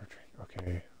eat or drink.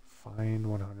 Okay, find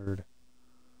 100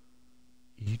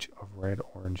 each of red,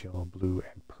 orange, yellow, blue,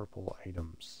 and purple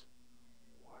items.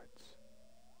 What?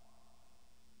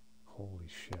 Holy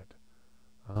shit.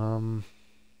 I don't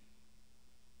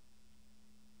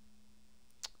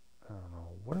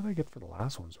know. What did I get for the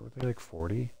last ones? Were they like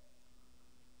 40?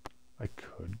 I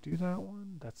could do that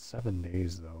one? That's 7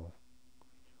 days though.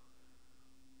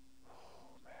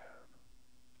 Oh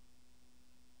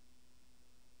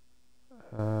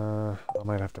man. I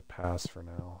might have to pass for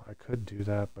now. I could do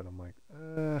that, but I'm like,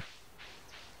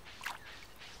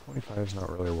 25 is not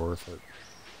really worth it.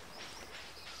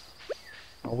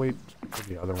 I'll wait for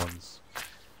the other ones.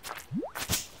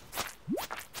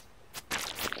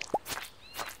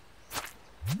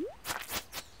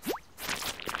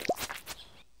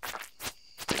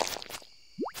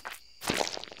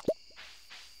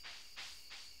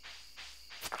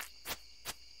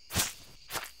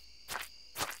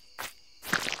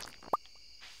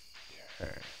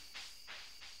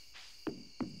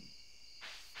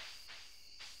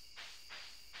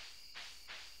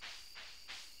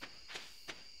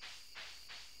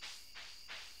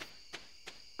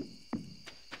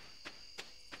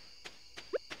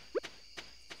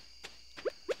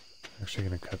 Actually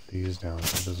going to cut these down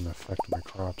so it doesn't affect my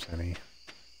crops any.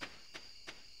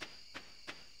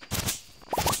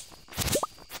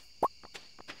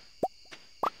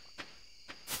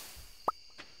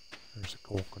 There's a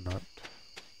coconut.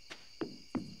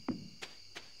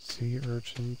 Sea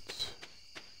urchin.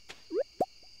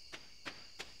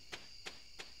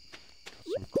 Got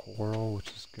some coral,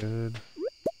 which is good.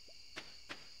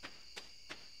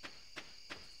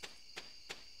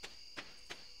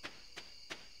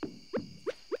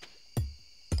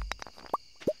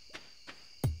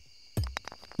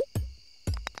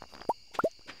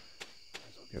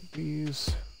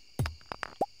 These.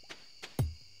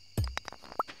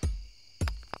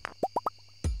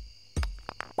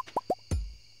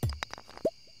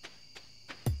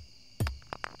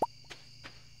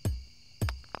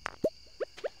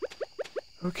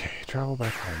 Okay, travel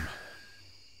back home.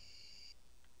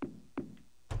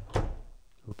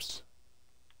 Oops.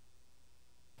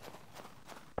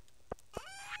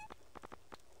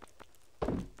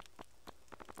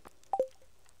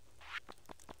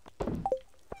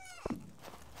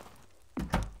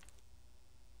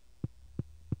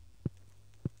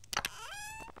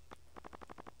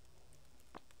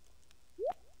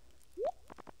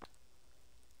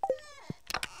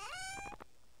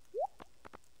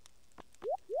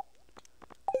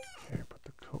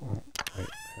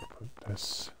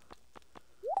 This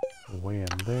away in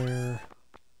there,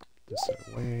 this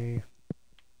away.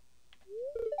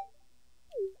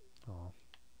 Oh,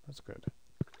 that's good.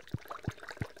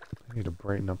 I need to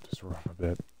brighten up this room a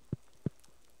bit.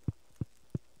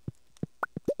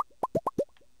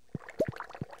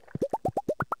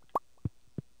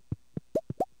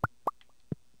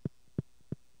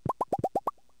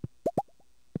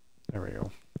 There we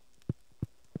go.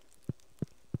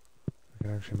 I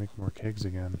can actually make more kegs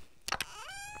again.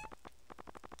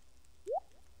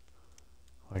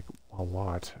 Like, a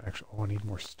lot. Actually, oh, I need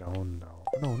more stone, though.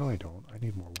 No, I don't. I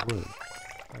need more wood.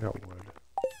 I got wood.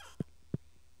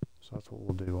 So that's what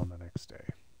we'll do on the next day.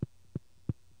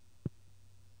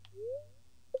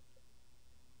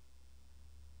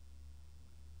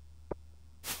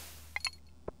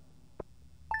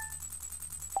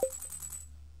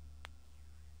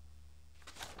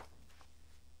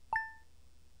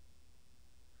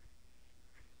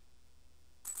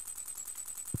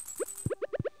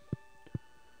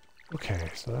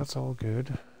 Okay, so that's all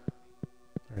good.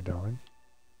 Alright, darling.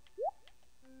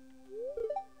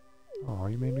 Oh,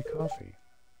 you made me coffee.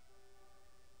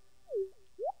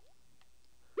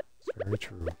 It's very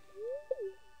true.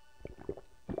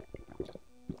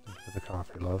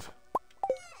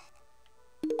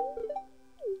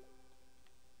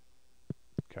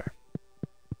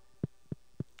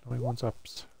 Everyone's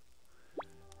ups.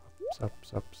 Ups,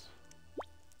 ups, ups.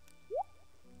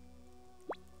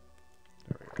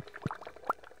 There we go.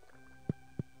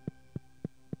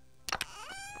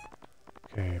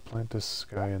 Okay, plant this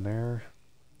guy in there.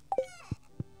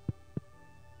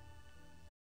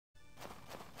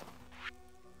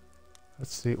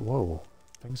 Let's see. Whoa.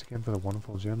 Thanks again for the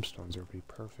wonderful gemstones. It would be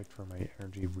perfect for my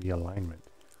energy realignment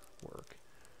work.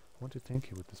 I want to thank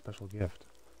you with the special gift.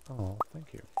 Oh,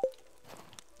 thank you.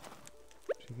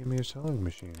 She gave me a sewing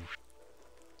machine.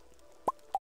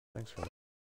 Thanks for that.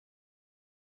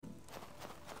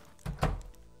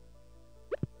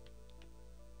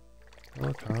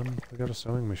 Look, hon, we got a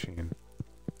sewing machine.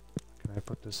 Can I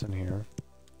put this in here?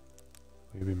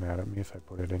 Will you be mad at me if I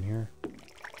put it in here?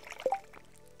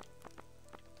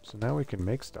 So now we can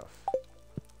make stuff.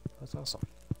 That's awesome.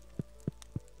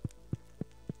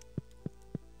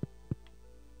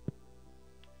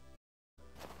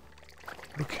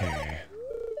 Okay.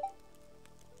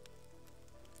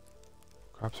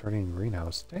 Crops ready in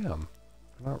greenhouse. Damn.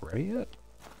 They're not ready yet?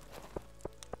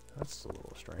 That's a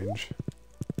little strange.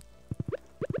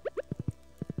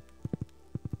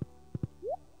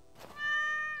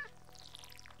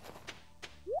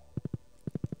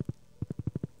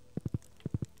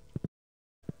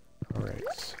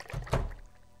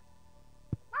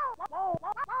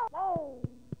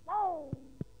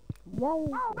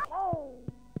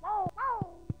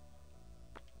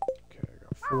 Okay, I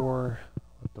got 4.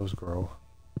 Let those grow.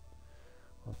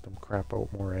 Let them crap out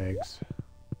more eggs.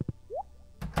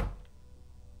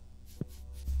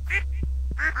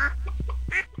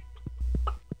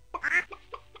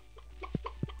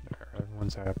 There,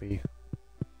 everyone's happy.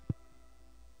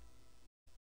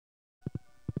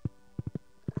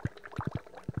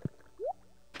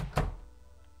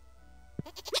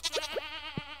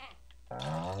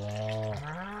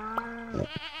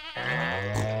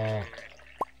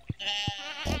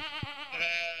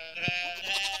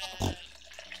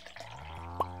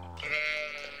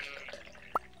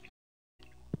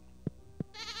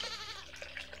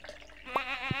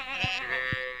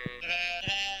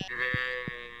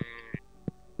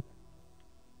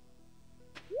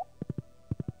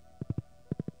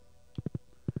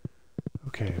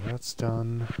 Okay, that's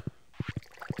done.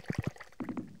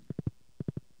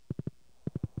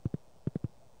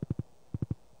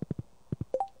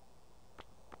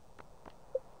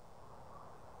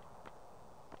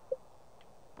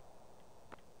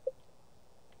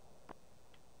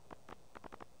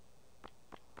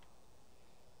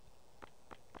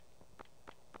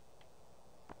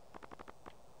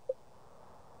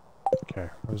 Okay,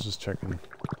 I was just checking,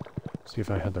 see if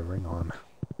I had the ring on,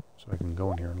 so I can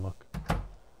go in here and look.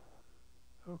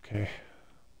 Okay.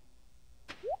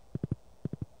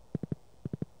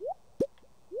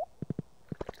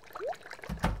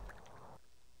 I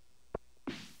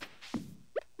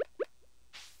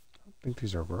think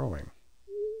these are growing.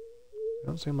 They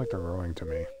don't seem like they're growing to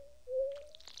me.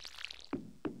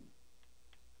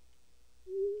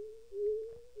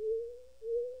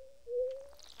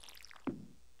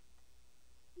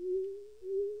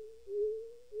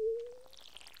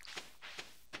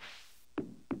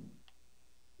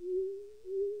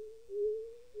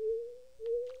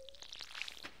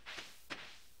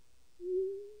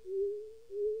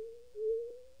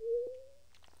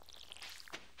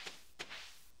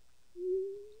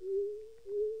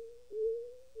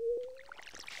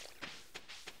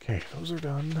 Okay, those are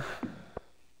done.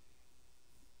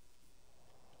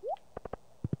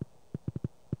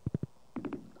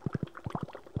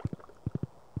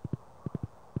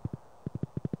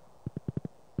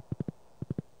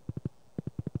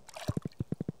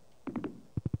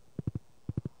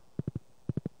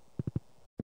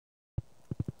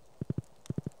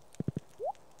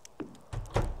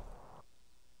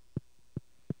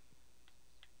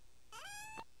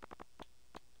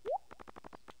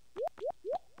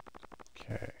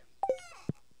 Okay.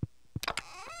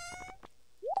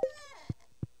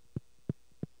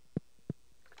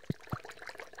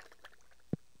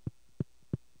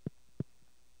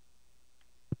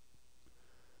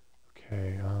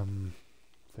 Okay,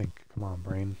 think. Come on,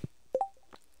 brain.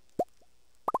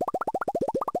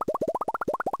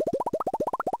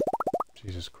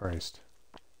 Jesus Christ.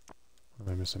 What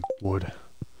am I missing? Wood.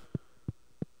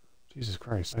 Jesus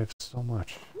Christ, I have so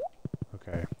much.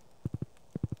 Okay.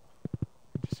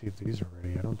 Need to see if these are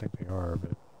ready. I don't think they are,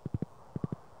 but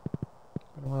it's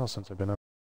been a while since I've been up.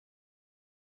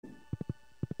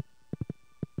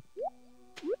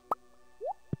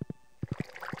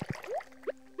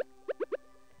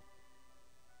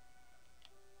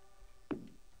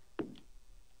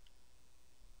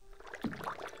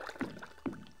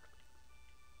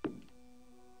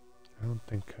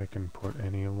 I can put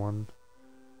any one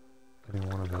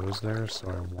of those there, so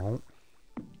I won't.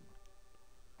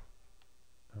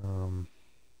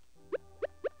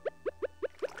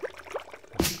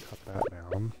 Cut that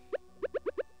down.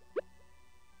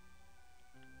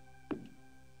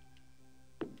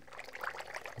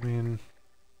 I mean,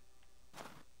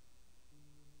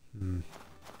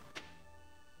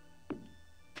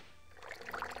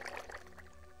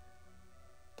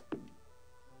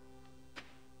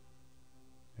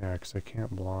 yeah, because I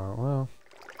can't block. Well,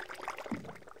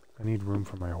 I need room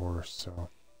for my horse, so.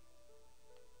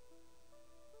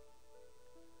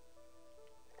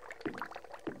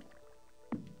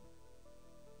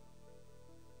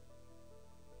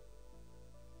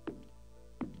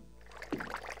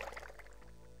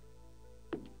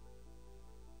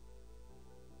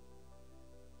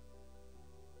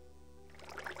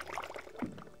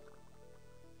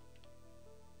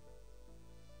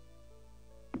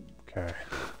 Okay.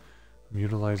 I'm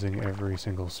utilizing every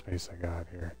single space I got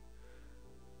here.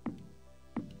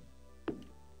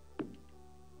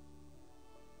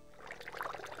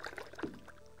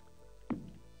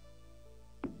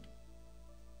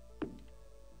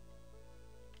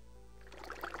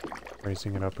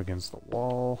 Racing it up against the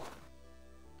wall.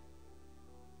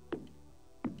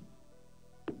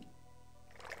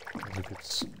 That's a good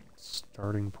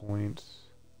starting point.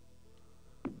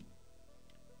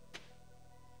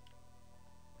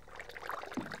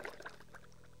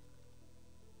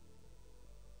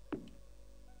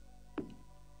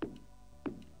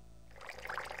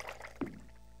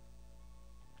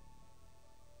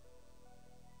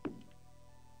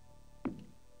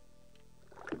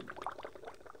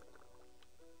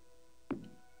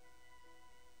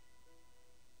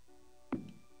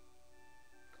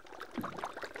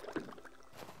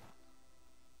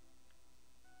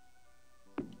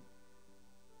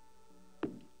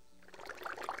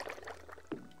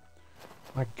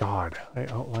 My God, I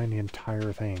outlined the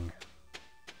entire thing.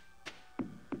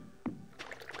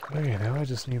 Okay, now I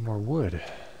just need more wood.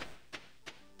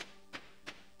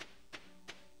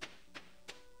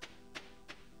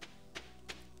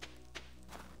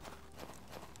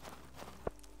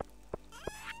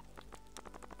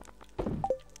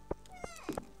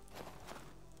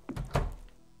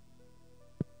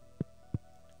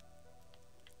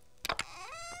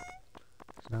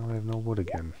 So now I have no wood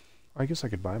again. I guess I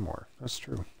could buy more. That's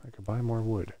true. I could buy more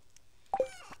wood,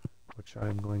 which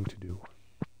I'm going to do.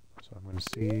 So I'm going to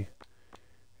see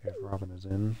if Robin is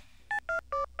in.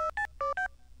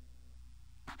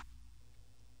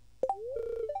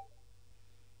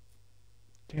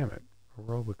 Damn it.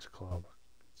 Aerobics Club.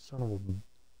 Son of a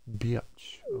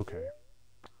bitch. Okay.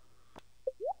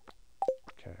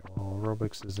 Okay, well,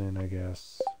 aerobics is in, I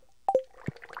guess.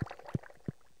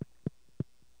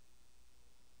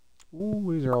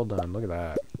 Ooh, these are all done. Look at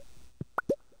that.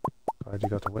 Glad you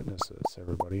got to witness this,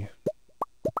 everybody.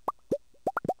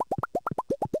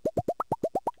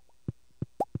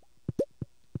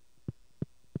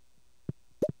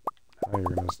 Now you're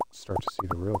going to start to see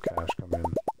the real cash come in.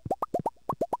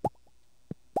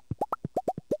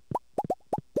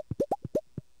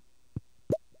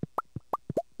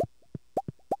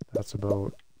 That's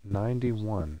about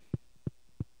 91.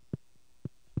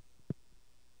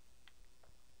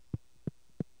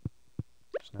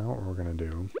 So now what we're going to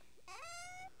do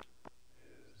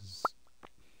is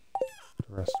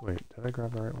the rest. Wait, did I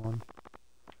grab the right one?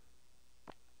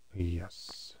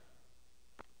 Yes.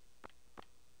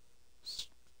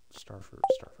 Starfruit,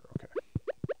 okay.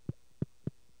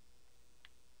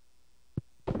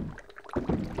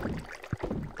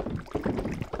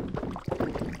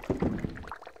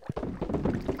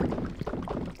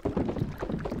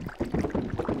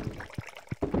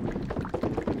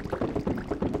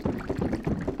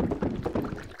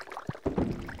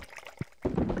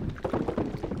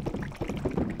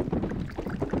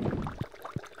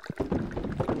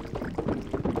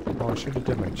 Oh, I should have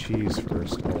done my cheese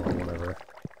first. Oh, well, whatever.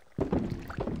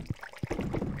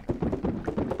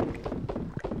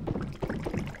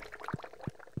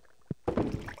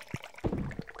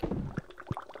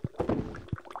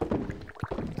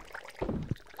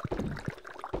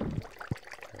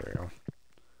 There we go.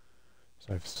 So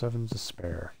I have 7 to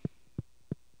spare.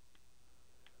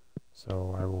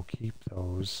 So I will keep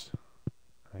those.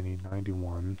 I need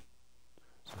 91.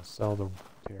 So I'll sell the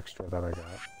extra that I got.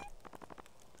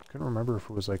 I couldn't remember if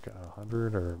it was like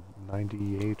 100 or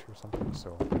 98 or something,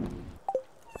 so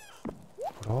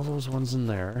put all those ones in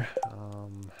there.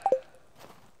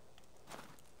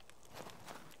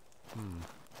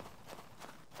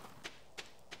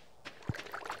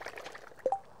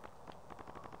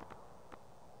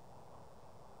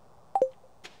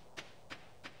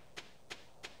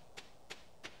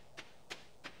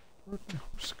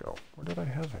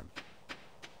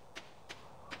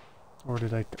 Or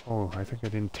did I... Oh, I think I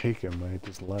didn't take him. I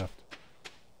just left.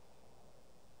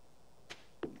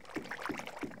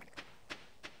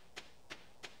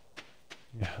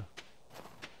 Yeah.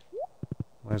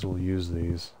 Might as well use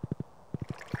these.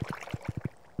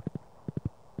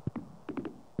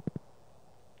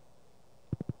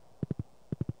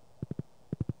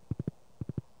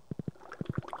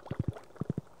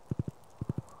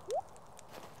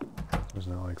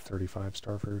 Wasn't it like 35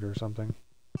 star fruit or something?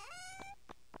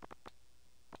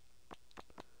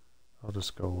 I'll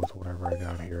just go with whatever I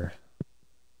got here.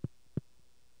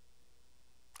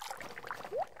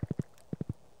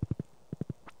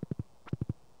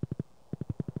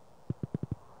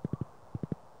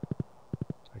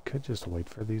 I could just wait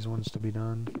for these ones to be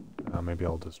done. Maybe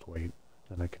I'll just wait.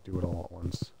 Then I could do it all at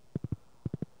once.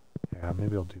 Yeah,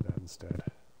 maybe I'll do that instead.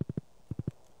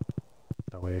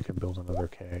 That way I can build another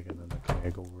keg and then the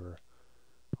keg over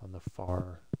on the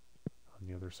far, on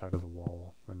the other side of the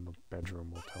wall, and the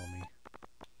bedroom will tell me.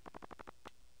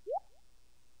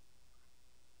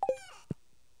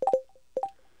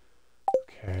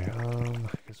 Okay, I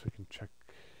guess we can check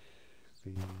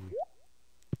the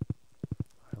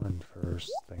island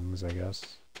first things, I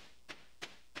guess.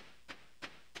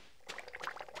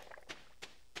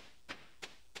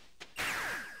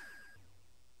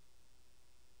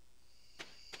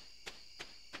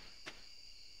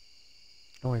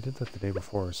 Oh, I did that the day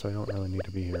before, so I don't really need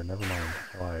to be here. Never mind,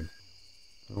 I lied.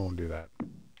 I won't do that.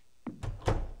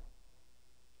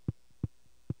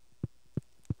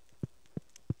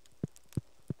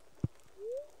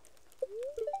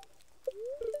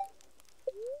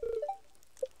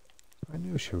 I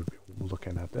knew she would be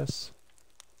looking at this.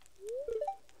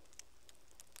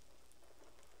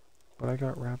 But I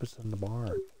got rabbits in the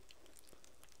barn.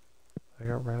 I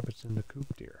got rabbits in the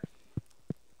coop, dear.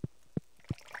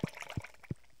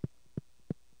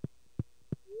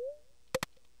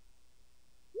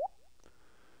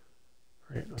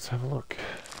 Right, let's have a look.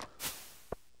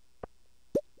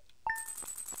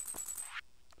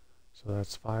 So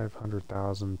that's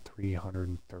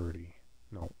 500,330.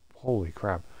 No, holy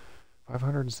crap.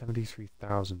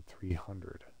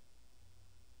 573,300.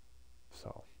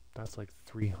 So that's like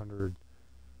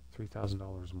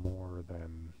 $3,000 more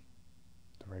than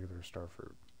the regular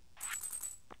starfruit.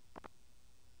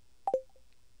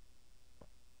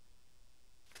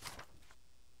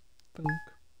 Thunk.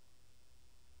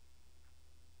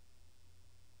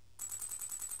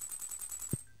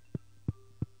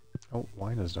 Oh,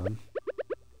 wine is done.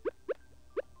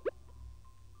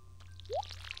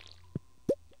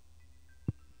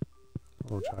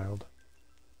 Hello, child.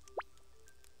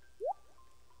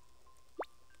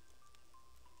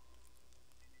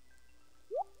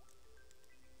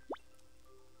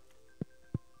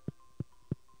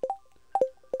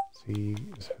 See,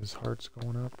 his heart's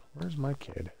going up. Where's my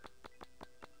kid?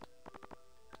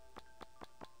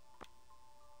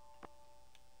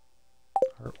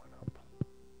 Heart went up.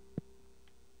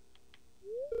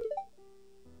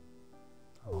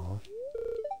 Oh,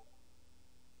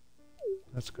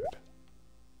 that's good.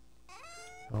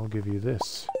 I'll give you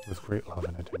this with great love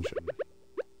and attention.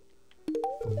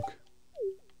 Thunk.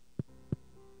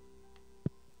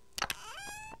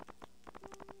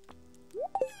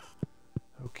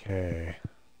 Okay.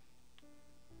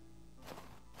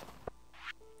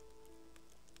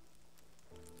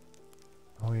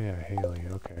 Oh yeah, Haley.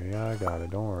 Okay, yeah, I got it.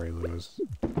 Don't worry, Lewis.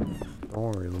 Don't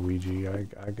worry, Luigi. I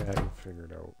got you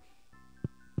figured out.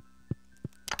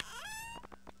 At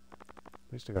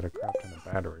least I got a crap ton of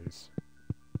batteries.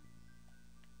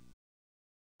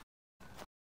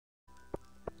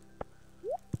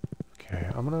 Okay,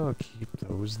 I'm gonna keep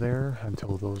those there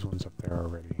until those ones up there are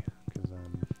ready. Because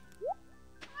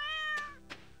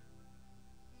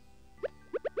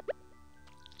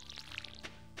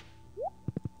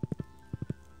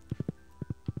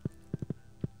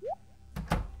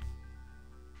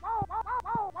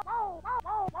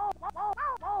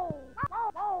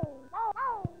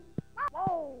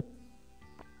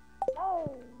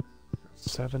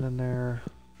seven in there.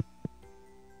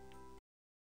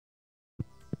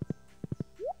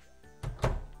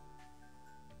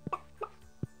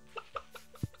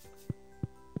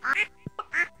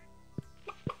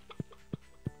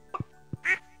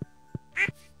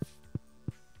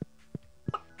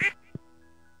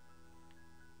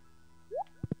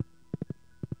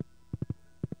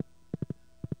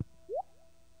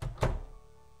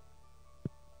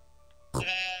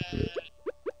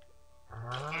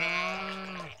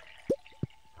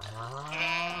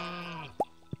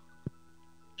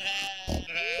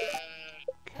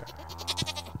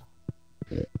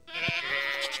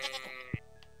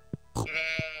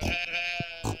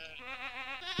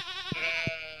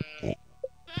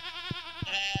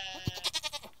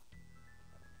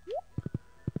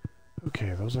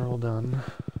 those are all done.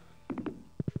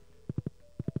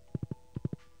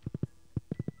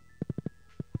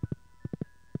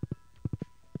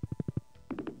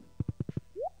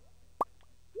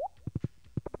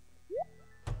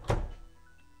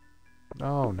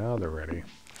 Oh, now they're ready.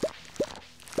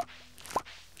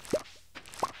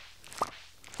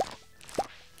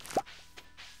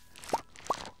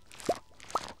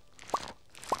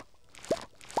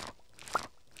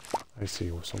 I see,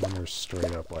 so when they're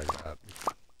straight up like that.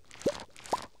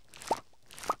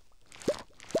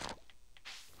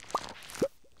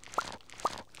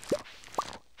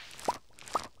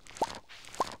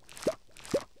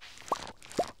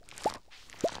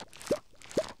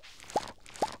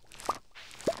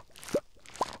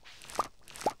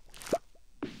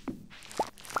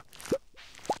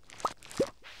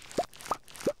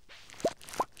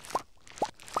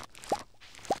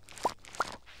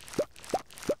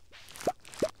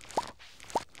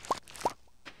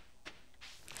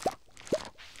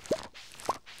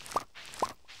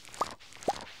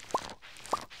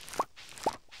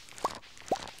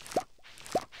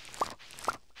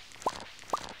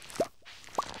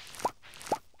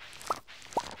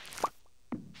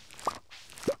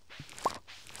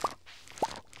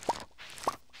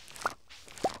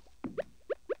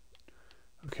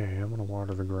 Okay, I'm gonna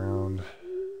water the ground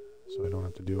so I don't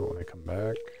have to do it when I come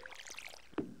back.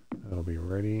 That'll be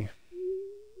ready.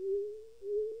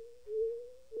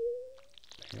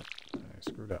 Dang it, I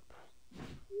screwed up.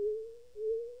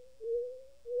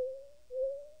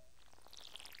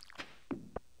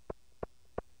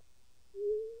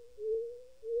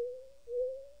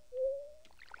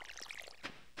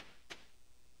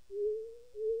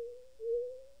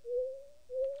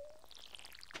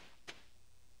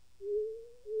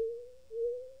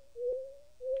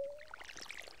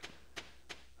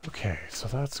 Okay, so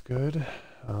that's good.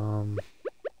 Oh,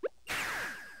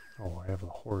 I have a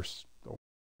horse over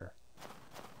there.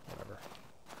 Whatever.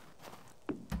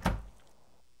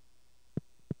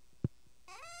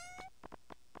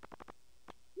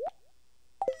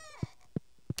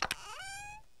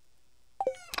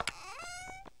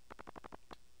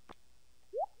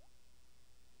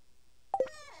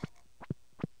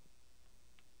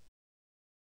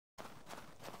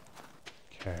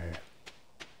 Okay.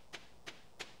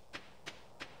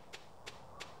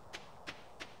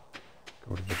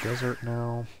 Go to the desert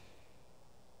now.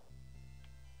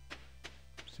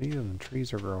 See, and the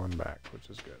trees are growing back, which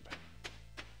is good.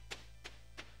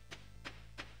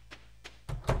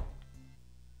 How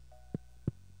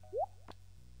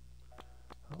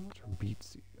much are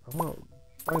beets? I want to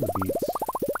buy the beets.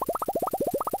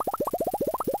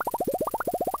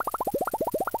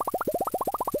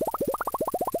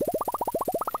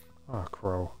 Ah,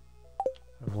 crow.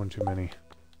 I have one too many.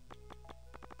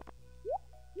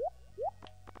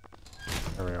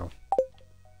 There we go.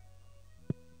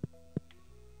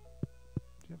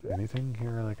 Do you have anything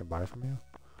here that I can buy from you?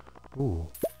 Ooh.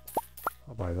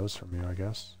 I'll buy those from you, I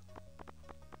guess.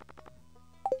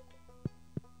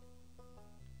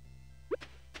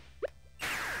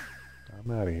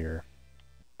 I'm out of here.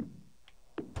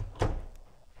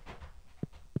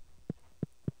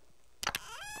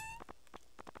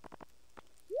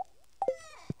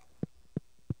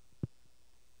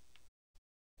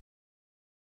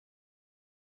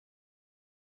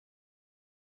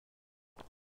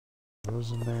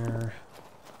 Those in there.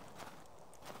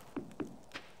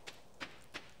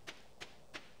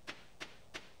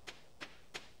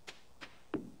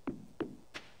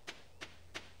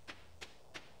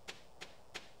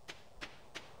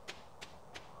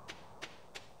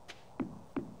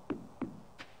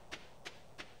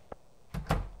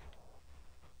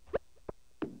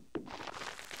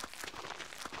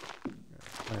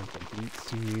 Plant the beet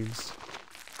seeds.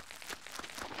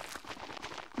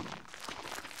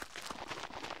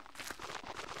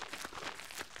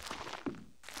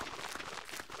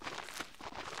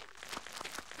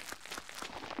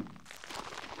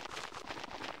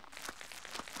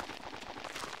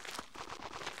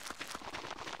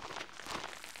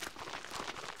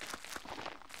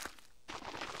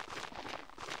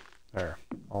 There,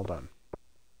 all done.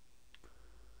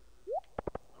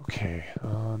 Okay,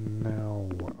 now,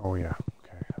 oh yeah,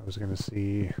 okay, I was gonna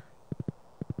see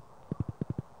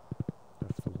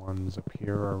if the ones up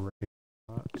here are ready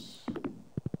or not.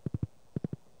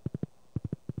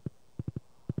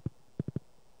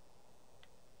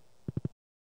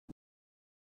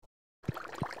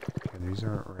 Okay, these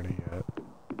aren't ready yet.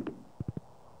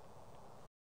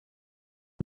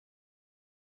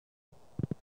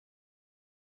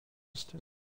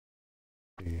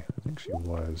 I think she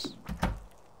was.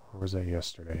 Or was that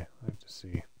yesterday? I have to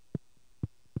see.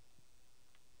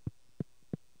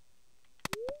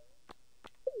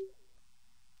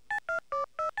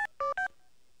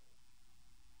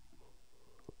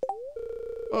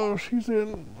 Oh, she's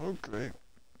in. Okay.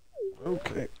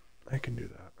 Okay. I can do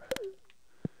that.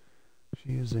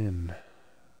 She is in.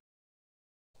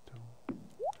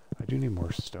 I do need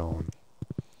more stone.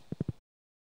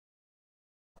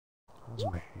 How's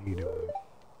my hay doing?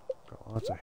 Got lots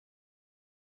of hay.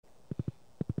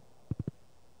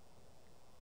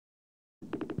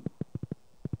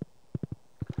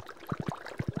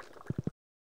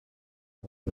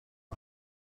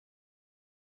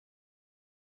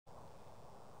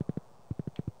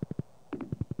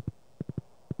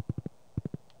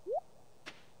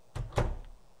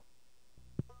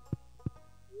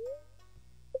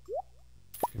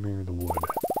 Give me the wood.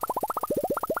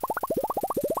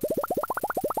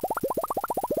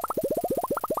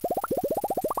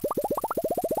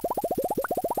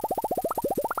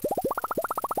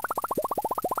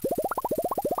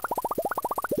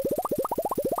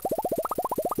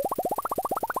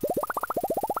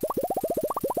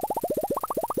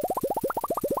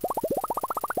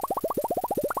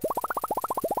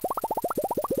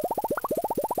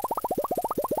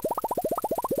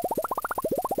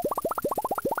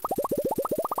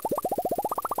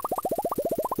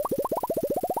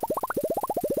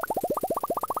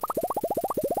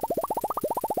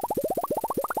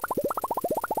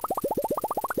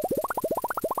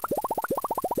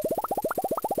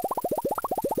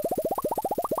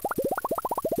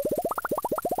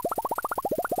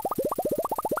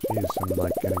 Jeez, I'm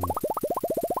like getting...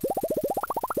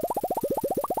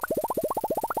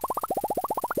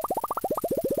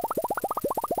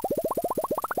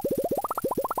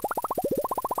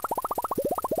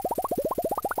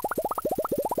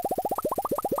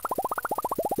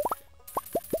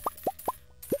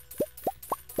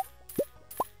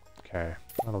 Okay,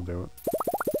 that'll do it.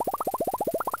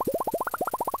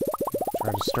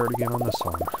 Try to start again on this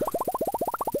one.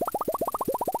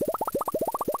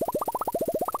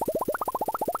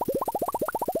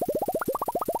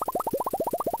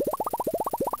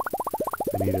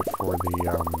 I need it for the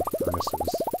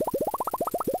furnaces.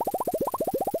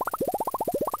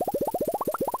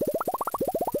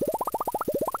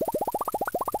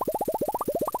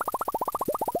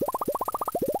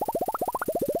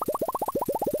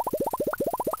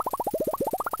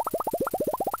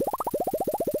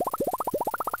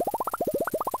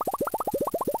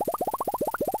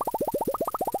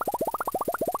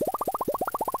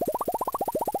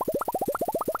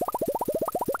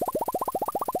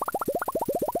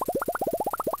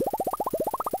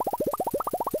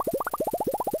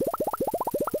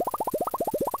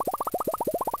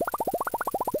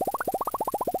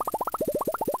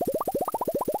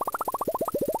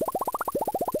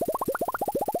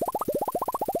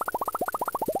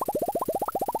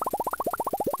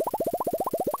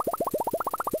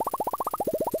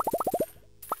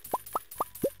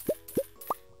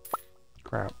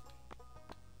 Crap.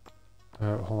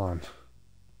 Hold on.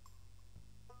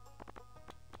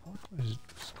 What is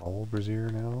Skull Brazier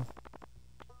now?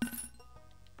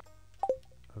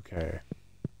 Okay.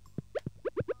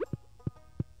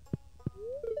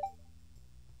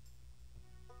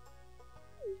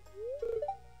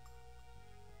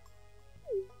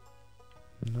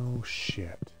 No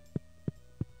shit.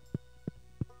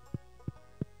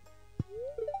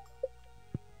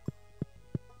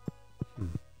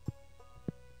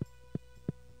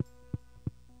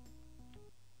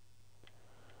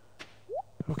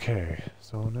 Okay,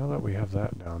 so now that we have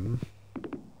that done,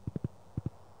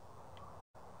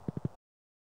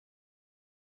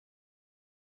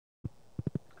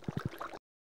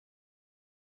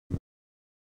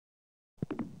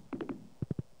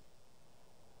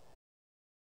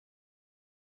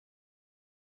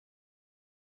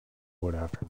 wood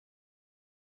after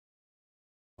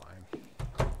fine.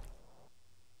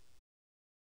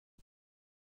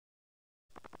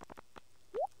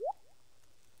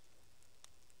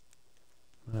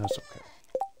 That's okay.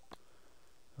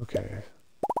 Okay.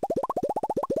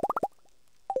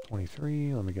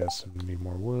 23, let me guess, I need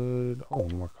more wood. Oh,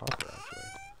 more copper, actually.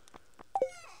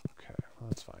 Okay, well,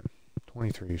 that's fine.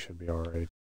 23 should be alright.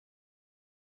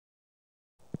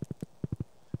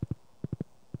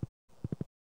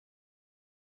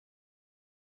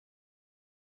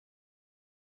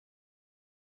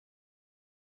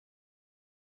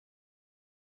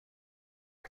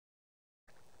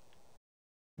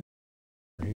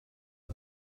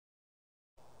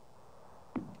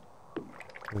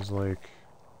 Because, like,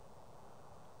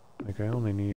 I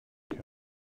only need...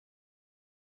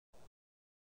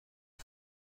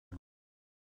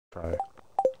 Try.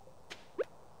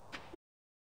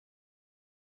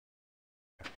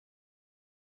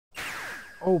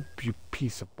 Oh, you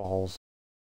piece of balls.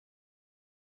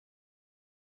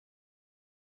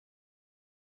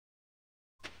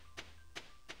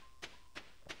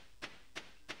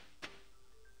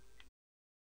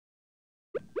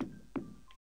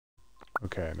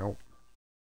 Okay, nope.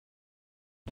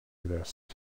 Do this.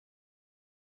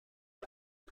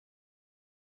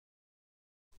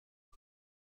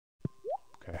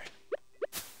 Okay.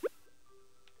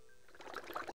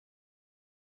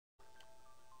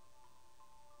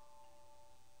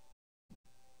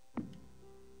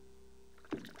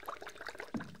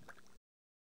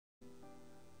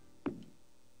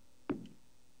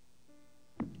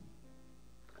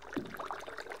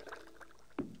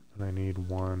 And I need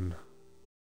one.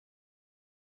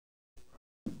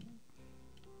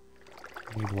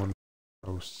 I need one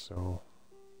roast, so.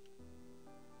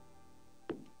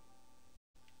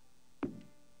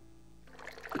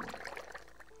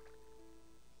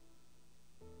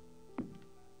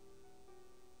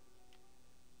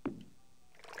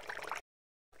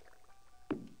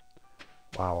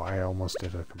 Wow, I almost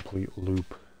did a complete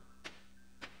loop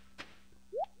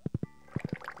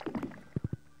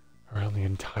around the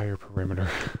entire perimeter.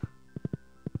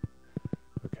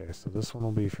 Okay, so this one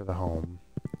will be for the home.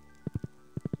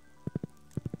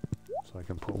 So I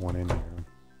can put one in here.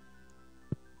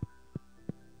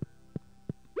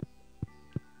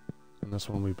 And this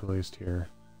one will be placed here.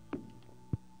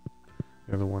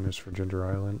 The other one is for Ginger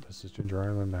Island. This is Ginger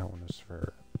Island, that one is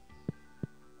for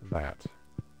that.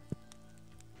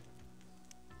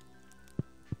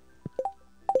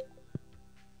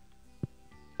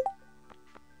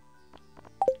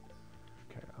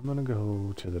 I'm gonna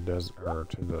go to the desert, or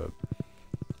to the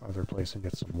other place and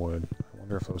get some wood. I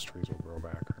wonder if those trees will grow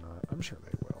back or not. I'm sure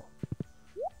they will.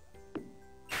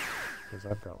 Because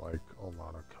I've got like a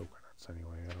lot of coconuts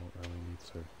anyway. I don't really need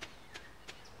to.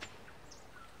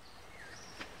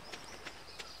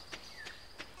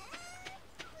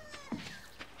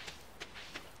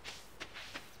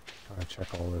 Gotta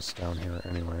check all this down here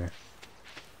anyway.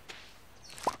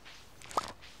 For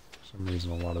some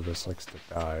reason a lot of this likes to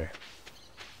die.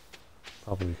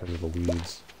 Probably because of the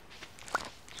weeds.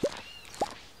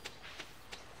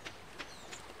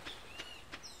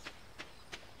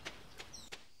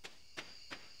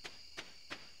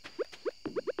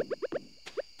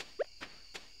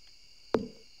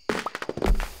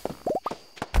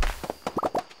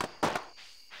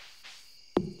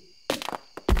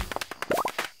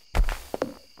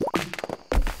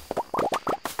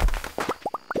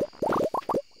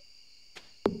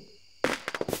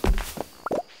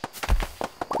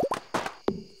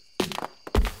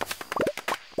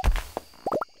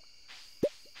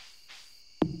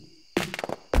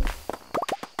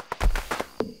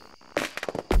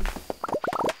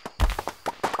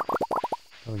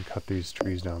 I haven't cut these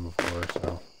trees down before,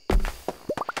 so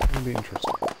it's gonna be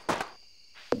interesting.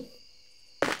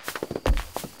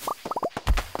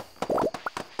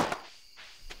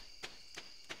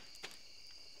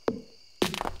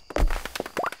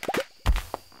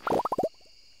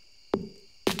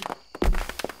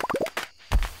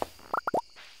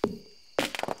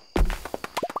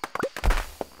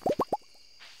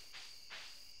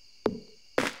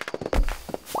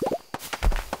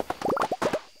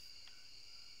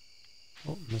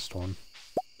 Oh, missed one.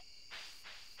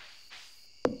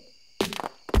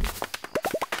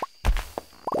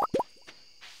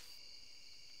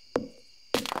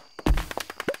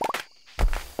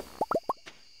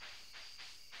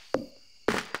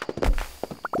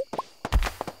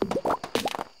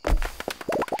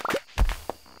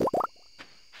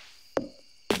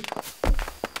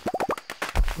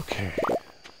 Okay,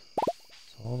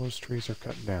 so all those trees are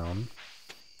cut down.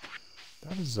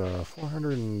 That is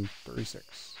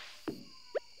 436.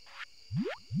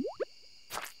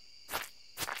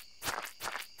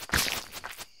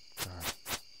 God.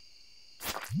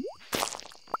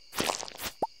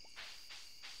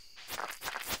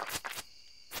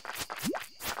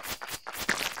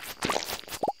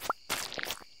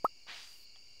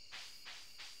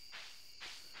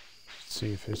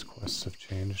 See if his quests have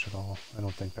changed at all. I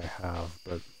don't think they have,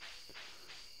 but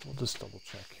we'll just double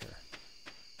check here.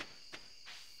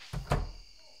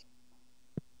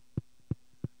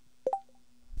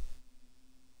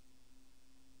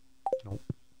 Nope.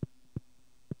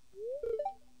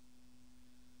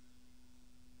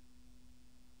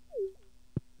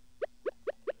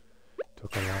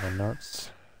 Took a lot of nuts.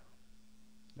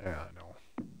 Yeah, I know.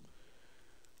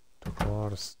 Took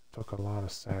a lot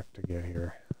of sack to get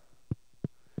here.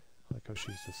 I like how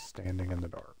she's just standing in the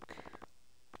dark.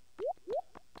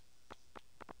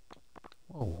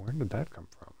 Whoa, where did that come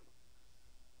from?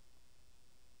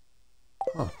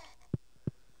 Huh.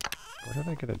 Where did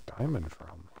I get a diamond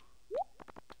from?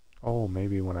 Oh,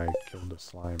 maybe when I killed the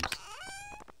slimes.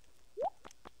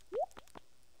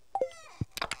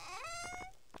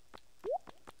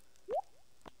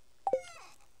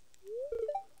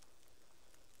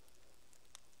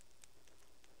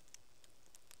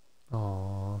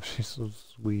 She's so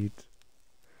sweet.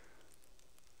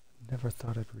 Never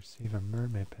thought I'd receive a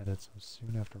mermaid pet so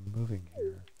soon after moving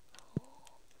here.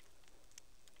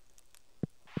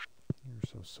 You're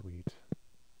so sweet.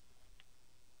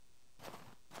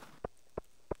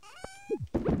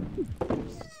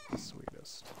 This is the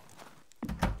sweetest.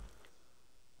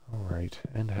 Alright,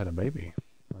 and had a baby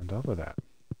on top of that.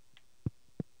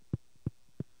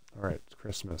 Alright, it's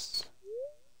Christmas.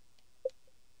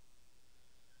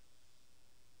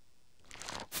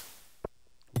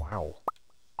 Wow.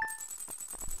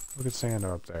 Look at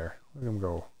Santa up there. Look at him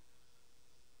go.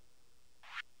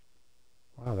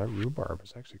 Wow, that rhubarb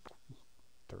is actually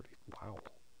 30. Wow.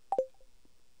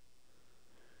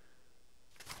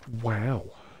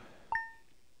 Wow.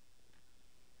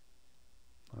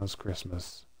 That was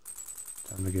Christmas.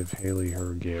 Time to give Haley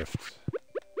her gift.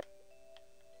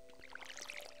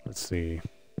 Let's see.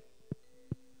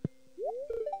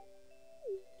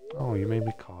 Oh, you made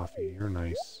me coffee. You're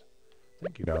nice.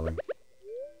 Thank you, darling.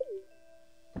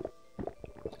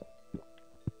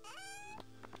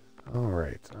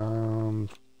 Alright, do you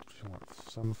want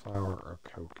sunflower or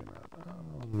coconut?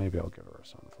 Maybe I'll give her a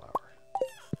sunflower.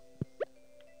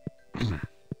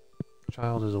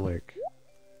 Child is awake.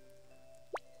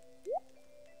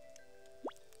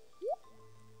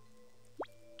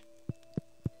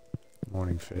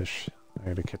 Morning, fish. I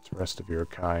gotta get the rest of your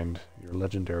kind, your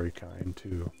legendary kind,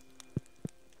 too.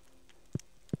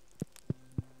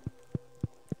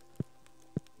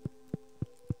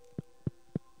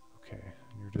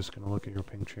 Just gonna look at your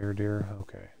pink chair, dear?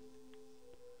 Okay.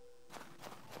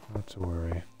 Not to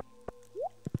worry.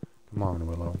 Come on,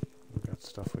 Willow. We've got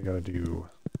stuff we gotta do.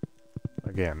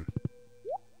 Again.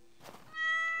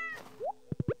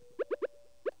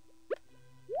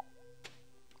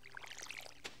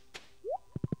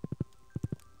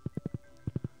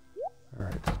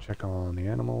 Alright, check on the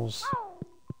animals.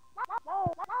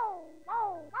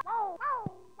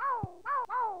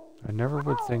 I never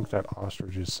would think that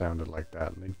ostriches sounded like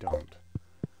that, and they don't.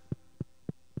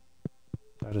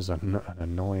 That is an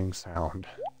annoying sound.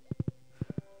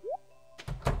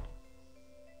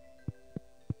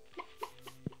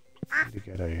 Need to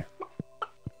get a...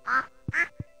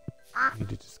 Need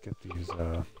to just get these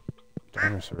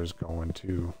dinosaurs going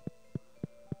too.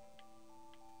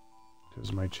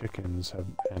 Because my chickens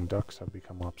and ducks have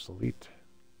become obsolete.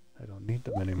 I don't need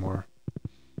them anymore.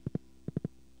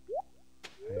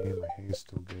 Hey, my hay's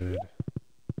still good.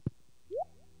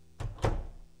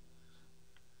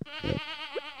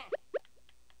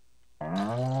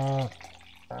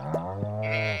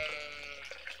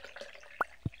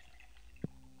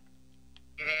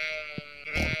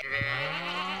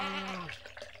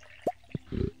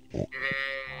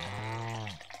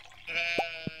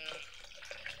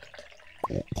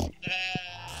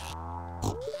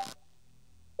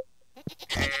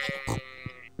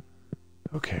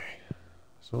 Okay,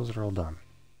 so those are all done.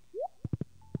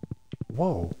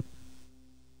 Whoa!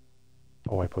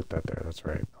 Oh, I put that there, that's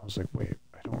right. I was like, wait,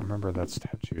 I don't remember that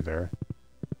statue there.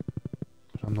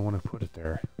 But I'm the one who put it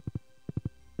there.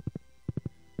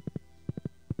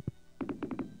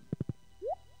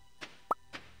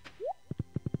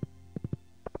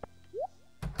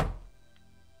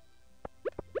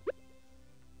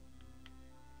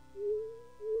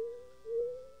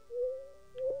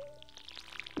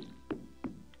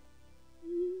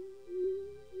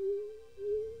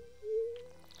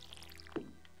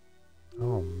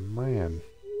 Oh, man.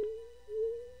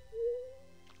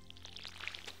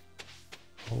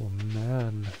 Oh,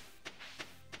 man.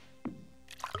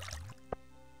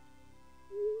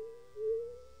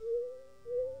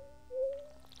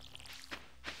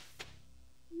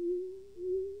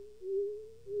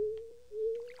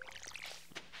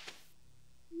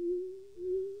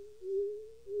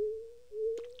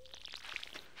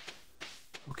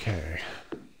 Okay.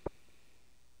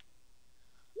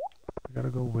 We gotta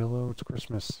go, Willow. It's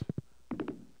Christmas.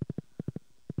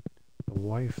 The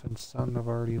wife and son have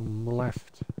already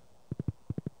left.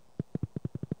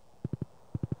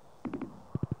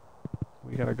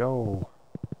 We gotta go.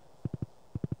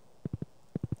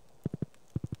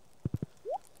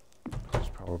 She's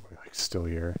probably like still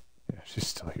here. Yeah, she's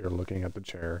still here looking at the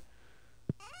chair.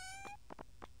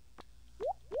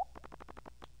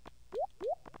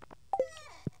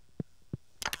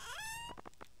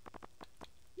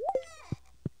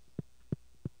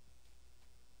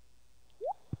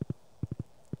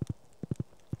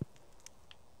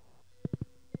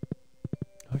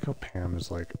 I like how Pam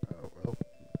is like, oh, well,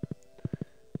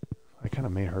 I kind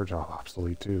of made her job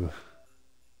obsolete too.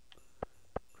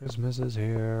 Christmas is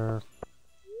here.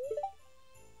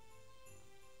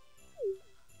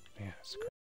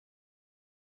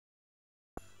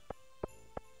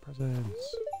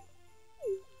 Presents.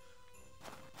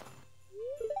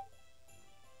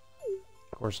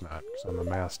 Of course not, because I'm a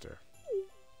master.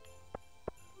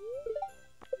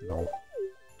 No.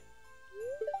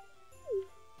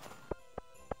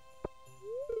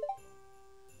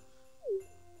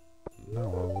 No,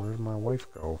 where'd my wife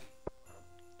go?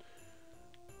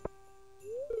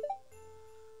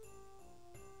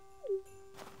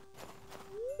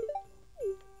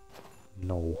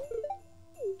 No.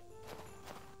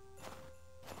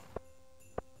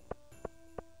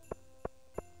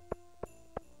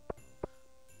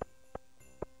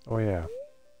 Oh yeah.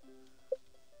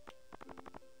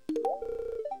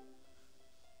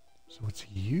 So it's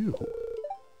you.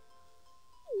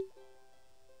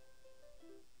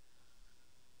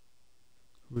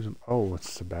 Who's... Oh, it's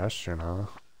Sebastian, huh?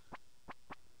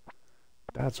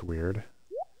 That's weird.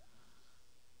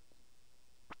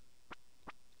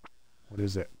 What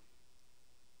is it?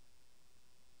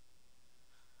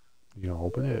 You gonna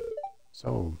open it?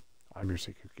 So, I'm your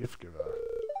secret gift giver.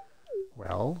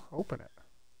 Well, open it.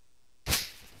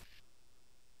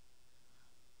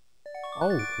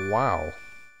 Oh, wow.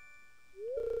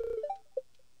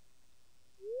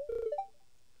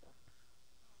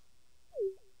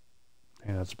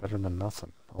 Yeah, that's better than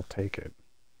nothing. I'll take it.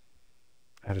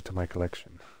 Add it to my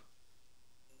collection.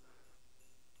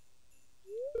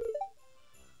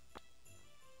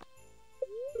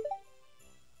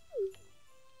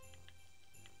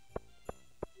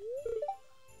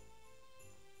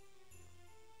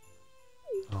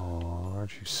 Oh,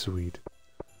 aren't you sweet?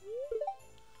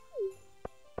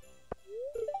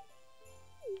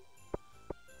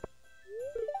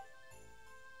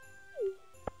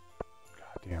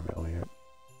 Goddamn, Elliot.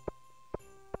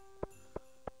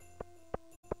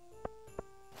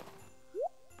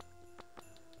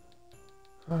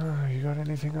 You got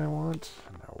anything I want?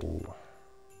 No,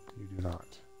 you do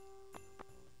not.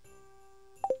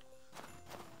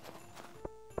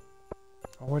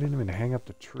 Oh, I didn't even hang up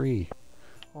the tree.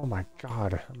 Oh my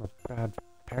god, I'm a bad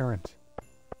parent.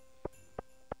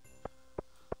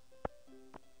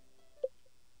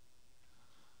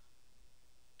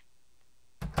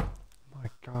 My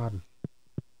god.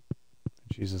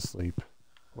 She's asleep.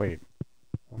 Wait,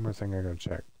 one more thing I gotta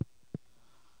check.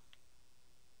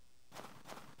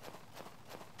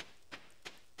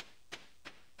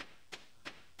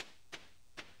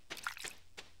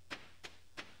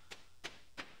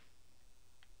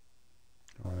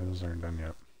 Oh, those aren't done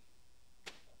yet.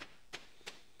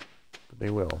 But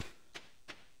they will.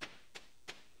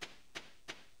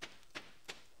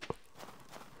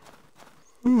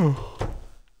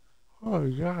 Oh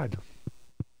god.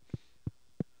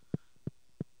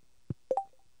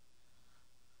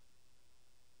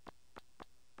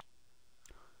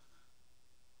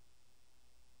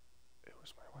 It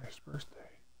was my wife's birthday.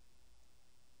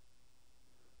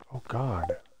 Oh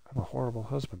god. I'm a horrible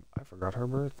husband. I forgot her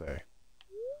birthday.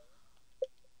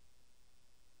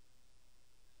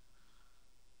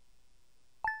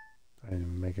 I didn't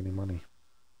even make any money.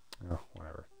 Oh,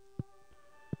 whatever.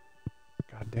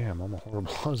 God damn, I'm a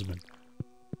horrible husband.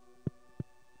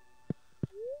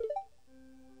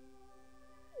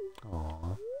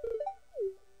 Aww.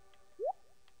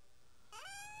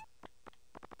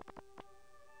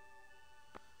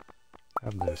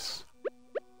 Have this.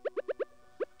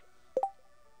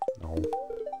 No.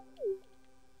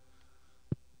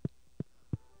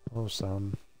 Hello,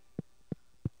 son.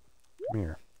 Come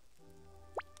here.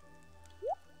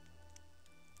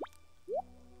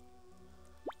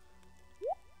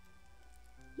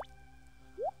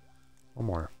 One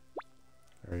more.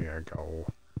 There you go.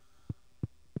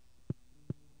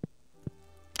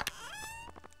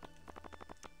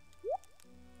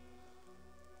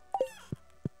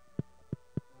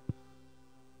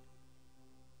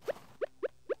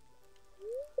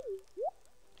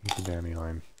 Eat the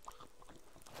dandelion.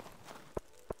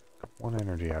 One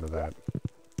energy out of that.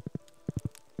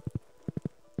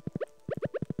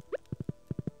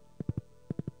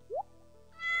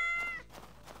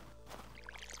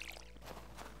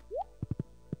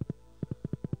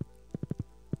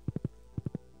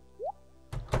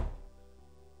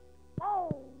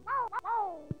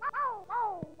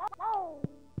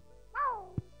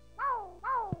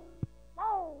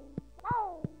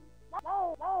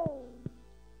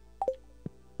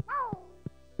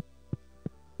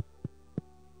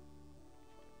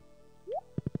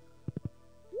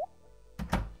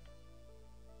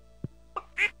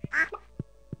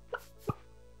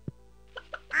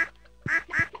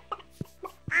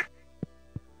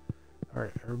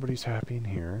 Alright, everybody's happy in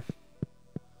here.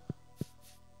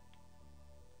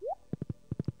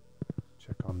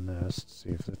 Check on this. chest, see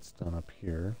if it's done up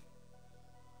here.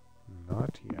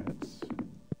 Not yet.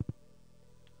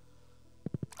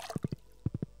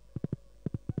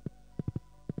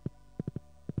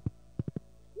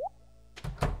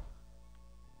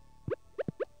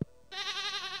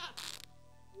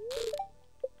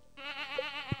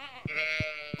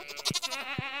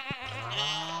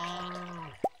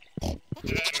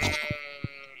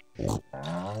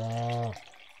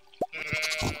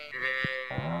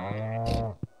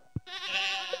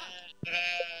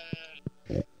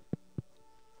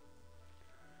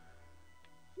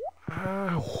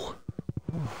 Ow!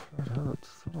 Oof, that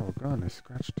hurts. Oh, God, I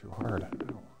scratched too hard.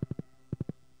 Ow.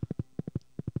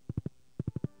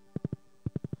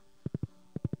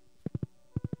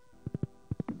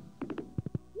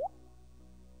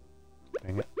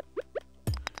 Dang it.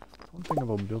 One thing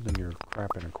about building your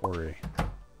crap in a quarry.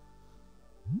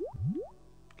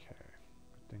 Okay,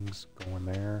 things going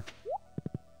there.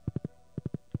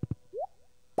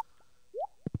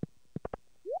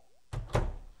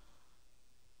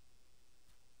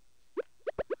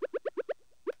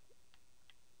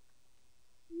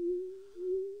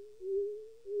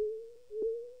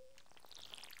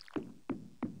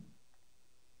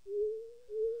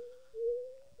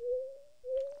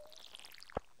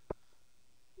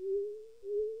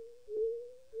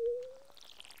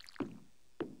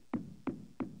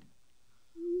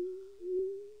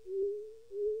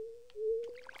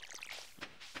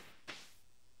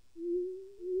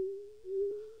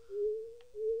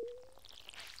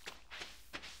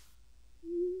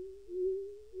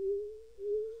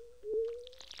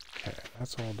 Okay,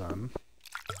 that's all done.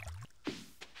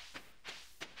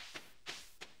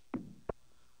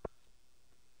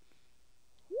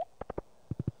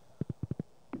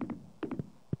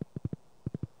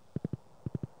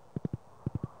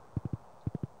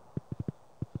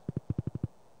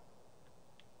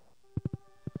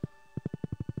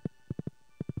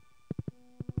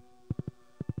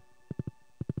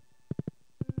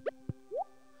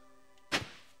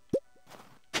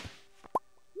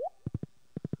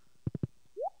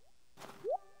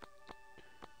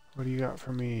 What do you got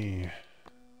for me?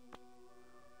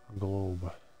 A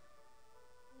globe.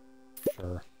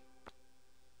 Sure.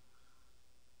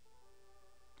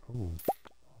 Ooh,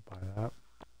 I'll buy that.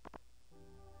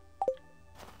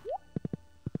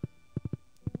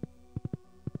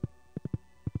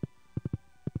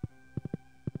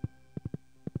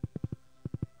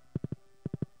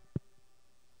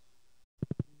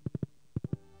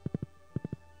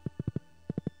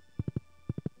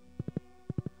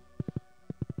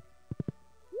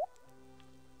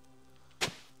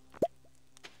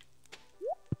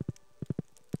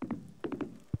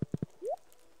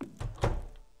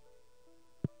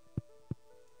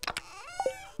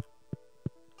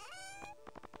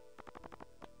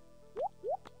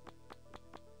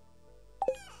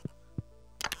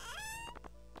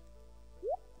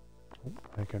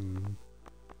 I can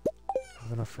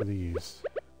have enough for these. Oops,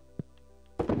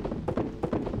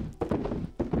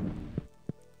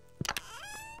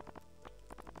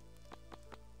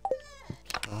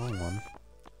 wrong one.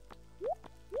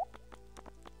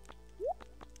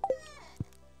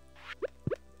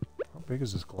 How big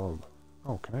is this globe?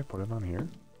 Oh, can I put it on here?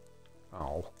 Oh.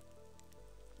 Well,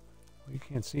 you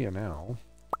can't see it now.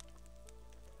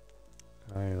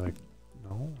 Can I, like...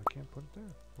 No, I can't put it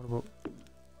there. What about...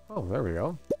 Oh, there we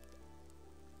go.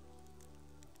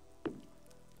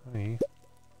 Honey.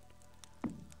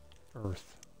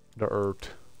 Earth. The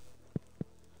Earth.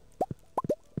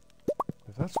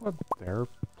 If that's what their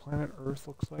planet Earth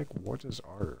looks like, what is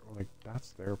our... Like,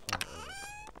 that's their planet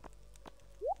Earth.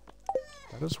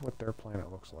 That is what their planet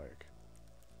looks like.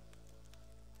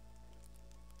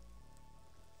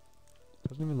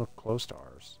 Doesn't even look close to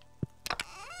ours.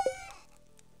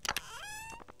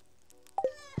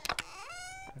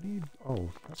 I need...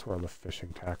 Oh, that's where the fishing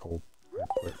tackle I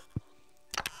put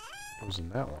goes in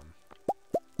that one.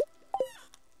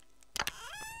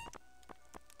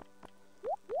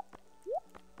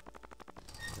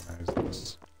 Organize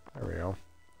this. There we go.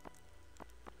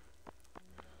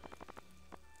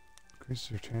 Increases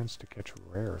your chance to catch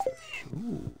rare fish.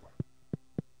 Ooh.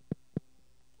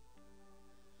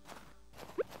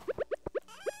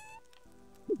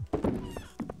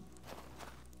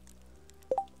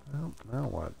 Well, now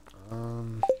what?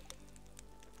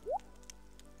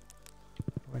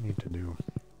 What do I need to do?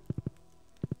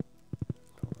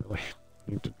 Don't really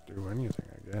need to do anything,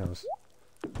 I guess.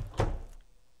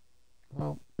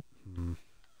 Well,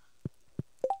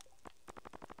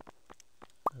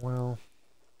 Well,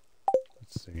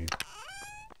 let's see.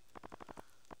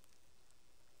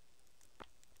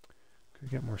 Could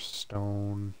get more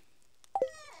stone.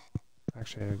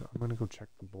 Actually, I'm gonna go check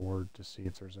the board to see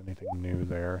if there's anything new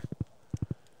there.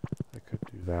 I could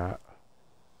do that.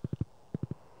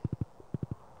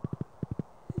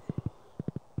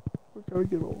 We gotta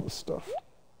get all this stuff.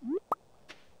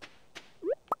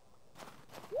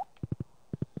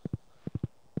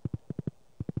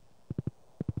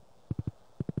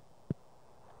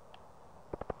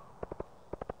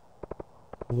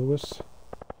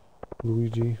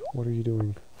 Luigi, what are you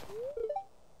doing?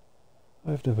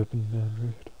 I've never been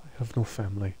married. I have no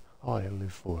family. All I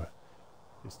live for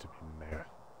is to be mayor.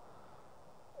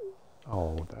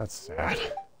 Oh, that's sad.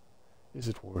 Is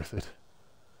it worth it?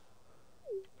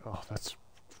 Oh, that's...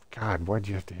 God, why'd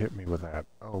you have to hit me with that?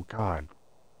 Oh, God.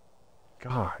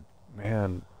 God,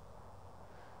 man.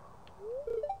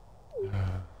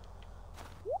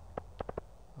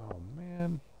 Oh,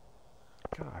 man.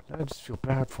 God, I just feel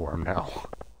bad for him now.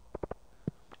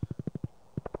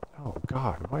 Oh,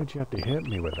 God, why'd you have to hit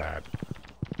me with that?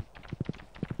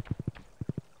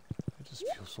 I just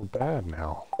feel so bad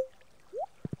now.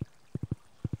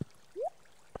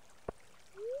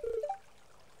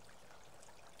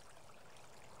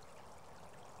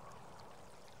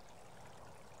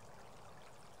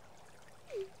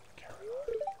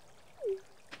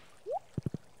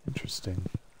 Interesting.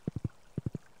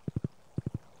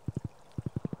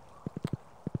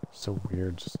 So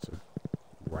weird just to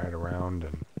ride around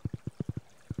and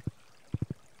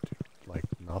do, like,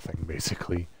 nothing,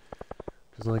 basically.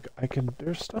 Because, like,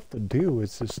 there's stuff to do,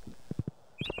 it's just,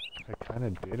 I kind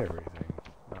of did everything.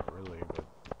 Not really, but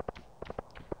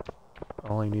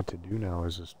all I need to do now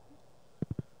is just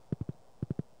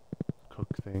cook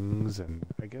things, and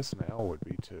I guess now would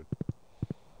be to be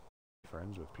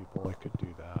friends with people. I could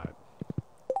do that.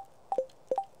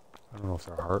 I don't know if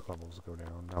their heart levels go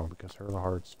down. No, because her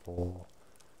heart's full.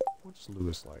 What's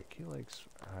Lewis like? He likes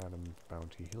Adam's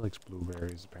bounty. He likes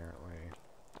blueberries, apparently.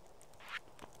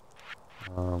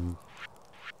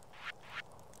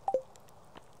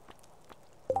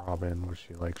 Robin, what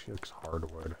she likes? She likes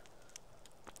hardwood.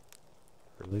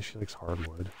 Really? She likes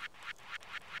hardwood?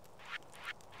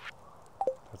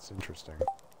 That's interesting.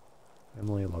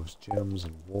 Emily loves gems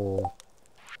and wool.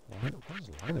 What is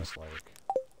Linus like?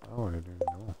 Oh, I don't even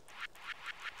know.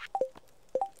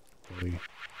 Billy.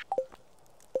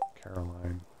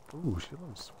 Caroline. Ooh, she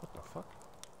loves... What the fuck?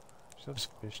 She loves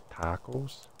fish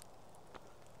tacos?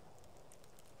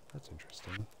 That's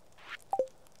interesting.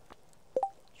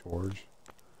 George.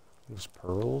 He loves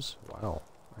pearls? Wow.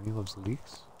 And he loves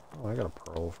leeks? Oh, I got a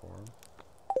pearl for him.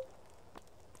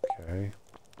 Okay.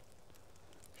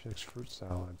 She likes fruit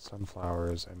salad,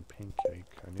 sunflowers, and pancake.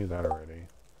 I knew that already.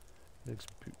 He likes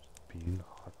bean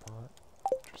hot pot.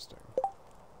 Interesting.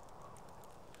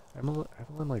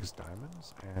 Evelyn likes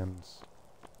diamonds and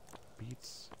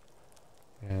beets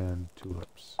and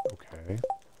tulips. Okay.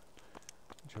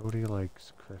 Jody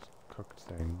likes cooked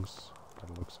things, by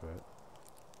the looks of it.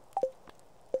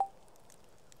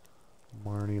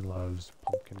 Marnie loves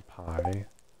pumpkin pie.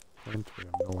 Clint, we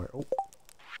have no way. Oh!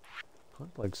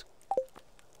 Clint likes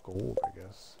gold, I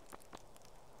guess.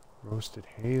 Roasted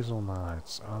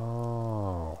hazelnuts.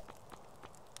 Oh.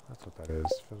 That's what that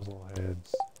is.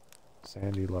 Fizzleheads.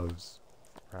 Sandy loves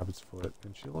rabbit's foot,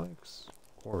 and she likes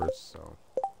quartz, so.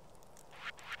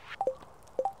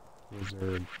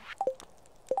 Wizard.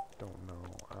 Don't know.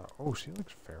 Oh, she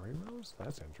likes fairy rose?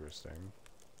 That's interesting.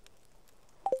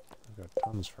 I've got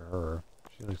tons for her.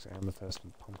 She likes amethyst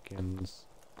and pumpkins.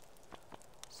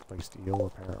 Spiced eel,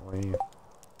 apparently.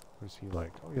 What does he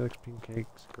like? Oh, he likes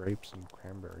pancakes, grapes, and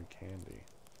cranberry candy.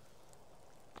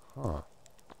 Huh.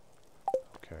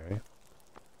 Okay.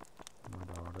 My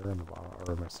daughter and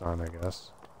or my son, I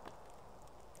guess.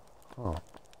 Huh.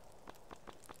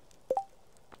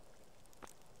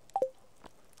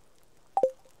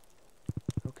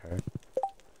 Okay.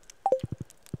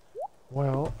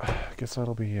 Well, I guess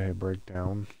that'll be a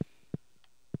breakdown.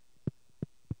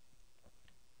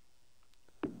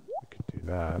 We could do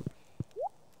that.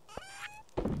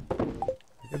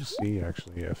 I gotta see,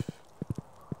 actually, if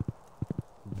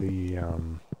the,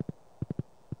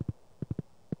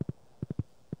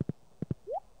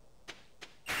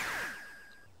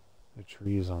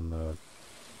 trees on the...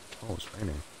 Oh, it's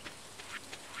raining.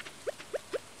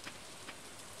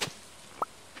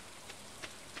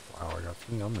 Wow, I got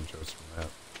 3 almond joes from that.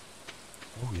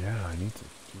 Oh yeah, I need to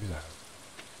do that.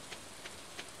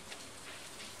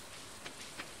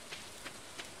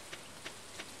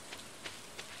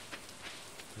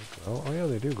 They grow? Oh yeah,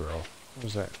 they do grow. What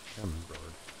was that? Lemon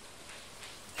bird.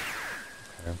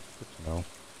 Okay, good to know.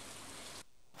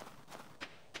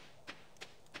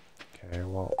 Okay,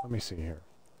 well, let me see here.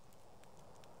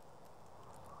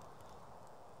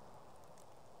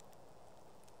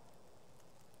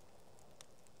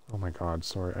 god,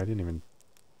 sorry. I didn't even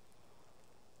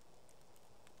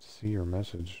see your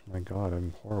message. My god,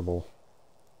 I'm horrible.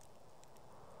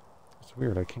 It's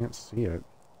weird, I can't see it.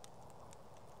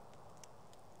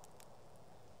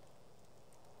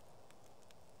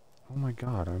 Oh my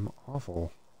god, I'm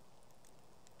awful.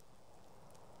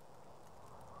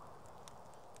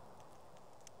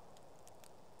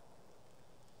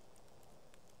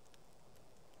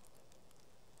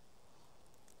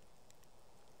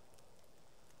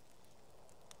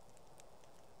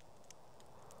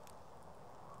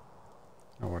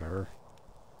 Oh, whatever.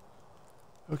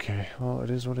 Okay, well, it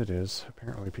is what it is.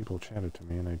 Apparently people chatted to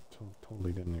me and I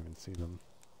totally didn't even see them.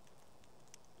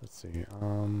 Let's see,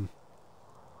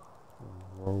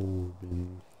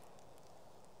 Robin.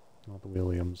 Not the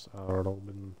Williams.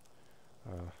 Robin.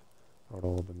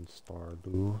 Robin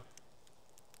Stardew.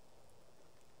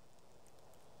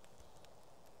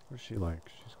 What's she like?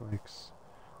 She likes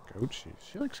goat cheese.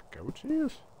 She likes goat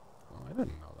cheese? Oh, I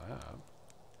didn't know that.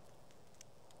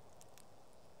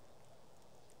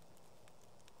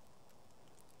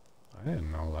 I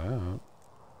didn't know that.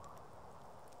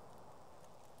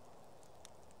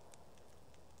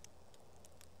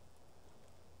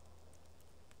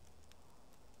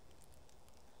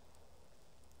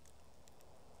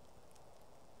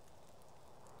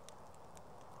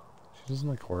 She doesn't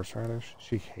like horseradish.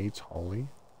 She hates holly.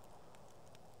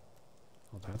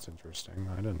 Well, that's interesting.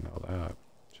 I didn't know that.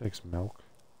 She likes milk.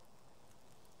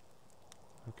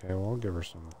 Okay, well, I'll give her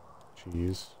some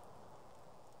cheese.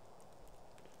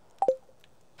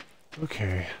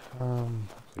 Okay,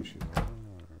 hopefully she's like, oh,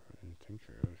 I think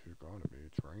she's gotta be.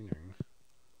 It's raining.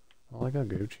 Well, I got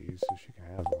goat cheese, so she can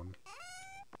have one.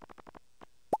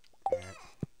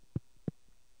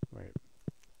 Wait.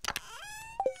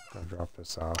 Gotta drop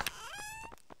this off.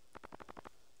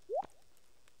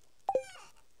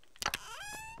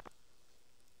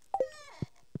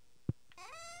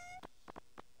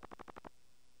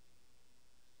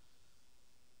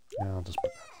 Yeah, I'll just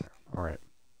put that there. Alright.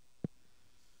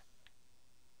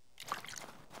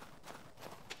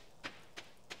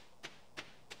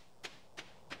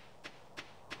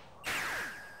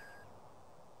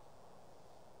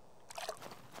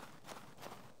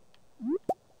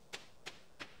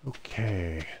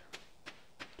 Okay.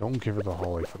 Don't give her the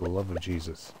holly, for the love of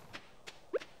Jesus.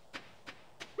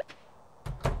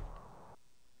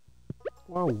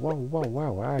 Whoa, whoa, whoa,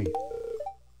 whoa, hey.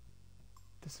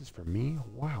 This is for me?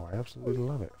 Wow, I absolutely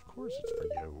love it. Of course it's for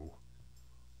you.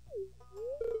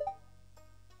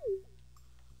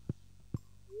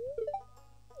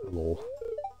 Hello.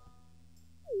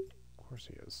 Of course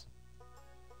he is.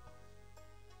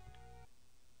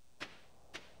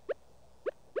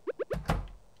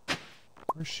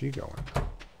 Where's she going?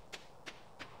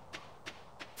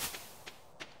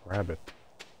 Rabbit.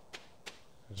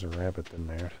 There's a rabbit in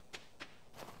there.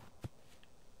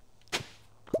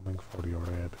 Coming for your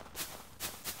rabbit.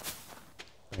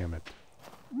 Damn it.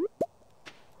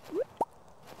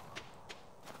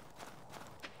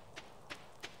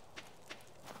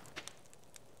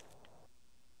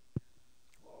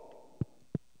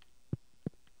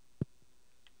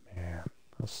 Man,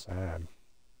 how sad.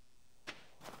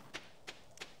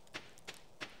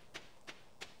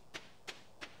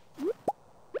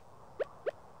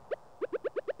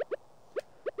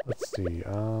 Let's see,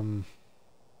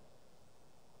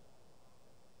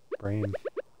 brain.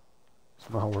 It's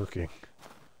not working.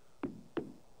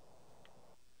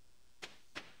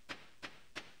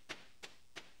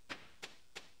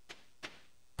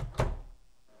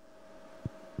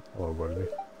 Hello, buddy.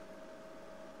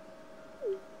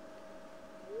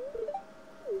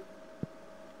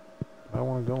 I don't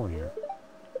want to go in here.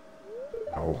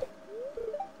 No.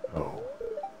 No.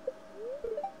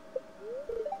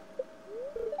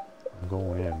 I'm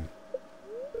going in.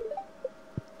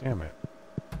 Damn it.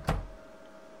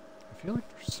 I feel like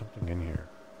there's something in here.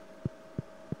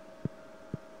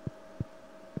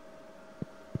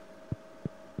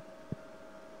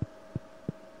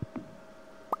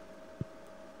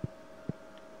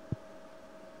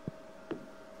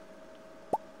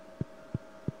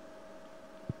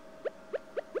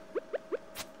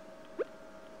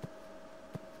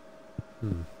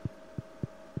 Hmm.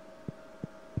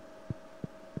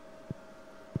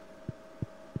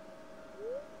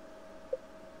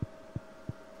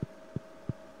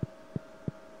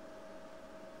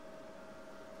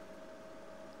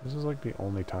 This is like the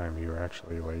only time you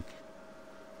actually like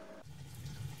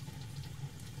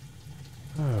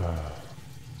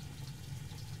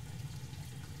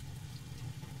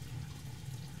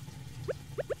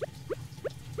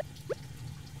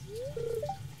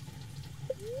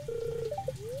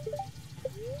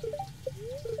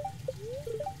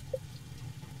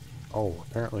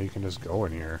apparently you can just go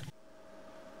in here.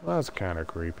 Well, that's kind of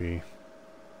creepy.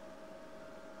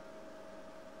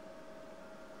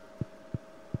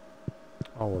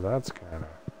 Oh, well, that's kind of...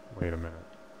 Wait a minute.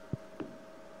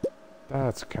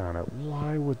 That's kind of...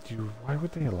 Why would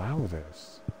they allow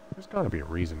this? There's got to be a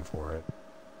reason for it.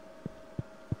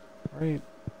 Right?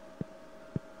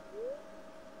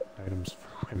 Items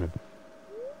for women.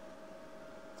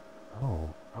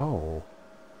 Oh.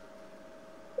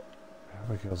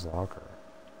 Abigail's locker.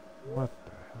 What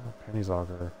the hell? Penny's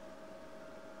locker.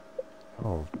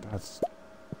 Oh, that's...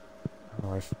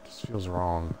 Oh, this feels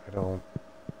wrong.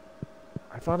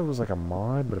 I thought it was like a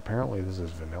mod, but apparently this is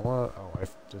vanilla. Oh,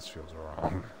 this feels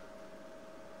wrong.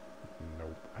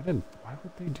 Nope. Why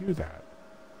would they do that?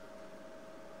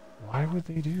 Why would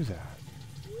they do that?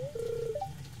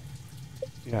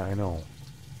 Yeah, I know.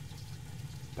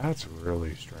 That's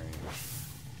really strange.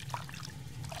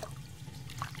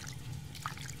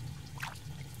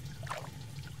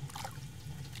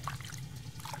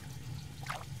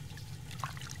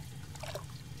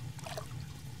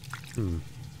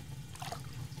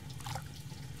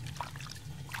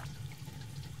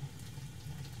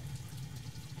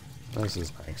 This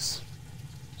is nice.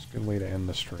 It's a good way to end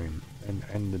the stream and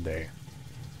end the day.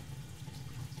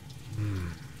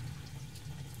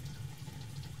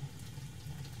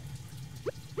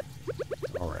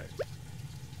 Alright.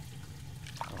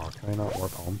 Oh, can I not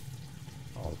warp home?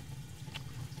 Oh.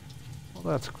 Well,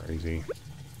 that's crazy.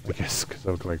 I guess because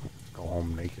I would, like, go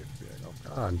home naked. Be like,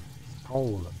 oh god, it's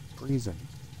cold, I'm freezing.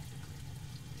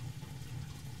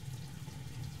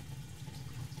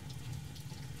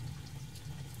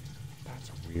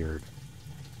 That's weird.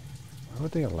 Why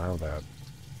would they allow that?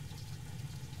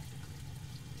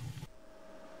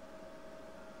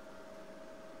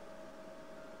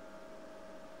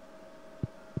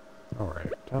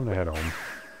 Alright, time to head home.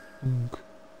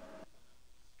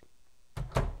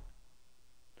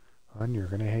 Hun, you're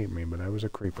gonna hate me, but I was a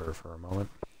creeper for a moment.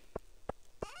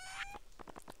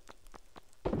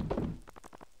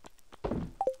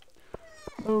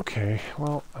 Okay,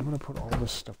 well, I'm gonna put all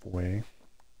this stuff away.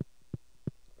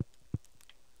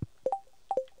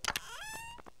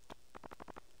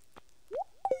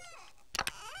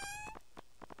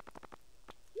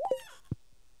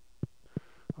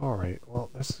 Alright,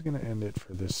 well, this is going to end it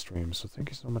for this stream, so thank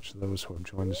you so much to those who have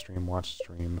joined the stream, watched the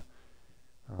stream,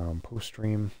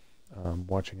 post-stream,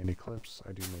 watching any clips.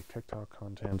 I do make TikTok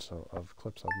content of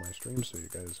clips of my stream, so if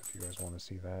you guys want to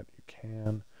see that, you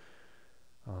can.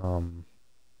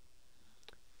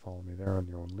 Follow me there on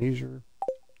your own leisure.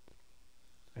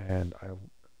 And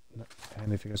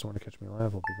if you guys want to catch me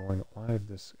live, I'll be going live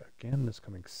this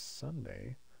coming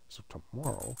Sunday, so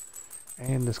tomorrow,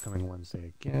 and this coming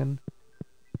Wednesday again.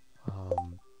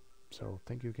 So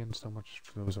thank you again so much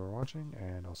for those who are watching,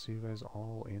 and I'll see you guys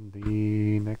all in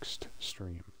the next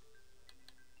stream.